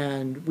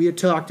 And we had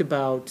talked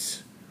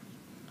about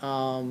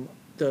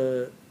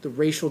the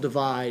racial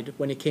divide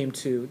when it came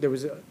to, there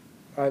was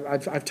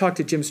I've talked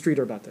to Jim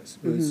Streeter about this,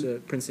 who's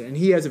mm-hmm. Princeton, and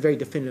he has a very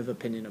definitive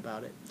opinion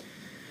about it.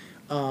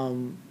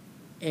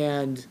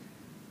 And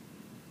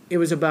it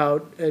was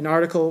about an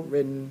article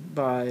written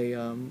by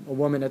a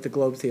woman at the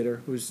Globe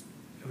Theater whose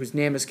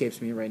name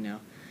escapes me right now,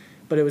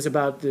 but it was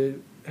about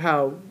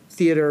how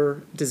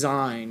theater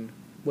design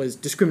was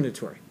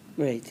discriminatory.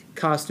 Right.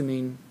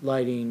 Costuming,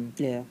 lighting,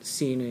 yeah.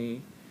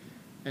 scenery,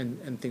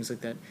 and things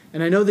like that.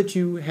 And I know that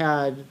you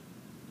had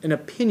an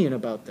opinion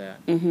about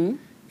that. Mm-hmm.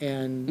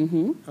 And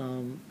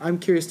mm-hmm. I'm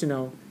curious to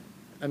know,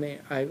 I mean,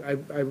 I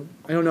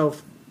don't know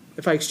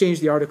if I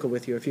exchanged the article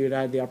with you, if you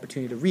had the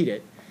opportunity to read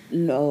it.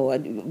 No, I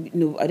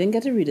didn't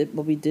get to read it,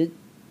 but we did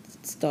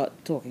start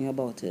talking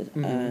about it.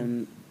 Mm-hmm.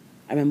 And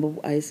I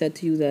remember I said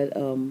to you that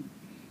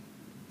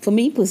for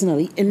me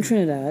personally, in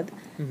Trinidad,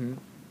 mm-hmm.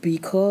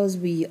 because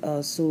we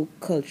are so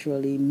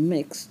culturally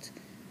mixed,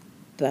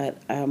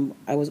 that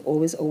I was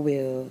always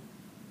aware,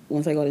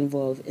 once I got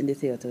involved in the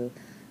theater,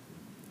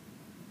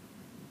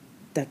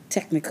 that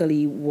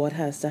technically what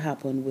has to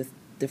happen with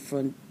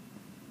different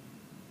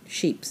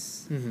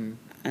shapes mm-hmm.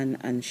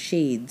 and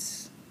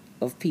shades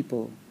of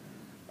people,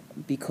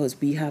 because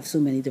we have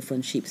so many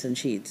different shapes and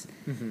shades,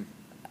 mm-hmm.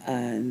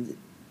 and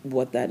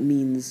what that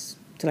means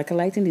to like a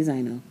lighting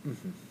designer.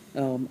 Mm-hmm.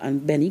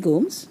 And Benny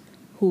Gomes,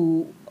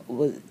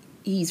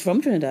 he's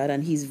from Trinidad,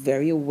 and he's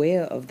very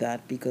aware of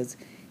that, because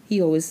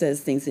he always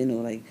says things,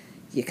 like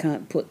you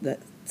can't put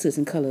that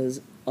certain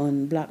colors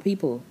on black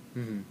people.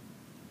 Mm-hmm.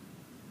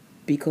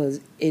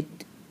 because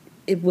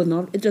it will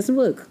not. It doesn't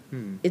work.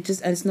 Hmm. It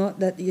just, and it's not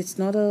that, it's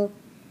not a.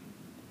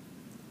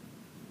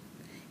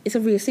 It's a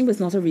race thing, but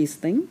it's not a race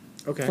thing.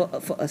 Okay.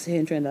 For us here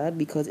in Trinidad,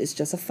 because it's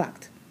just a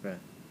fact. Right.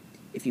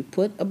 If you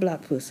put a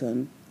black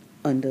person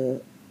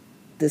under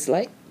this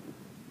light,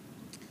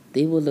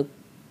 they will look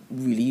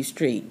really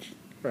strange.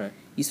 Right.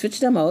 You switch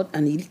them out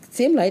and the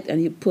same light,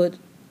 and you put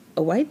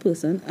a white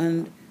person,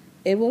 and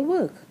it will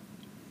work.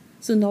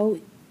 So now,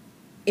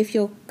 if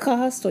your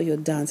cast or your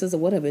dancers or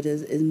whatever it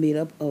is made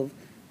up of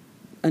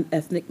an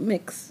ethnic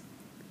mix,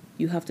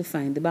 you have to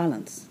find the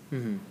balance.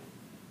 Mm-hmm.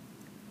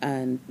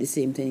 And the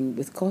same thing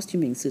with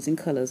costuming. Certain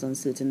colors on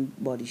certain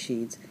body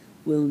shades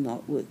will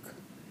not work.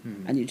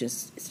 Mm-hmm. And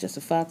it's just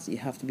a fact. You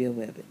have to be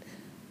aware of it.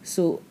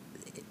 So,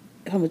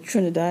 from a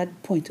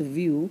Trinidad point of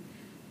view,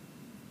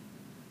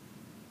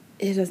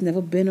 it has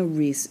never been a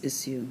race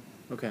issue.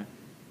 Okay.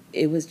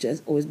 It was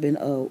just always been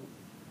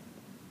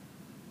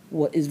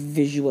what is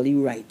visually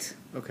right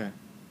Okay.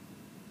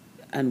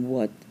 and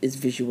what is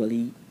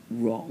visually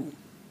wrong.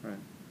 Right.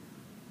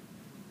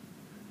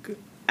 Good.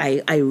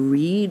 I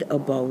read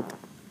about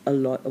a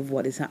lot of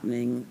what is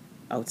happening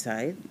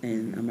outside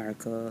in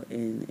America,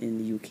 in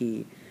the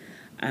UK,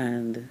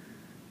 and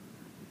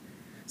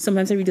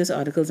sometimes I read those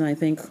articles and I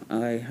think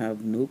I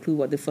have no clue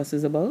what the fuss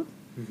is about.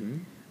 Mm-hmm.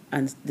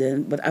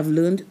 But I've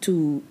learned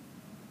to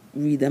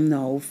read them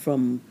now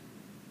from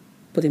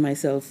putting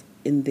myself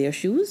in their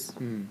shoes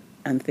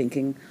and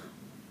thinking,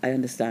 I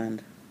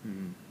understand.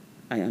 Mm-hmm.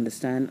 I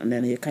understand. And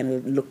then you kind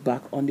of look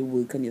back on the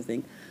work and you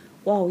think,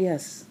 wow,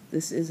 yes,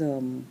 this is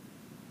a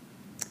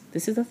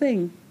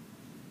thing.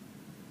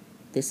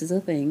 This is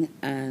a thing,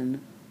 and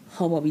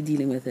how are we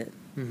dealing with it?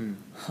 Mm-hmm.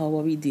 How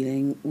are we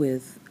dealing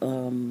with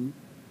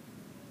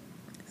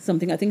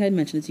something? I think I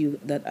mentioned it to you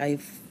that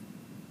I've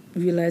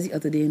realized the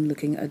other day in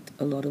looking at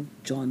a lot of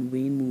John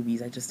Wayne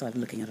movies. I just started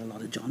looking at a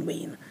lot of John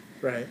Wayne.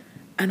 Right.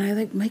 And I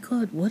like, my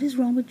God, what is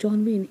wrong with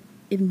John Wayne?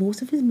 In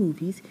most of his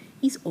movies,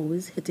 he's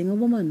always hitting a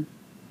woman.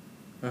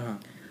 Uh-huh.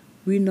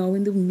 We're now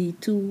in the Me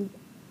Too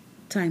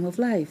time of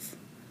life.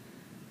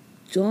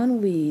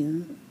 John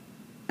Wayne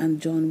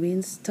and John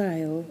Wayne's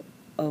style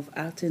of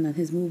acting and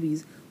his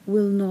movies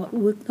will not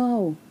work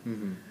now.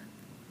 Mm-hmm.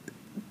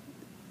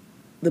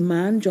 The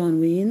man,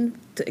 John Wayne,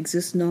 to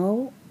exist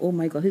now, oh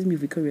my God, his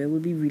movie career will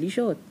be really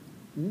short.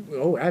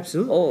 Oh,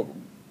 absolutely. Or,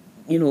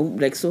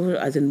 like, so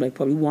as in like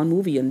probably one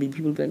movie, and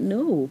people will be like,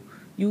 no,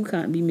 you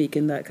can't be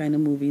making that kind of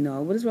movie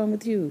now. What is wrong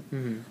with you?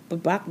 Mm-hmm.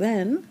 But back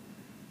then,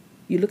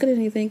 you look at it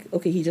and you think,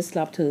 okay, he just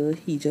slapped her.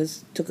 He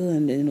just took her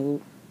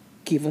and,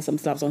 gave her some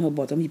slaps on her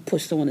bottom. He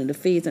pushed someone in the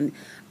face. And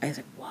I was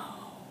like, wow.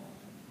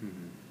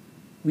 Mm-hmm.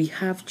 We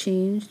have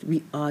changed.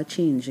 We are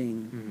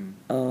changing.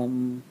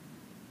 Mm-hmm.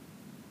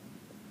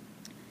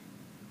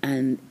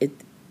 And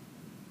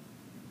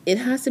it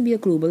has to be a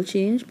global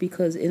change,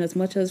 because in as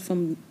much as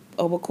from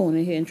our corner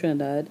here in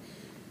Trinidad,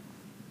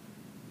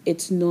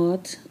 it's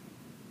not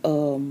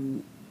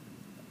an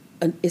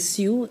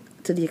issue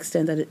to the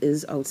extent that it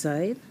is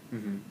outside.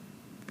 Mm-hmm.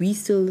 We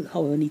still,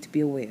 however, need to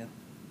be aware.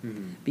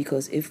 Mm-hmm.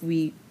 Because if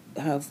we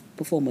have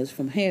performers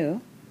from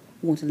here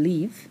who want to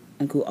leave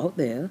and go out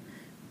there,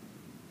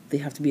 they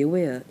have to be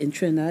aware. In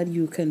Trinidad,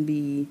 you can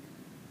be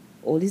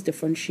all these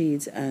different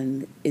shades,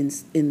 and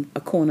in a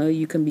corner,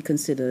 you can be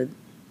considered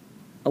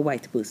a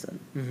white person.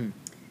 Mm-hmm.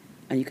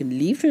 And you can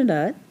leave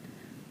Trinidad,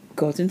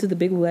 go out into the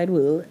big wide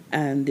world,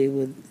 and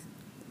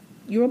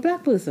you're a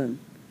black person.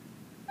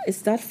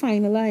 It's that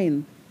fine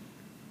line.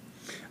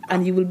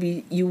 And you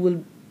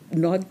will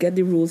not get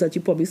the rules that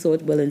you probably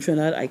thought, well, in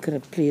Trinidad, I could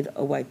have played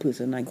a white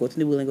person. I go to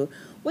the world and go,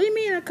 what do you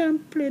mean I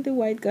can't play the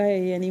white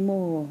guy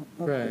anymore?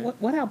 Right.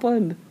 What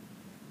happened?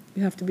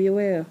 You have to be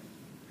aware.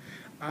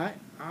 I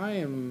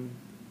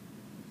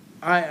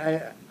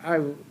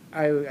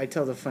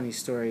tell the funny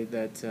story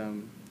that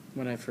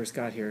when I first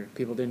got here,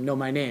 people didn't know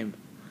my name.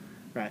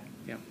 Right.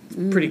 Yeah. It's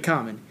pretty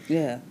common.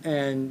 Yeah.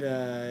 And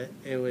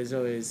it was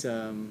always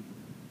the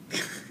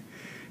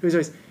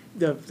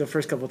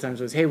first couple of times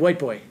was, hey, white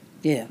boy.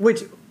 Yeah.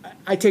 Which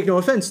I take no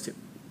offense to.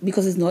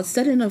 Because it's not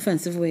said in an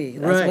offensive way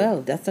as Right.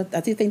 well. That's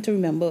the thing to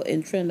remember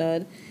in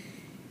Trinidad.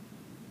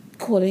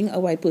 Calling a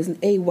white person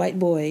a white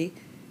boy,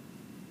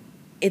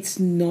 it's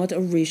not a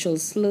racial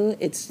slur.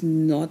 It's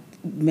not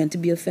meant to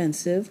be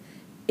offensive.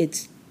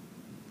 It's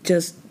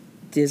just,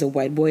 there's a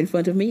white boy in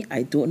front of me.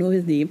 I don't know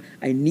his name.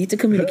 I need to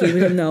communicate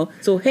with him now.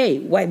 So, hey,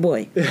 white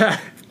boy.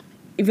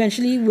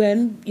 Eventually,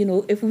 when,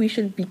 if we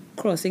should be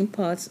crossing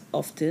paths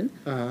often,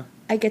 Uh-huh.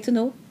 I get to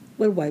know,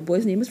 well, white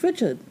boy's name is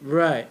Richard.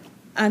 Right.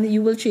 And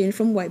you will change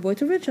from white boy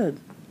to Richard.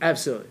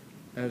 Absolutely.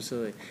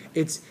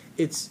 It's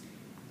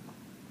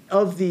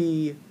of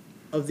the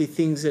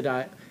things that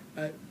I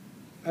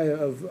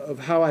of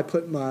how I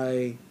put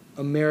my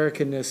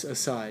Americanness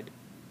aside.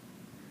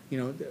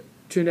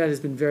 Trinidad has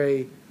been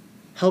very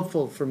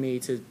helpful for me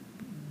to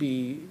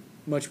be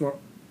much more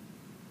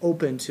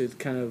open to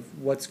kind of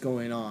what's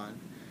going on,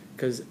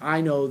 because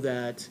I know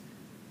that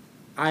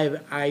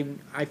I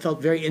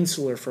felt very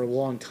insular for a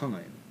long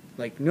time.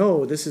 like,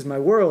 no, this is my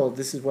world,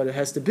 this is what it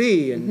has to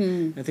be,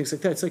 and things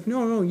like that. It's like,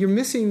 no, you're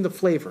missing the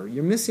flavor.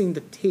 You're missing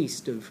the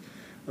taste of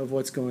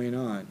what's going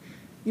on.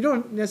 You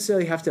don't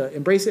necessarily have to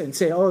embrace it and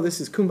say, oh,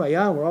 this is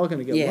kumbaya, and we're all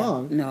going to get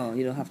along. No,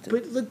 you don't have to.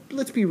 But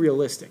let's be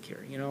realistic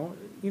here, you know?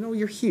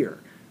 You're here.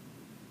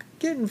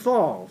 Get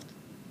involved.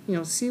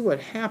 See what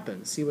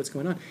happens, see what's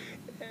going on.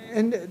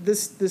 And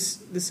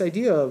this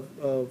idea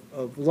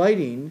of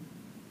lighting,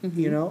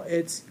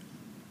 it's...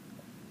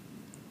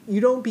 You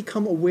don't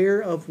become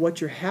aware of what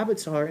your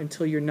habits are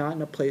until you're not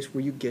in a place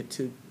where you get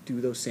to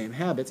do those same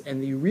habits,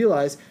 and you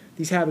realize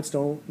these habits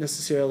don't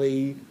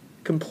necessarily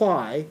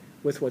comply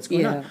with what's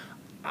going on.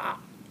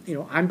 I'm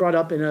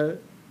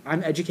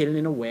educated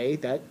in a way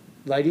that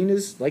lighting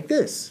is like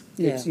this.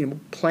 Yeah. It's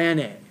plan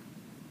A.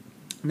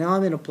 Now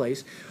I'm in a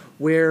place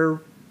where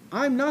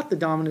I'm not the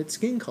dominant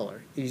skin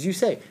color. As you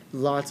say,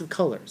 lots of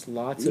colors,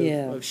 lots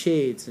of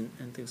shades and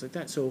things like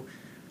that. So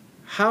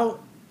how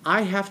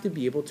I have to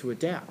be able to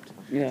adapt.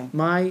 Yeah.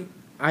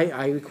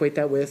 I equate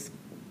that with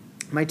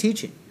my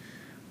teaching.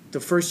 The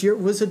first year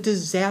was a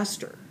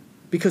disaster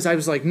because I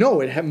was like,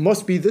 no, it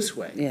must be this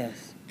way.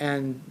 Yes.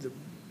 And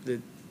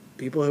the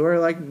people who are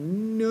like,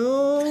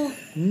 no.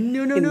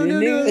 You,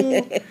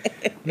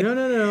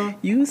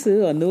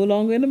 sir, are no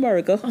longer in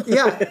America.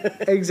 Yeah,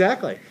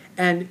 exactly.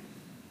 And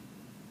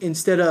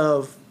instead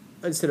of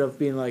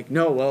being like,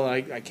 no, well,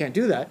 I can't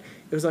do that,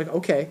 it was like,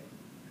 okay,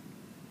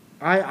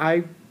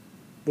 I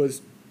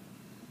was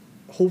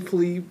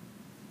hopefully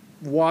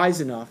wise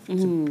enough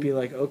to be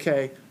like,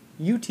 okay,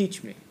 you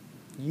teach me.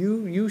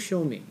 You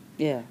show me.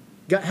 Yeah.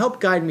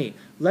 Help guide me.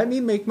 Let me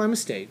make my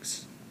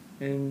mistakes.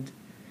 And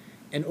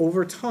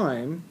over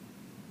time,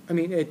 I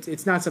mean,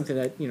 it's not something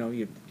that,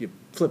 you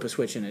flip a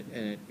switch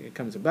and it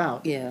comes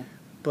about. Yeah.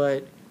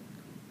 But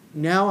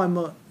now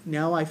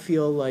I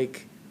feel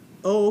like,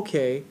 oh,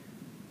 okay,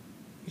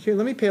 here,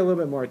 let me pay a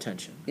little bit more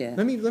attention. Yeah.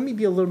 Let me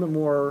be a little bit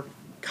more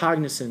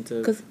cognizant of...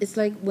 Because it's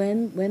like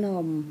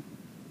when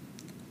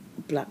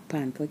Black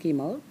Panther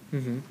came out,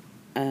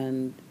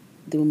 and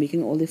they were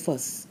making all the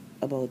fuss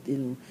about,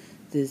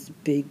 this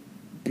big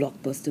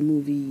blockbuster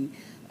movie,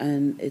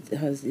 and it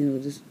has,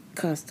 this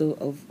cast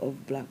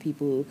of black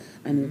people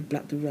and a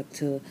black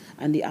director,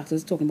 and the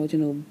actors talking about,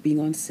 being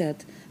on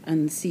set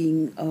and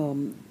seeing,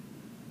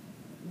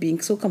 being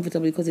so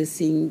comfortable because they're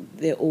seeing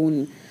their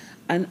own,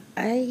 and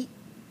I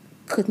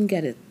couldn't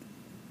get it.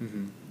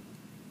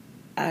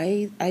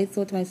 I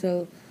thought to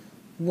myself,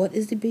 what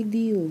is the big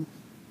deal?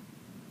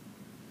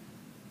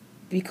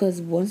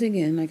 Because once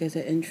again, like I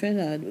said, in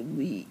Trinidad,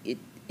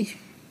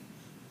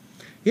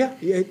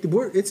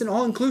 it's an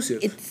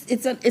all-inclusive.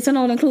 It's an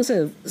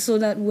all-inclusive. So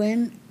that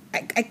when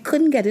I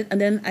couldn't get it,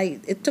 and then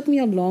it took me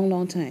a long,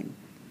 long time.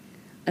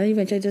 And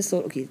eventually I just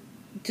thought, okay,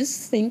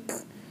 just think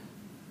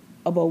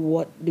about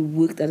what the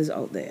work that is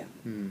out there.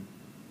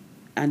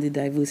 And the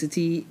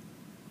diversity,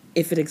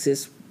 if it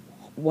exists,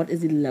 what is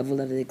the level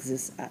that it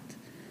exists at?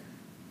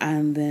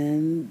 And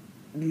then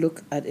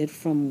look at it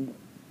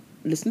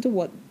listen to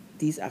what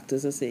these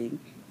actors are saying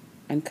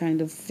and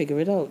kind of figure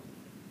it out.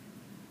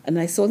 And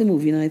I saw the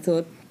movie and I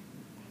thought,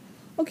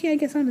 okay, I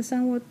guess I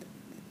understand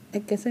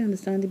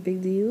the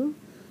big deal.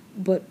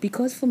 But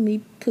because for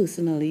me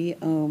personally,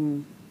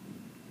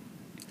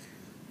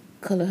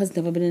 color has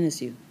never been an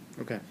issue.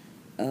 Okay.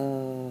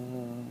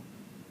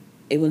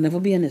 It will never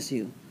be an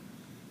issue.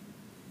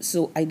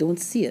 So I don't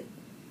see it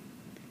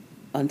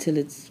until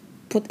it's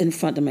put in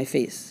front of my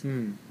face.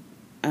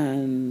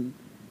 And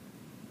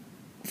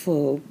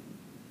for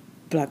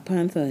Black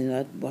Panther and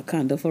that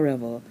Wakanda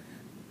Forever,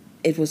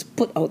 it was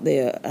put out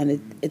there, and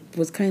it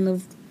was kind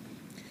of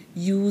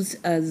used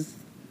as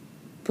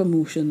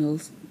promotional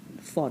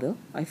fodder,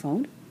 I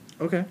found.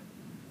 Okay.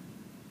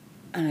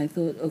 And I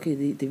thought, okay,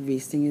 the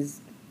race thing is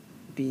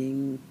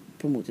being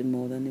promoted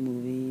more than the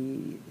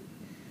movie.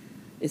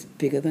 It's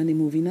bigger than the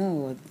movie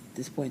now at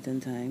this point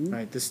in time.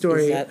 Right. The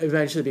story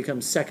eventually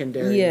becomes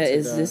secondary. Yeah,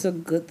 is this a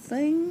good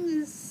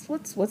thing?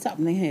 What's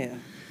happening here?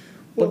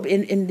 Well, but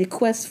in the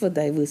quest for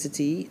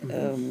diversity,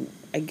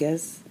 I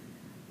guess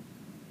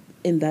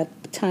in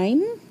that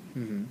time,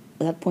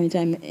 that point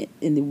in time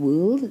in the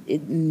world,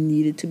 it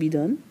needed to be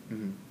done.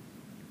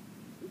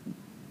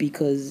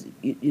 Because,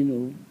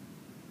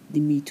 the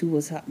Me Too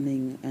was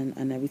happening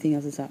and everything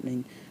else is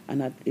happening.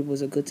 And that it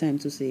was a good time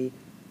to say,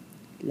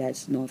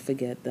 let's not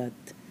forget that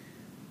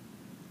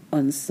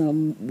on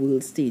some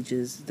world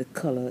stages, the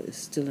color is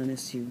still an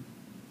issue.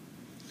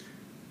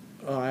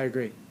 Oh, I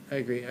agree.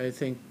 I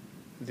think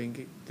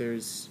there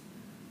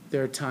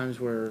are times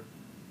where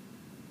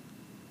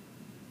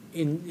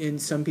in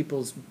some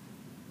people's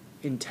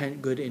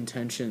good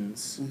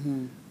intentions,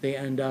 they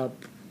end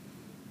up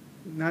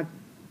not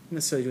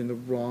necessarily doing the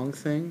wrong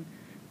thing,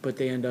 but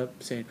they end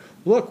up saying,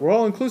 "Look, we're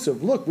all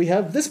inclusive. Look, we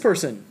have this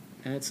person,"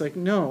 and it's like,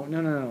 no,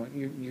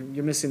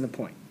 you're missing the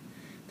point.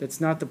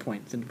 That's not the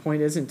point. The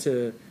point isn't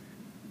to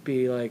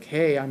be like,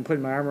 "Hey, I'm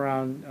putting my arm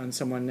around on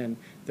someone and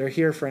they're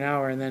here for an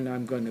hour and then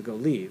I'm going to go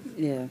leave."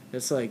 Yeah,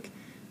 it's like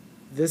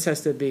this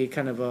has to be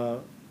kind of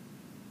a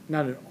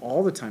not an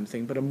all the time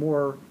thing, but a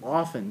more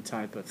often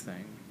type of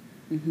thing.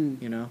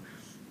 You know,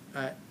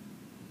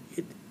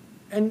 it,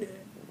 and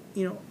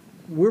you know,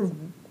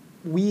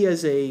 we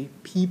as a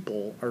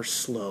people are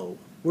slow.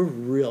 We're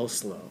real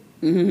slow.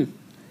 You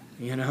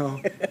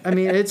know, I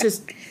mean, it's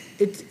just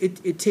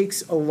it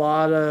takes a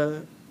lot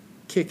of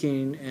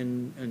kicking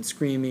and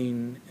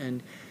screaming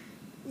and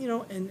you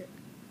know and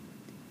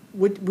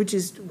which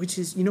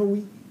is you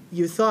know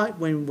you thought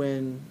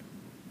when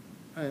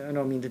I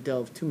don't mean to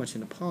delve too much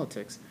into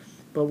politics,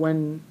 but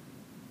when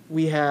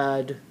we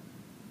had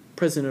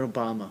President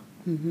Obama,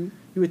 you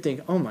would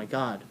think, oh my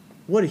God,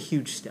 what a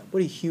huge step,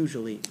 what a huge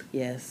leap.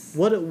 Yes.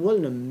 What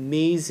an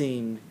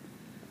amazing.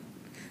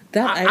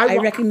 That I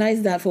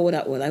recognized that for what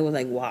that was. I was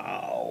like,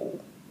 wow.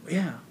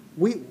 Yeah,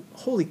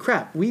 holy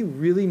crap, we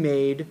really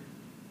made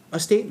a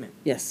statement.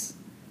 Yes.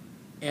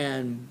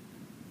 And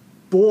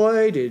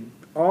boy, did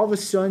all of a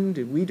sudden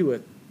did we do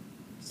a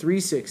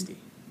 360,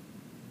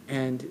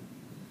 and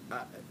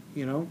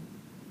you know,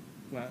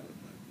 well,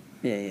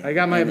 Yeah. I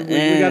got we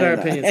got our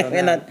opinions on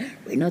that.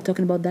 We're not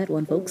talking about that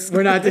one, folks.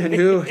 We're not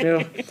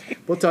no.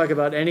 We'll talk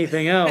about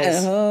anything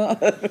else.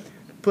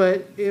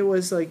 But it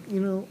was like, you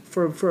know,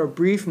 for a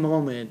brief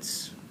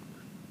moment,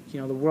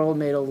 you know, the world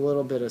made a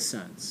little bit of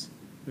sense.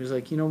 It was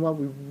like, you know what,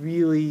 we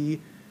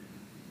really,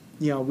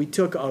 you know, we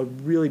took a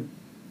really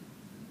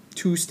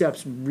 2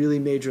 steps really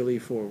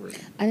majorly forward.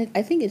 And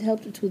I think it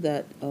helped too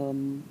that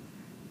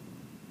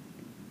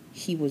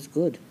he was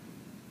good.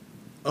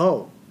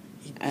 Oh,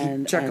 he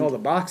checked all the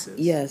boxes.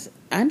 Yes,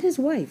 and his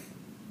wife.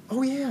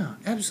 Oh yeah,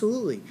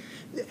 absolutely.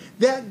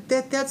 That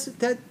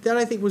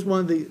I think was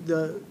one of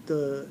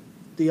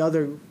the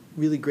other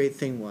really great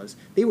thing was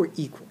they were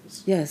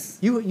equals. Yes.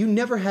 You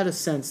never had a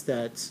sense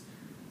that,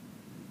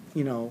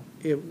 you know,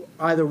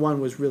 either one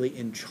was really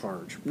in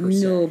charge per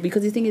se. No,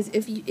 because the thing is,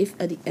 if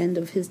at the end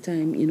of his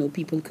time, you know,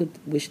 people could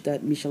wish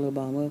that Michelle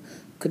Obama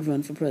could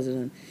run for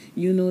president,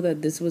 you know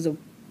that this was a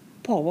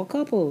power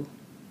couple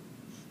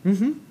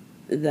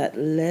that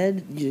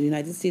led the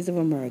United States of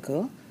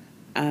America,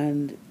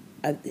 and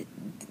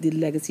the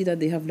legacy that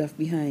they have left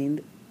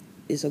behind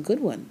is a good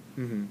one.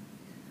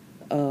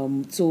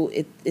 So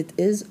it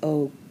is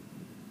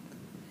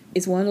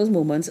it's one of those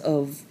moments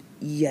of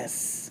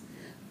yes,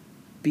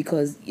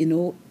 because you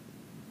know,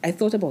 I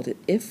thought about it.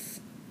 If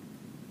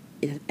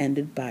it had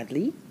ended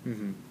badly,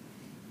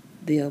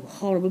 there are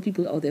horrible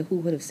people out there who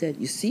would have said,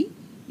 "You see,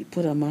 you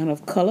put a man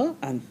of color,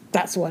 and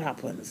that's what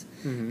happens,"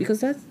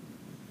 because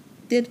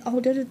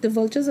the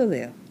vultures are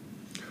there.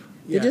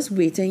 They're just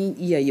waiting.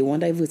 Yeah, you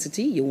want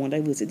diversity.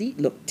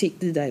 Look, take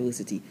the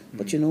diversity.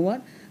 But you know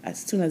what? As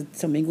soon as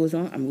something goes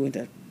wrong, I'm going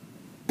to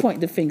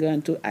point the finger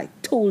and I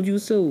told you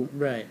so.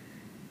 Right.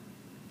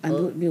 And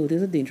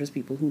those are dangerous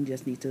people who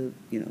just need to,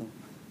 you know,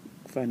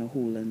 find a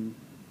hole and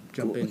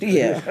jump in.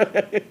 Yeah.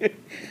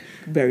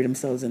 Bury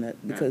themselves in it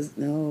because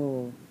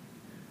no.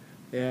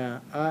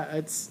 Yeah,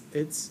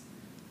 it's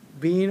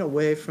being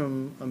away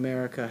from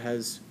America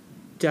has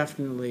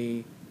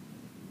definitely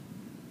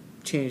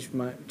changed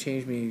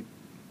me.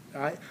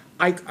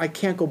 I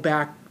can't go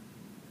back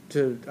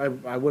to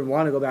I wouldn't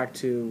want to go back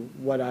to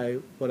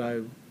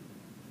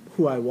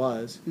who I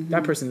was.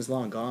 That person is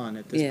long gone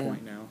at this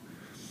point now.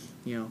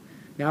 You know,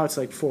 now it's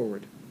like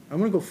forward. I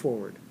want to go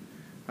forward.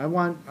 I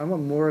want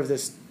more of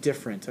this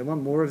different. I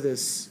want more of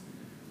this,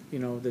 you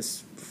know,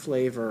 this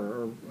flavor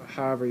or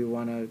however you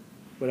want to,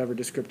 whatever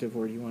descriptive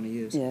word you want to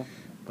use. Yeah.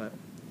 But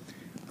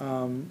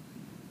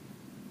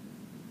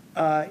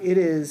it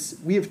is.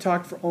 We have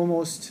talked for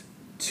almost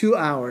 2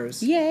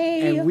 hours.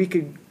 Yay! And we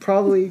could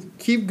probably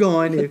keep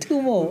going. For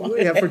 2 more.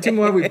 Yeah, for 2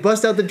 more. We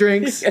bust out the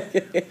drinks.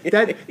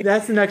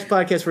 That's the next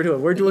podcast we're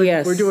doing. We're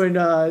doing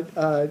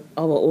our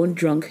own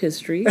drunk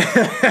history.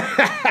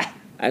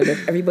 I let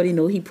everybody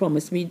know he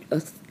promised me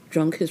a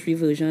drunk history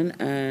version,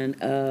 and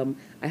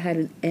I had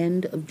an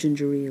end of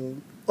ginger ale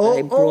that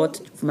I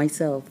brought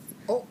myself.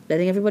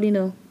 Letting everybody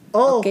know.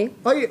 Okay.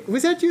 Oh, yeah.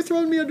 Was that you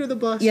throwing me under the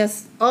bus?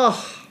 Yes. Oh.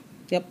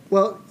 Yep.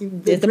 Well,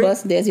 there's the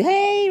bus. There's you.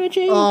 Hey,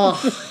 Richie. Oh.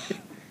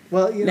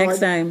 Well, you know next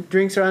time.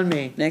 Drinks are on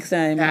me. Next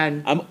time.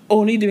 And I'm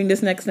only doing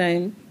this next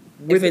time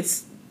if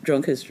it's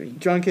drunk history.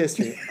 Drunk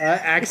history.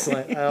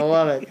 Excellent. I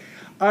love it.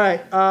 All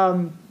right.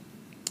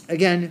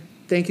 Again,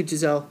 thank you,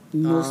 Giselle.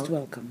 Most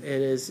welcome.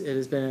 It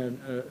has been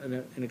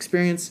an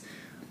experience.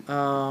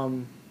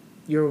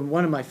 You're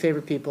one of my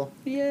favorite people.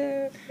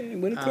 Yeah,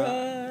 I'm gonna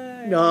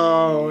cry.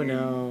 No.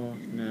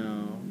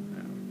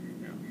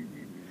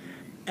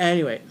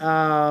 Anyway,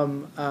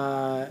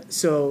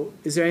 so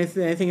is there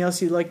anything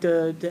else you'd like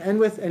to end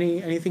with?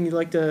 Anything you'd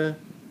like to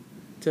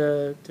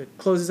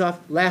close us off?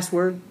 Last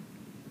word.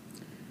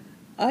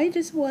 I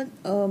just want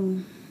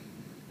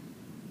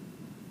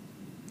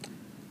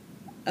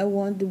I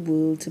want the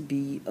world to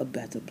be a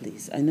better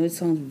place. I know it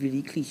sounds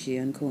really cliche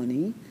and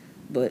corny,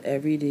 but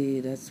every day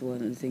that's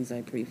one of the things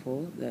I pray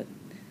for, that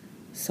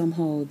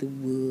somehow the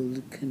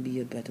world can be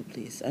a better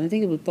place. And I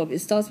think it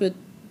starts with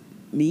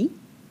me,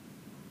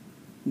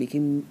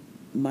 making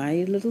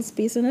my little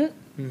space in it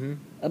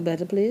a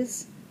better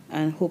place,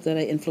 and hope that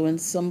I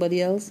influence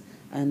somebody else,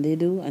 and they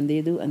do.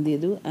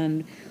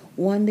 And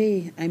one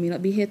day, I may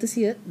not be here to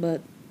see it,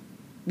 but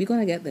We're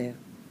gonna get there.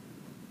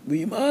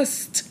 We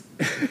must.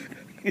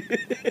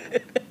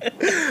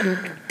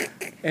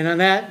 And on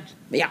that,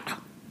 Yeah.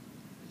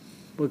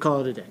 we'll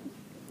call it a day.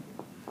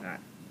 All right.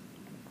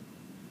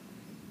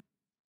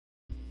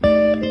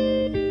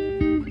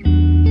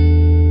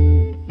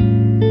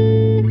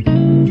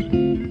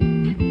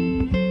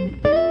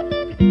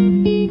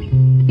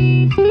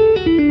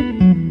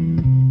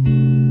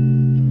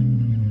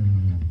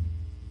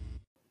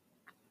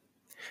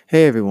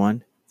 Hey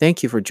everyone,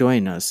 thank you for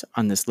joining us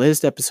on this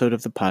latest episode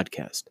of the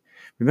podcast.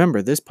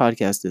 Remember, this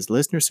podcast is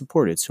listener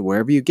supported, so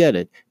wherever you get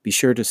it, be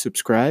sure to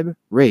subscribe,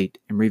 rate,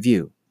 and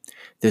review.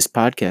 This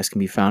podcast can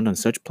be found on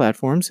such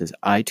platforms as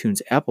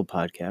iTunes, Apple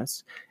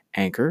Podcasts,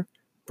 Anchor,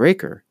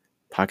 Breaker,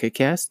 Pocket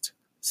Casts,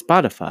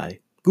 Spotify,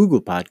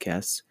 Google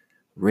Podcasts,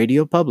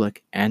 Radio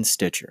Public, and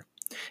Stitcher.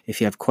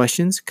 If you have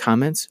questions,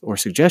 comments, or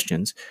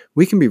suggestions,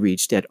 we can be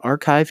reached at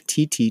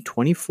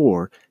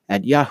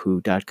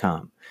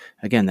archivetT24@yahoo.com.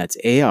 Again, that's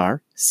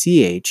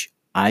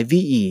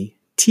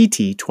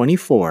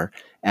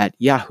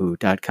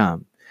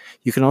ARCHIVETT24@yahoo.com.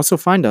 You can also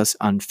find us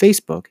on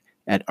Facebook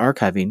at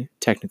Archiving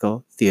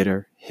Technical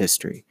Theater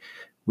History.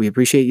 We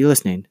appreciate you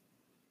listening.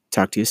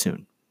 Talk to you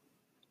soon.